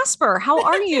me, Casper. How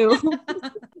are you?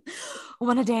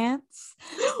 Want to dance?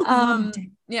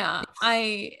 Yeah,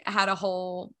 I had a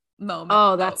whole moment.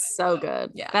 Oh, that's so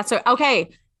good. Yeah. That's so okay.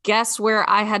 Guess where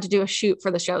I had to do a shoot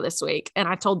for the show this week? And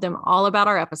I told them all about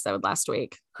our episode last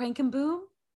week. Crank and Boom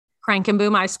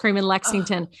Ice Cream in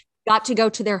Lexington. Got to go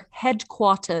to their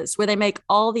headquarters where they make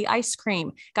all the ice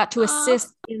cream. Got to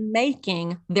assist in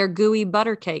making their gooey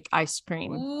butter cake ice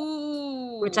cream.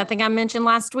 Ooh. Which I think I mentioned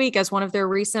last week as one of their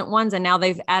recent ones. And now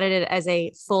they've added it as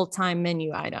a full-time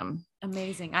menu item.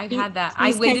 Amazing. I've had that.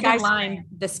 I waited in line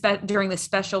during the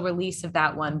special release of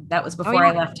that one. That was before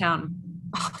I left town.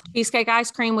 Cheesecake ice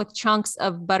cream with chunks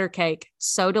of butter cake.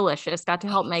 So delicious. Got to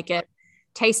help make it.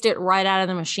 Taste it right out of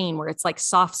the machine where it's like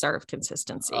soft serve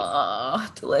consistency. Oh,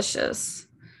 delicious.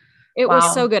 It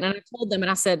was so good. And I told them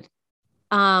and I said,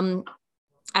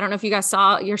 I don't know if you guys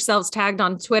saw yourselves tagged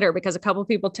on Twitter because a couple of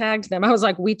people tagged them. I was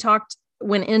like,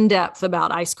 went in depth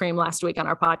about ice cream last week on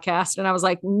our podcast. And I was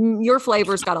like, your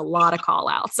flavors got a lot of call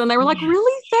outs. And they were like,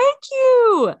 really? Thank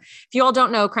you. If you all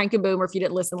don't know Crank and Boom, or if you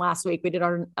didn't listen last week, we did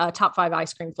our top 5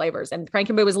 ice cream flavors, and Crank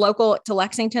and Boom is local to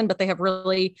Lexington, but they have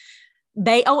really,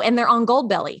 and they're on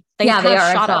Goldbelly. They are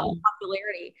shot up in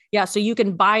popularity. Yeah. So you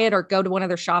can buy it or go to one of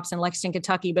their shops in Lexington,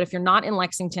 Kentucky. But if you're not in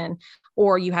Lexington,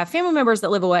 or you have family members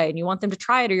that live away and you want them to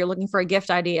try it, or you're looking for a gift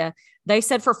idea, they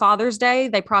said for Father's Day,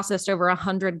 they processed over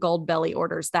 100 Goldbelly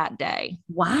orders that day.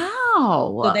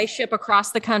 Wow. So they ship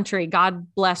across the country.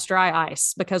 God bless Dry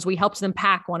Ice, because we helped them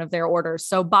pack one of their orders.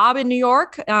 So Bob in New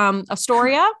York,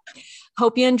 Astoria,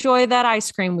 hope you enjoy that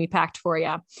ice cream we packed for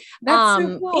you. That's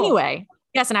so cool. Anyway.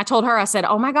 Yes. And I told her, I said,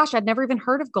 oh my gosh, I'd never even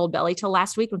heard of Goldbelly till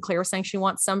last week when Claire was saying she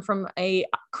wants some from a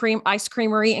ice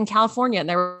creamery in California. And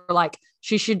they were like,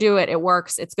 she should do it. It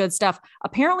works. It's good stuff.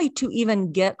 Apparently to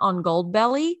even get on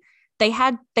Goldbelly, they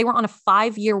were on a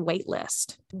 5-year wait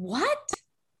list. What?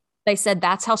 They said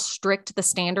that's how strict the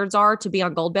standards are to be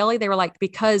on Goldbelly. They were like,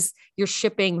 because you're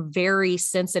shipping very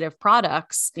sensitive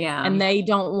products, and they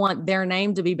don't want their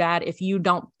name to be bad if you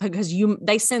don't, because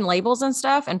they send labels and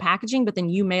stuff and packaging, but then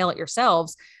you mail it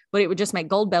yourselves. But it would just make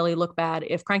Goldbelly look bad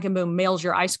if Crank and Boom mails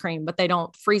your ice cream, but they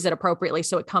don't freeze it appropriately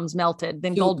so it comes melted.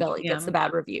 Then Goldbelly gets the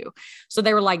bad review. So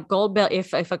they were like, Goldbelly,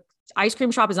 if a ice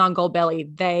cream shop is on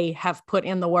Goldbelly, they have put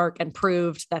in the work and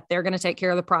proved that they're going to take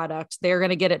care of the product. They're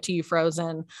going to get it to you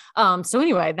frozen. So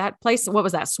anyway, that place, what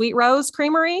was that? Sweet Rose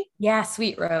Creamery? Yeah.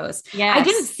 Sweet Rose. Yeah. I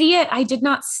didn't see it. I did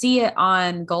not see it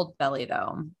on Goldbelly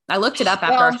though. I looked it up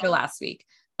after our show last week,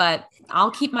 but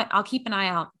I'll keep an eye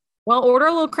out. Well, order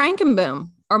a little Crank and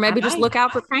Boom. Or maybe just look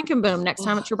out for Crank and Boom next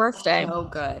time it's your birthday. So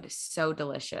good. So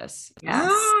delicious.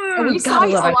 Yes. And we saw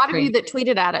a lot of you that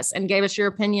tweeted at us and gave us your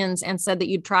opinions and said that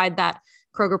you tried that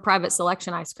Kroger private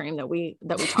selection ice cream that we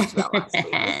talked about last week.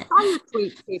 We saw your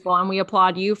tweets, people, and we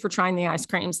applaud you for trying the ice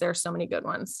creams. There are so many good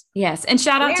ones. Yes. And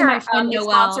shout out to my friend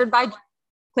Noelle.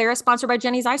 Claire is sponsored by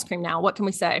Jenny's Ice Cream now. What can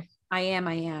we say? I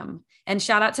am. And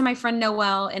shout out to my friend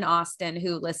Noelle in Austin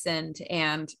who listened,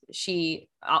 and she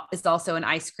is also an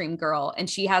ice cream girl, and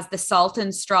she has the Salt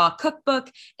and Straw cookbook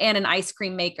and an ice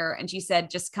cream maker. And she said,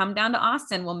 just come down to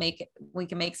Austin. We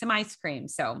can make some ice cream.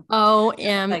 So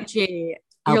OMG.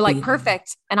 You're like,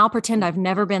 perfect. And I'll pretend I've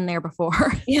never been there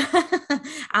before. Yeah.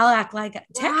 I'll act like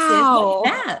Texas. Wow.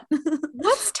 What's that?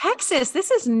 What's Texas?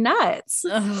 This is nuts.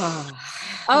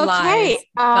 Okay.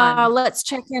 Let's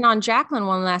check in on Jacqueline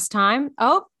one last time.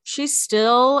 Oh, she's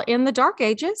still in the dark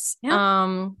ages.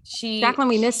 Yep. Jacqueline,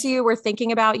 we miss you. We're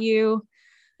thinking about you.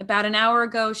 About an hour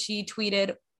ago, she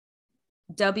tweeted,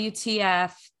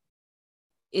 WTF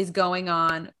is going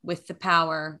on with the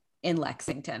power in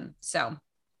Lexington. So.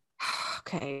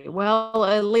 Okay. Well,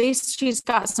 at least she's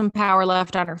got some power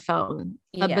left on her phone,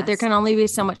 but there can only be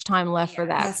so much time left for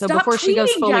that. So before she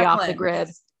goes fully off the grid,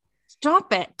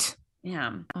 stop it.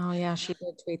 Yeah. Oh yeah. She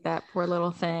did tweet that, poor little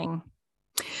thing.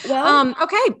 Well,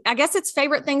 okay. I guess it's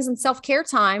favorite things in self-care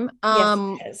time. Yes,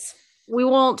 it is. We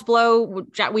won't blow.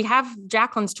 We have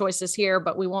Jacqueline's choices here,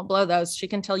 but we won't blow those. She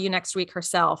can tell you next week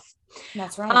herself.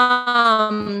 That's right.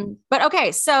 But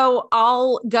okay, so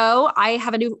I'll go. I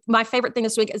have my favorite thing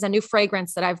this week is a new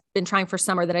fragrance that I've been trying for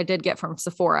summer that I did get from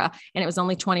Sephora, and it was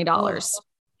only $20. Oh.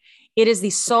 It is the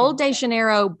Sol de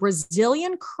Janeiro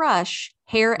Brazilian Crush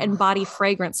Hair and Body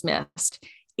Fragrance Mist.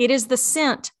 It is the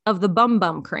scent of the Bum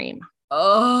Bum Cream.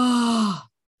 Oh,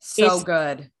 it's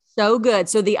good. so good.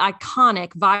 So the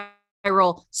iconic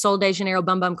viral Sol de Janeiro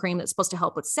Bum Bum Cream that's supposed to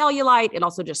help with cellulite. It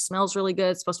also just smells really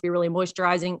good. It's supposed to be really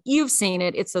moisturizing. You've seen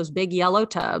it. It's those big yellow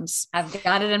tubs. I've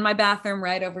got it in my bathroom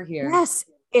right over here. Yes.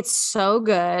 It's so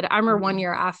good. I remember one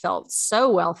year I felt so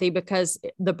wealthy because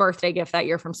the birthday gift that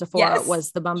year from Sephora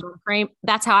was the Bum Bum Cream.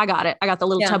 That's how I got it. I got the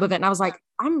little tub of it and I was like,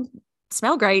 I'm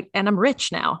smell great and I'm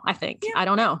rich now, I think. I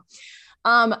don't know.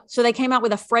 So they came out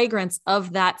with a fragrance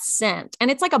of that scent and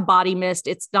it's like a body mist.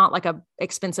 It's not like a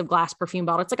expensive glass perfume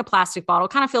bottle. It's like a plastic bottle.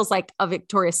 It kind of feels like a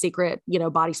Victoria's Secret,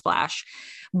 body splash,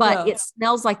 but it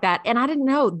smells like that. And I didn't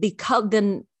know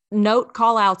the note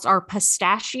call outs are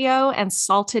pistachio and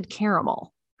salted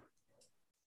caramel.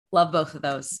 Love both of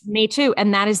those. Me too.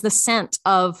 And that is the scent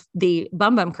of the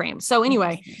Bum Bum Cream. So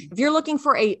anyway, if you're looking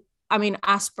for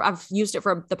I've used it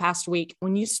for the past week.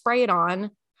 When you spray it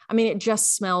on, it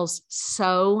just smells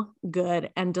so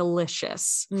good and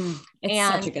delicious. It's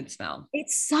such a good smell.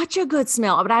 It's such a good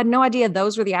smell, but I had no idea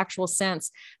those were the actual scents.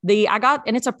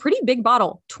 And it's a pretty big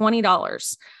bottle,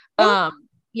 $20.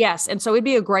 Yes. And so it'd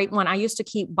be a great one. I used to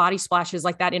keep body splashes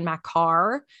like that in my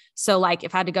car. So like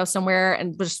if I had to go somewhere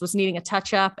and just was needing a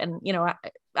touch up and,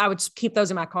 I would keep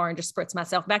those in my car and just spritz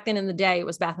myself. Back then in the day, it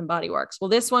was Bath and Body Works. Well,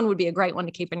 this one would be a great one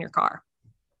to keep in your car.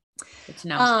 Good to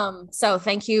know. So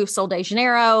thank you, Sol de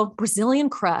Janeiro, Brazilian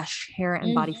Crush hair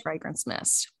and body fragrance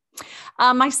mist.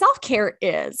 My self-care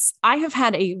is I have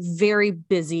had a very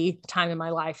busy time in my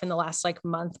life in the last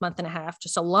month and a half,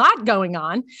 just a lot going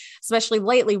on, especially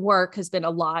lately. Work has been a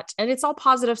lot and it's all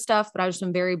positive stuff, but I've just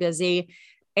been very busy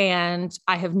and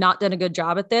I have not done a good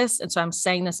job at this. And so I'm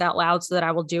saying this out loud so that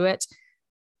I will do it.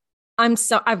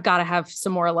 I've got to have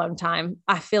some more alone time.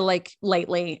 I feel like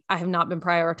lately I have not been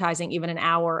prioritizing even an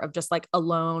hour of just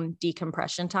alone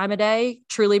decompression time a day,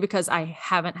 truly because I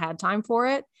haven't had time for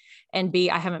it. And B,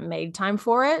 I haven't made time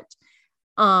for it.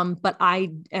 But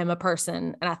I am a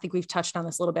person, and I think we've touched on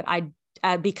this a little bit.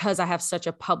 Because I have such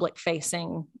a public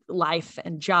facing life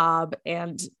and job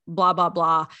and blah, blah,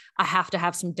 blah, I have to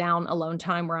have some down alone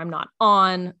time where I'm not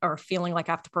on or feeling like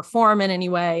I have to perform in any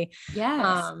way.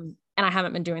 Yes. And I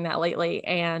haven't been doing that lately.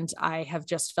 And I have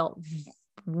just felt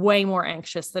way more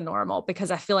anxious than normal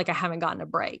because I feel like I haven't gotten a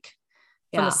break.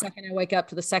 From the second I wake up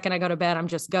to the second I go to bed, I'm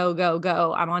just go, go,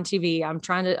 go. I'm on TV. I'm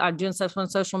doing stuff on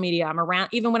social media. I'm around,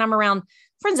 even when I'm around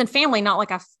friends and family, not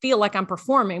like I feel like I'm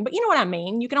performing, but you know what I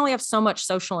mean? You can only have so much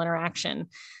social interaction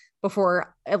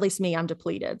before, at least me, I'm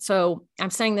depleted. So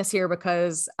I'm saying this here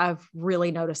because I've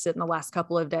really noticed it in the last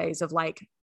couple of days of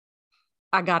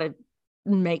I got to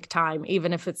make time,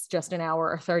 even if it's just an hour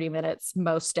or 30 minutes,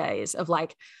 most days of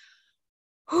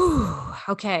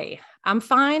okay, I'm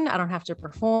fine. I don't have to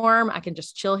perform. I can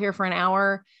just chill here for an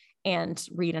hour and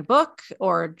read a book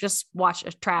or just watch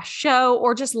a trash show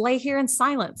or just lay here in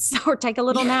silence or take a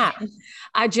little nap.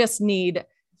 I just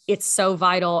it's so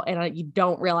vital. And you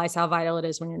don't realize how vital it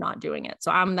is when you're not doing it.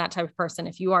 So I'm that type of person.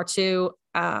 If you are too,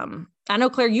 I know,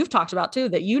 Claire, you've talked about too,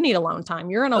 that you need alone time.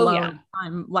 You're in alone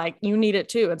time. You need it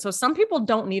too. And so some people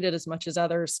don't need it as much as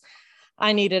others.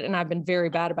 I need it. And I've been very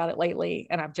bad about it lately.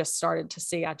 And I've just started to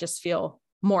see, I just feel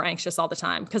more anxious all the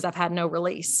time because I've had no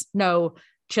release, no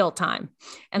chill time.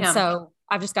 And so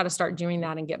I've just got to start doing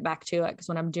that and get back to it. Because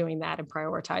when I'm doing that and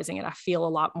prioritizing it, I feel a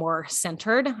lot more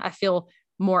centered. I feel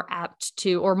more apt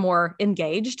to, or more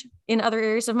engaged in other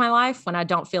areas of my life when I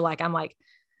don't feel like I'm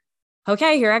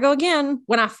okay, here I go again,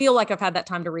 when I feel like I've had that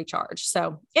time to recharge.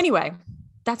 So anyway,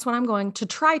 that's what I'm going to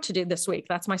try to do this week.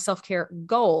 That's my self-care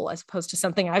goal as opposed to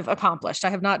something I've accomplished. I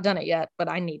have not done it yet, but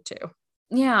I need to.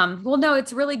 Yeah. Well, no,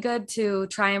 it's really good to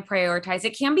try and prioritize.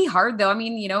 It can be hard though.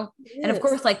 And of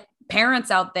course,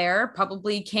 parents out there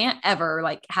probably can't ever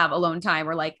have alone time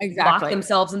or lock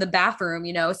themselves in the bathroom,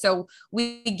 so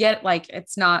we get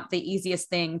it's not the easiest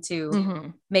thing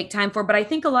to make time for, but I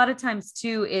think a lot of times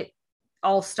too, it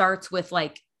all starts with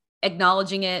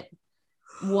acknowledging it,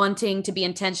 wanting to be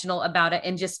intentional about it,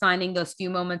 and just finding those few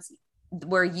moments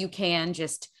where you can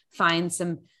just find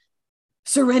some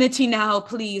serenity now,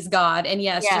 please God. And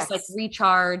just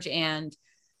recharge. And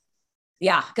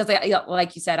because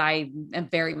like you said, I am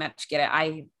very much get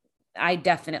it. I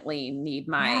definitely need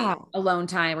my alone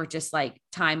time or just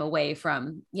time away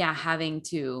from having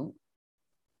to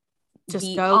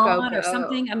just go or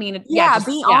something. Be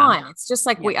on. It's just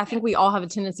I think we all have a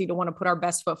tendency to want to put our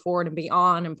best foot forward and be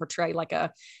on and portray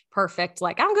a perfect,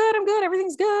 I'm good.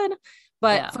 Everything's good.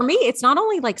 But for me, it's not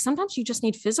only sometimes you just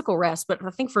need physical rest, but I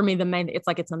think for me,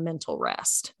 it's a mental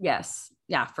rest. Yes.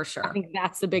 Yeah, for sure. I think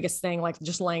that's the biggest thing.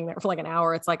 Just laying there for an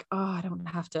hour. It's oh, I don't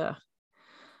have to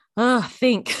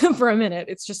think for a minute.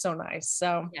 It's just so nice.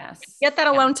 So Yes. get that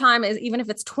alone time, is even if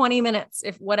it's 20 minutes,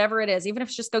 if whatever it is, even if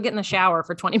it's just go get in the shower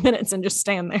for 20 minutes and just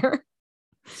stand there.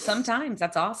 Sometimes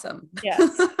that's awesome.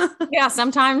 Yes. Yeah.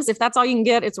 Sometimes if that's all you can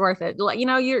get, it's worth it. You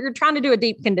know, you're trying to do a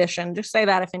deep condition. Just say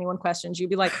that if anyone questions you,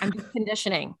 be like, I'm deep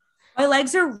conditioning. My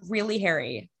legs are really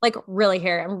hairy. Like really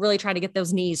hairy. I'm really trying to get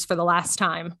those knees for the last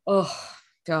time. Oh,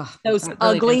 those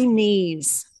ugly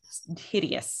knees.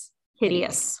 Hideous.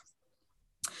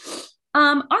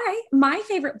 All right. My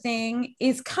favorite thing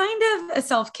is kind of a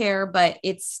self-care, but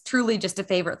it's truly just a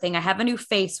favorite thing. I have a new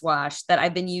face wash that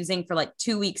I've been using for like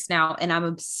 2 weeks now, and I'm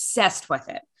obsessed with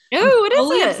it. Oh, it is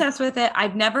totally obsessed with it.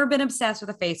 I've never been obsessed with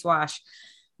a face wash,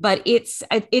 but it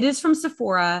is from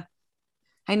Sephora.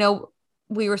 I know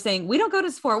we were saying we don't go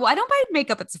to Sephora. Well, I don't buy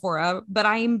makeup at Sephora, but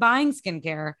I am buying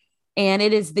skincare. And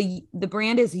it is the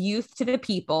brand is Youth to the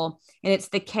People, and it's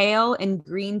the kale and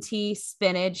green tea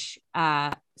spinach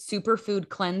superfood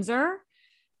cleanser.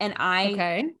 And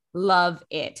I love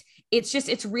it.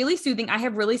 It's really soothing. I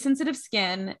have really sensitive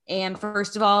skin. And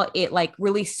first of all, it like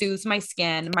really soothes my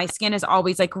skin. My skin is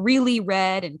always like really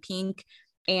red and pink.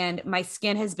 And my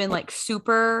skin has been like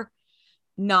super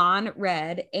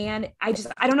non-red. And I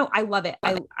don't know. I love it.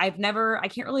 I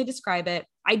can't really describe it.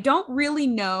 I don't really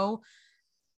know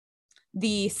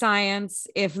the science,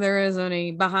 if there is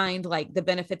any, behind like the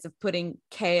benefits of putting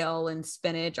kale and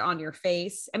spinach on your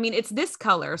face. I mean, it's this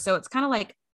color, so it's kind of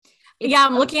like,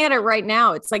 I'm looking at it right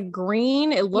now. It's like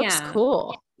green. It looks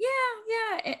cool.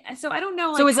 Yeah. So I don't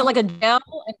know. So is it like a gel?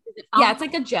 Yeah, it's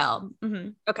like a gel. Mm-hmm.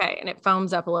 Okay. And it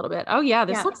foams up a little bit. Oh yeah.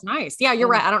 This looks nice. Yeah, you're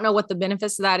right. I don't know what the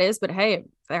benefits of that is, but hey,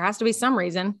 there has to be some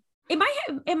reason. It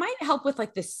might help with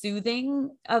like the soothing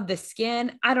of the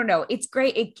skin. I don't know. It's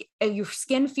great. Your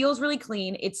skin feels really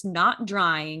clean. It's not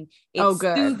drying. It's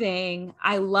good. Soothing.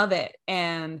 I love it.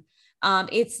 And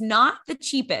it's not the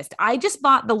cheapest. I just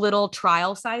bought the little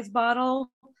trial size bottle,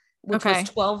 which was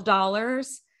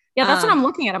 $12. Yeah, that's what I'm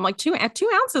looking at. I'm like, 2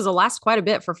 ounces will last quite a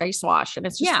bit for face wash, and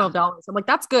it's just $12. I'm like,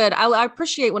 that's good. I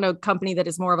appreciate when a company that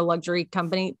is more of a luxury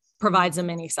company provides a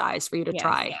mini size for you to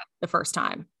try the first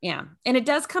time. Yeah. And it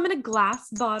does come in a glass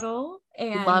bottle,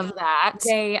 and love that.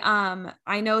 They,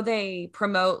 I know they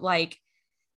promote like,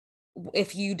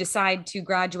 if you decide to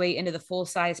graduate into the full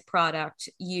size product,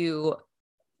 you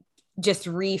just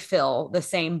refill the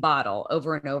same bottle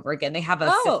over and over again. They have a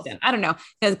system. I don't know,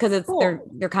 because it's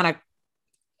they're kind of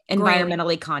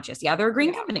environmentally conscious. Yeah, they're a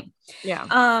green company.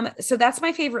 Yeah. So that's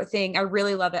my favorite thing. I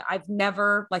really love it. I've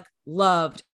never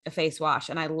loved a face wash,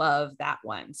 and I love that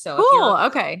one. So cool.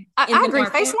 Okay. I agree.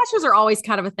 Face washes are always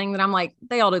kind of a thing that I'm like,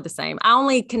 they all do the same. I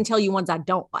only can tell you ones I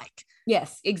don't like.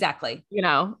 Yes, exactly. You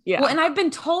know? Yeah. Well, and I've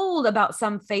been told about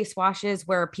some face washes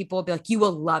where people will be like, you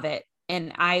will love it.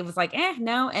 And I was like,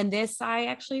 no. And this I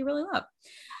actually really love.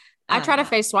 I tried a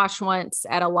face wash once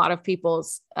at a lot of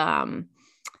people's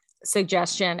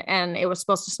suggestion, and it was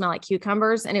supposed to smell like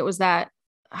cucumbers. And it was that,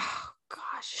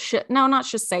 no, not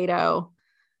Shiseido.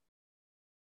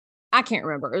 I can't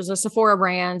remember. It was a Sephora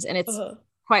brand, and it's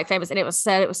quite famous. And it was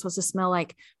said it was supposed to smell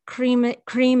like cream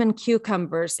and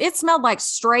cucumbers. It smelled like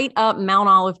straight up Mount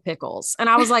Olive pickles. And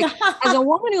I was like, as a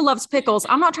woman who loves pickles,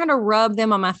 I'm not trying to rub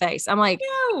them on my face. I'm like,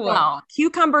 no,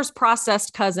 cucumbers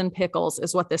processed cousin pickles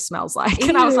is what this smells like.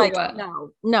 And I was like,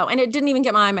 no. And it didn't even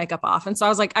get my eye makeup off. And so I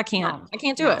was like, I can't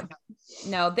do it.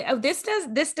 No, this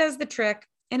does the trick.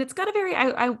 And it's got a very,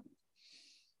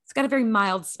 it's got a very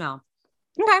mild smell.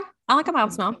 Okay. I like a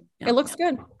mild smell. Yeah. It looks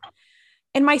good.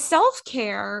 And my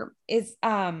self-care is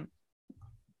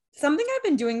something I've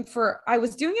been doing I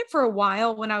was doing it for a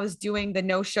while when I was doing the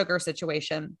no sugar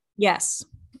situation. Yes.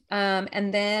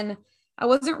 And then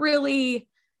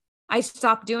I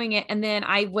stopped doing it. And then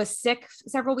I was sick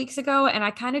several weeks ago, and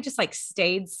I kind of just like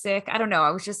stayed sick. I don't know.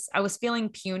 I was feeling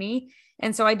puny.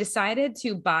 And so I decided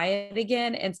to buy it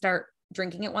again and start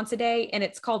drinking it once a day. And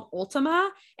it's called Ultima.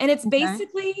 And it's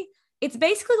basically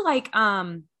like,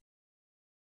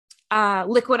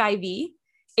 liquid IV,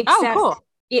 except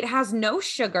it has no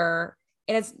sugar.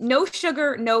 It has no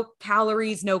sugar, no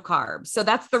calories, no carbs. So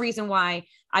that's the reason why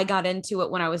I got into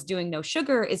it when I was doing no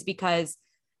sugar, is because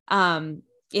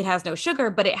it has no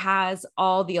sugar, but it has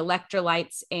all the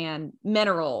electrolytes and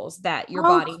minerals that your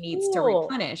body needs to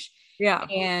replenish. Yeah.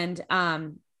 And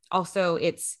also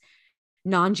it's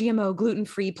non-GMO,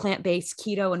 gluten-free, plant-based,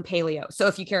 keto, and paleo. So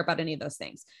if you care about any of those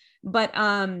things. But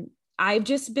I've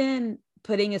just been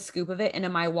putting a scoop of it into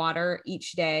my water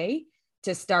each day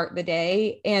to start the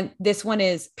day. And this one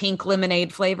is pink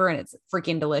lemonade flavor, and it's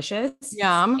freaking delicious.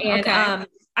 Yum. And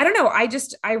I don't know.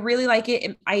 I really like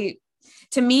it.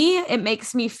 To me, it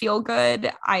makes me feel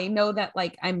good. I know that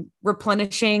like I'm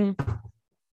replenishing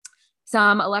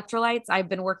some electrolytes. I've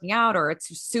been working out, or it's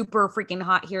super freaking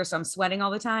hot here, so I'm sweating all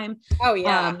the time. Oh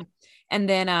yeah. And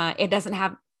then it doesn't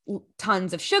have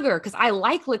tons of sugar, because I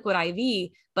like liquid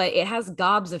IV, but it has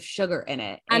gobs of sugar in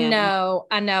it. I know.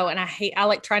 And I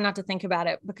like try not to think about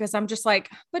it, because I'm just like,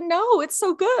 but no, it's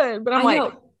so good. But I'm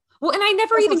like, well, and I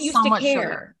never even used to care.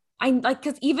 Sugar. I like,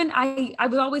 cause even I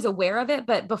was always aware of it,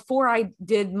 but before I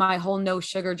did my whole no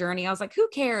sugar journey, I was like, who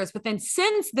cares? But then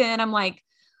since then I'm like,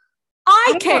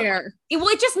 I care.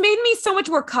 It just made me so much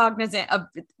more cognizant of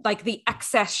like the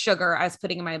excess sugar I was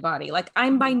putting in my body. Like,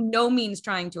 I'm by no means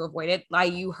trying to avoid it.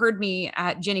 Like, you heard me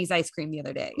at Jenny's ice cream the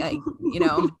other day. Like, do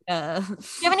you have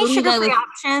any sugar-free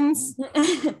options?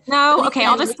 No. Okay.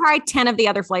 I'll just try 10 of the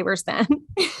other flavors then.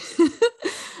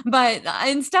 But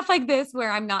and stuff like this,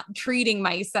 where I'm not treating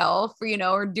myself,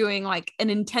 or doing like an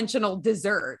intentional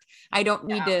dessert. I don't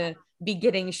need to be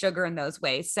getting sugar in those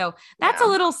ways. So that's a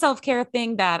little self-care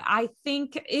thing that I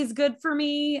think is good for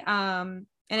me. And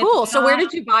cool. So where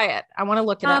did you buy it? I want to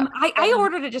look it up. I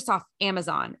ordered it just off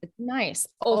Amazon. Nice.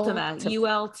 Ultima, Ultima,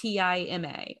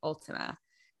 Ultima.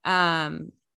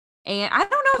 And I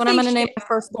don't know what I'm going to name my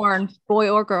firstborn, boy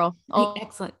or girl. Oh,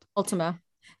 excellent. Ultima.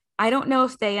 I don't know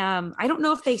if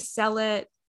they sell it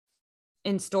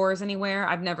in stores anywhere.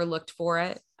 I've never looked for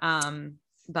it.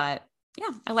 But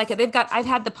yeah, I like it. I've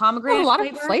had the pomegranate. A lot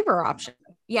of flavor options.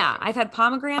 Yeah. I've had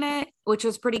pomegranate, which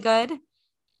was pretty good,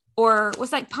 or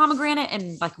was like pomegranate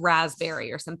and like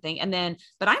raspberry or something.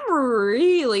 But I'm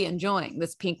really enjoying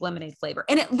this pink lemonade flavor,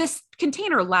 and this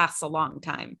container lasts a long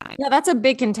time. Yeah. That's a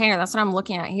big container. That's what I'm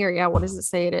looking at here. Yeah. What does it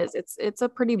say it is? It's a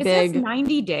pretty big. It says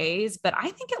 90 days, but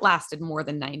I think it lasted more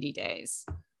than 90 days.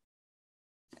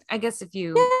 I guess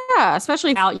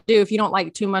especially if you don't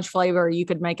like too much flavor, you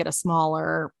could make it a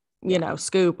smaller,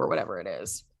 scoop or whatever it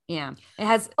is. Yeah. It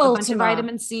has a bunch of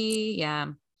vitamin C. Yeah.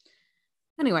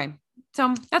 Anyway,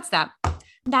 so that's that.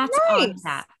 That's nice. On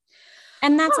that.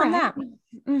 And that's on that.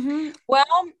 Mm-hmm.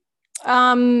 Well,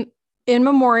 in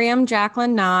memoriam,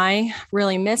 Jacqueline Nye,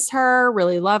 really miss her,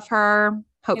 really love her.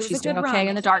 Hope she's doing okay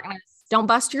in the darkness. Don't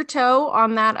bust your toe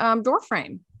on that door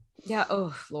frame. Yeah.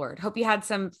 Oh Lord. Hope you had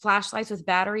some flashlights with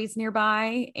batteries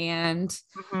nearby, and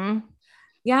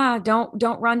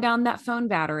don't run down that phone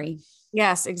battery.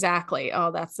 Yes, exactly.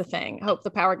 Oh, that's the thing. Hope the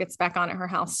power gets back on at her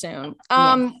house soon.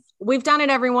 We've done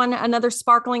it, everyone. Another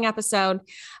sparkling episode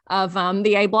of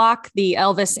the A Block, the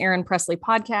Elvis Aaron Presley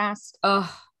podcast.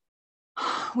 Oh,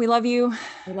 we love you.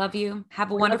 We love you. Have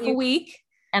a wonderful week.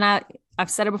 And I've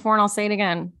said it before and I'll say it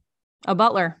again. A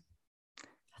Butler.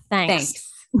 Thanks.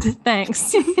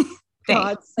 Thanks.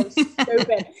 God, so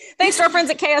stupid. Thanks to our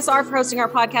friends at KSR for hosting our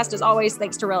podcast. As always,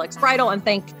 thanks to Relics Bridal, and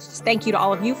thank you to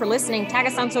all of you for listening. Tag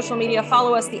us on social media.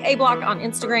 Follow us, the A Block, on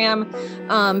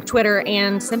Instagram, Twitter,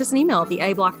 and send us an email at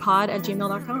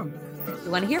theablockpod@gmail.com. We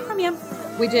want to hear from you.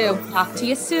 We do. Talk to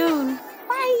you soon.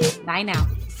 Bye. Bye now.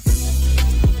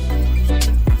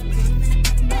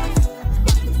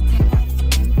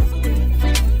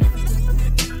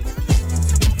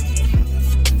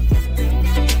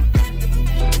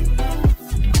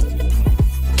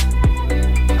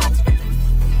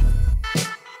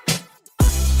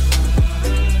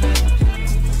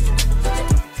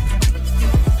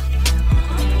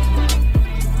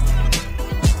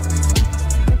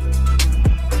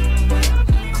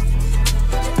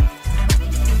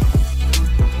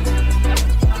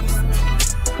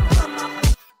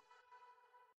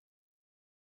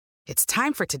 It's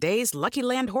time for today's Lucky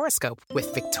Land horoscope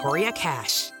with Victoria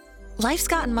Cash. Life's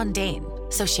gotten mundane,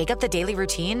 so shake up the daily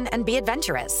routine and be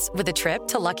adventurous with a trip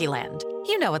to Lucky Land.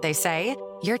 You know what they say,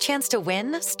 your chance to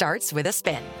win starts with a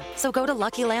spin. So go to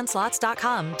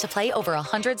LuckyLandSlots.com to play over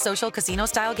 100 social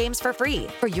casino-style games for free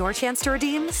for your chance to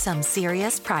redeem some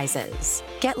serious prizes.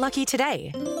 Get lucky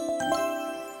today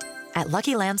at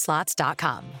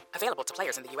LuckyLandSlots.com. Available to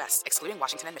players in the U.S., excluding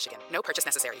Washington and Michigan. No purchase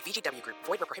necessary. VGW Group.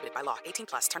 Void where prohibited by law.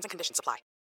 18+. Terms and conditions apply.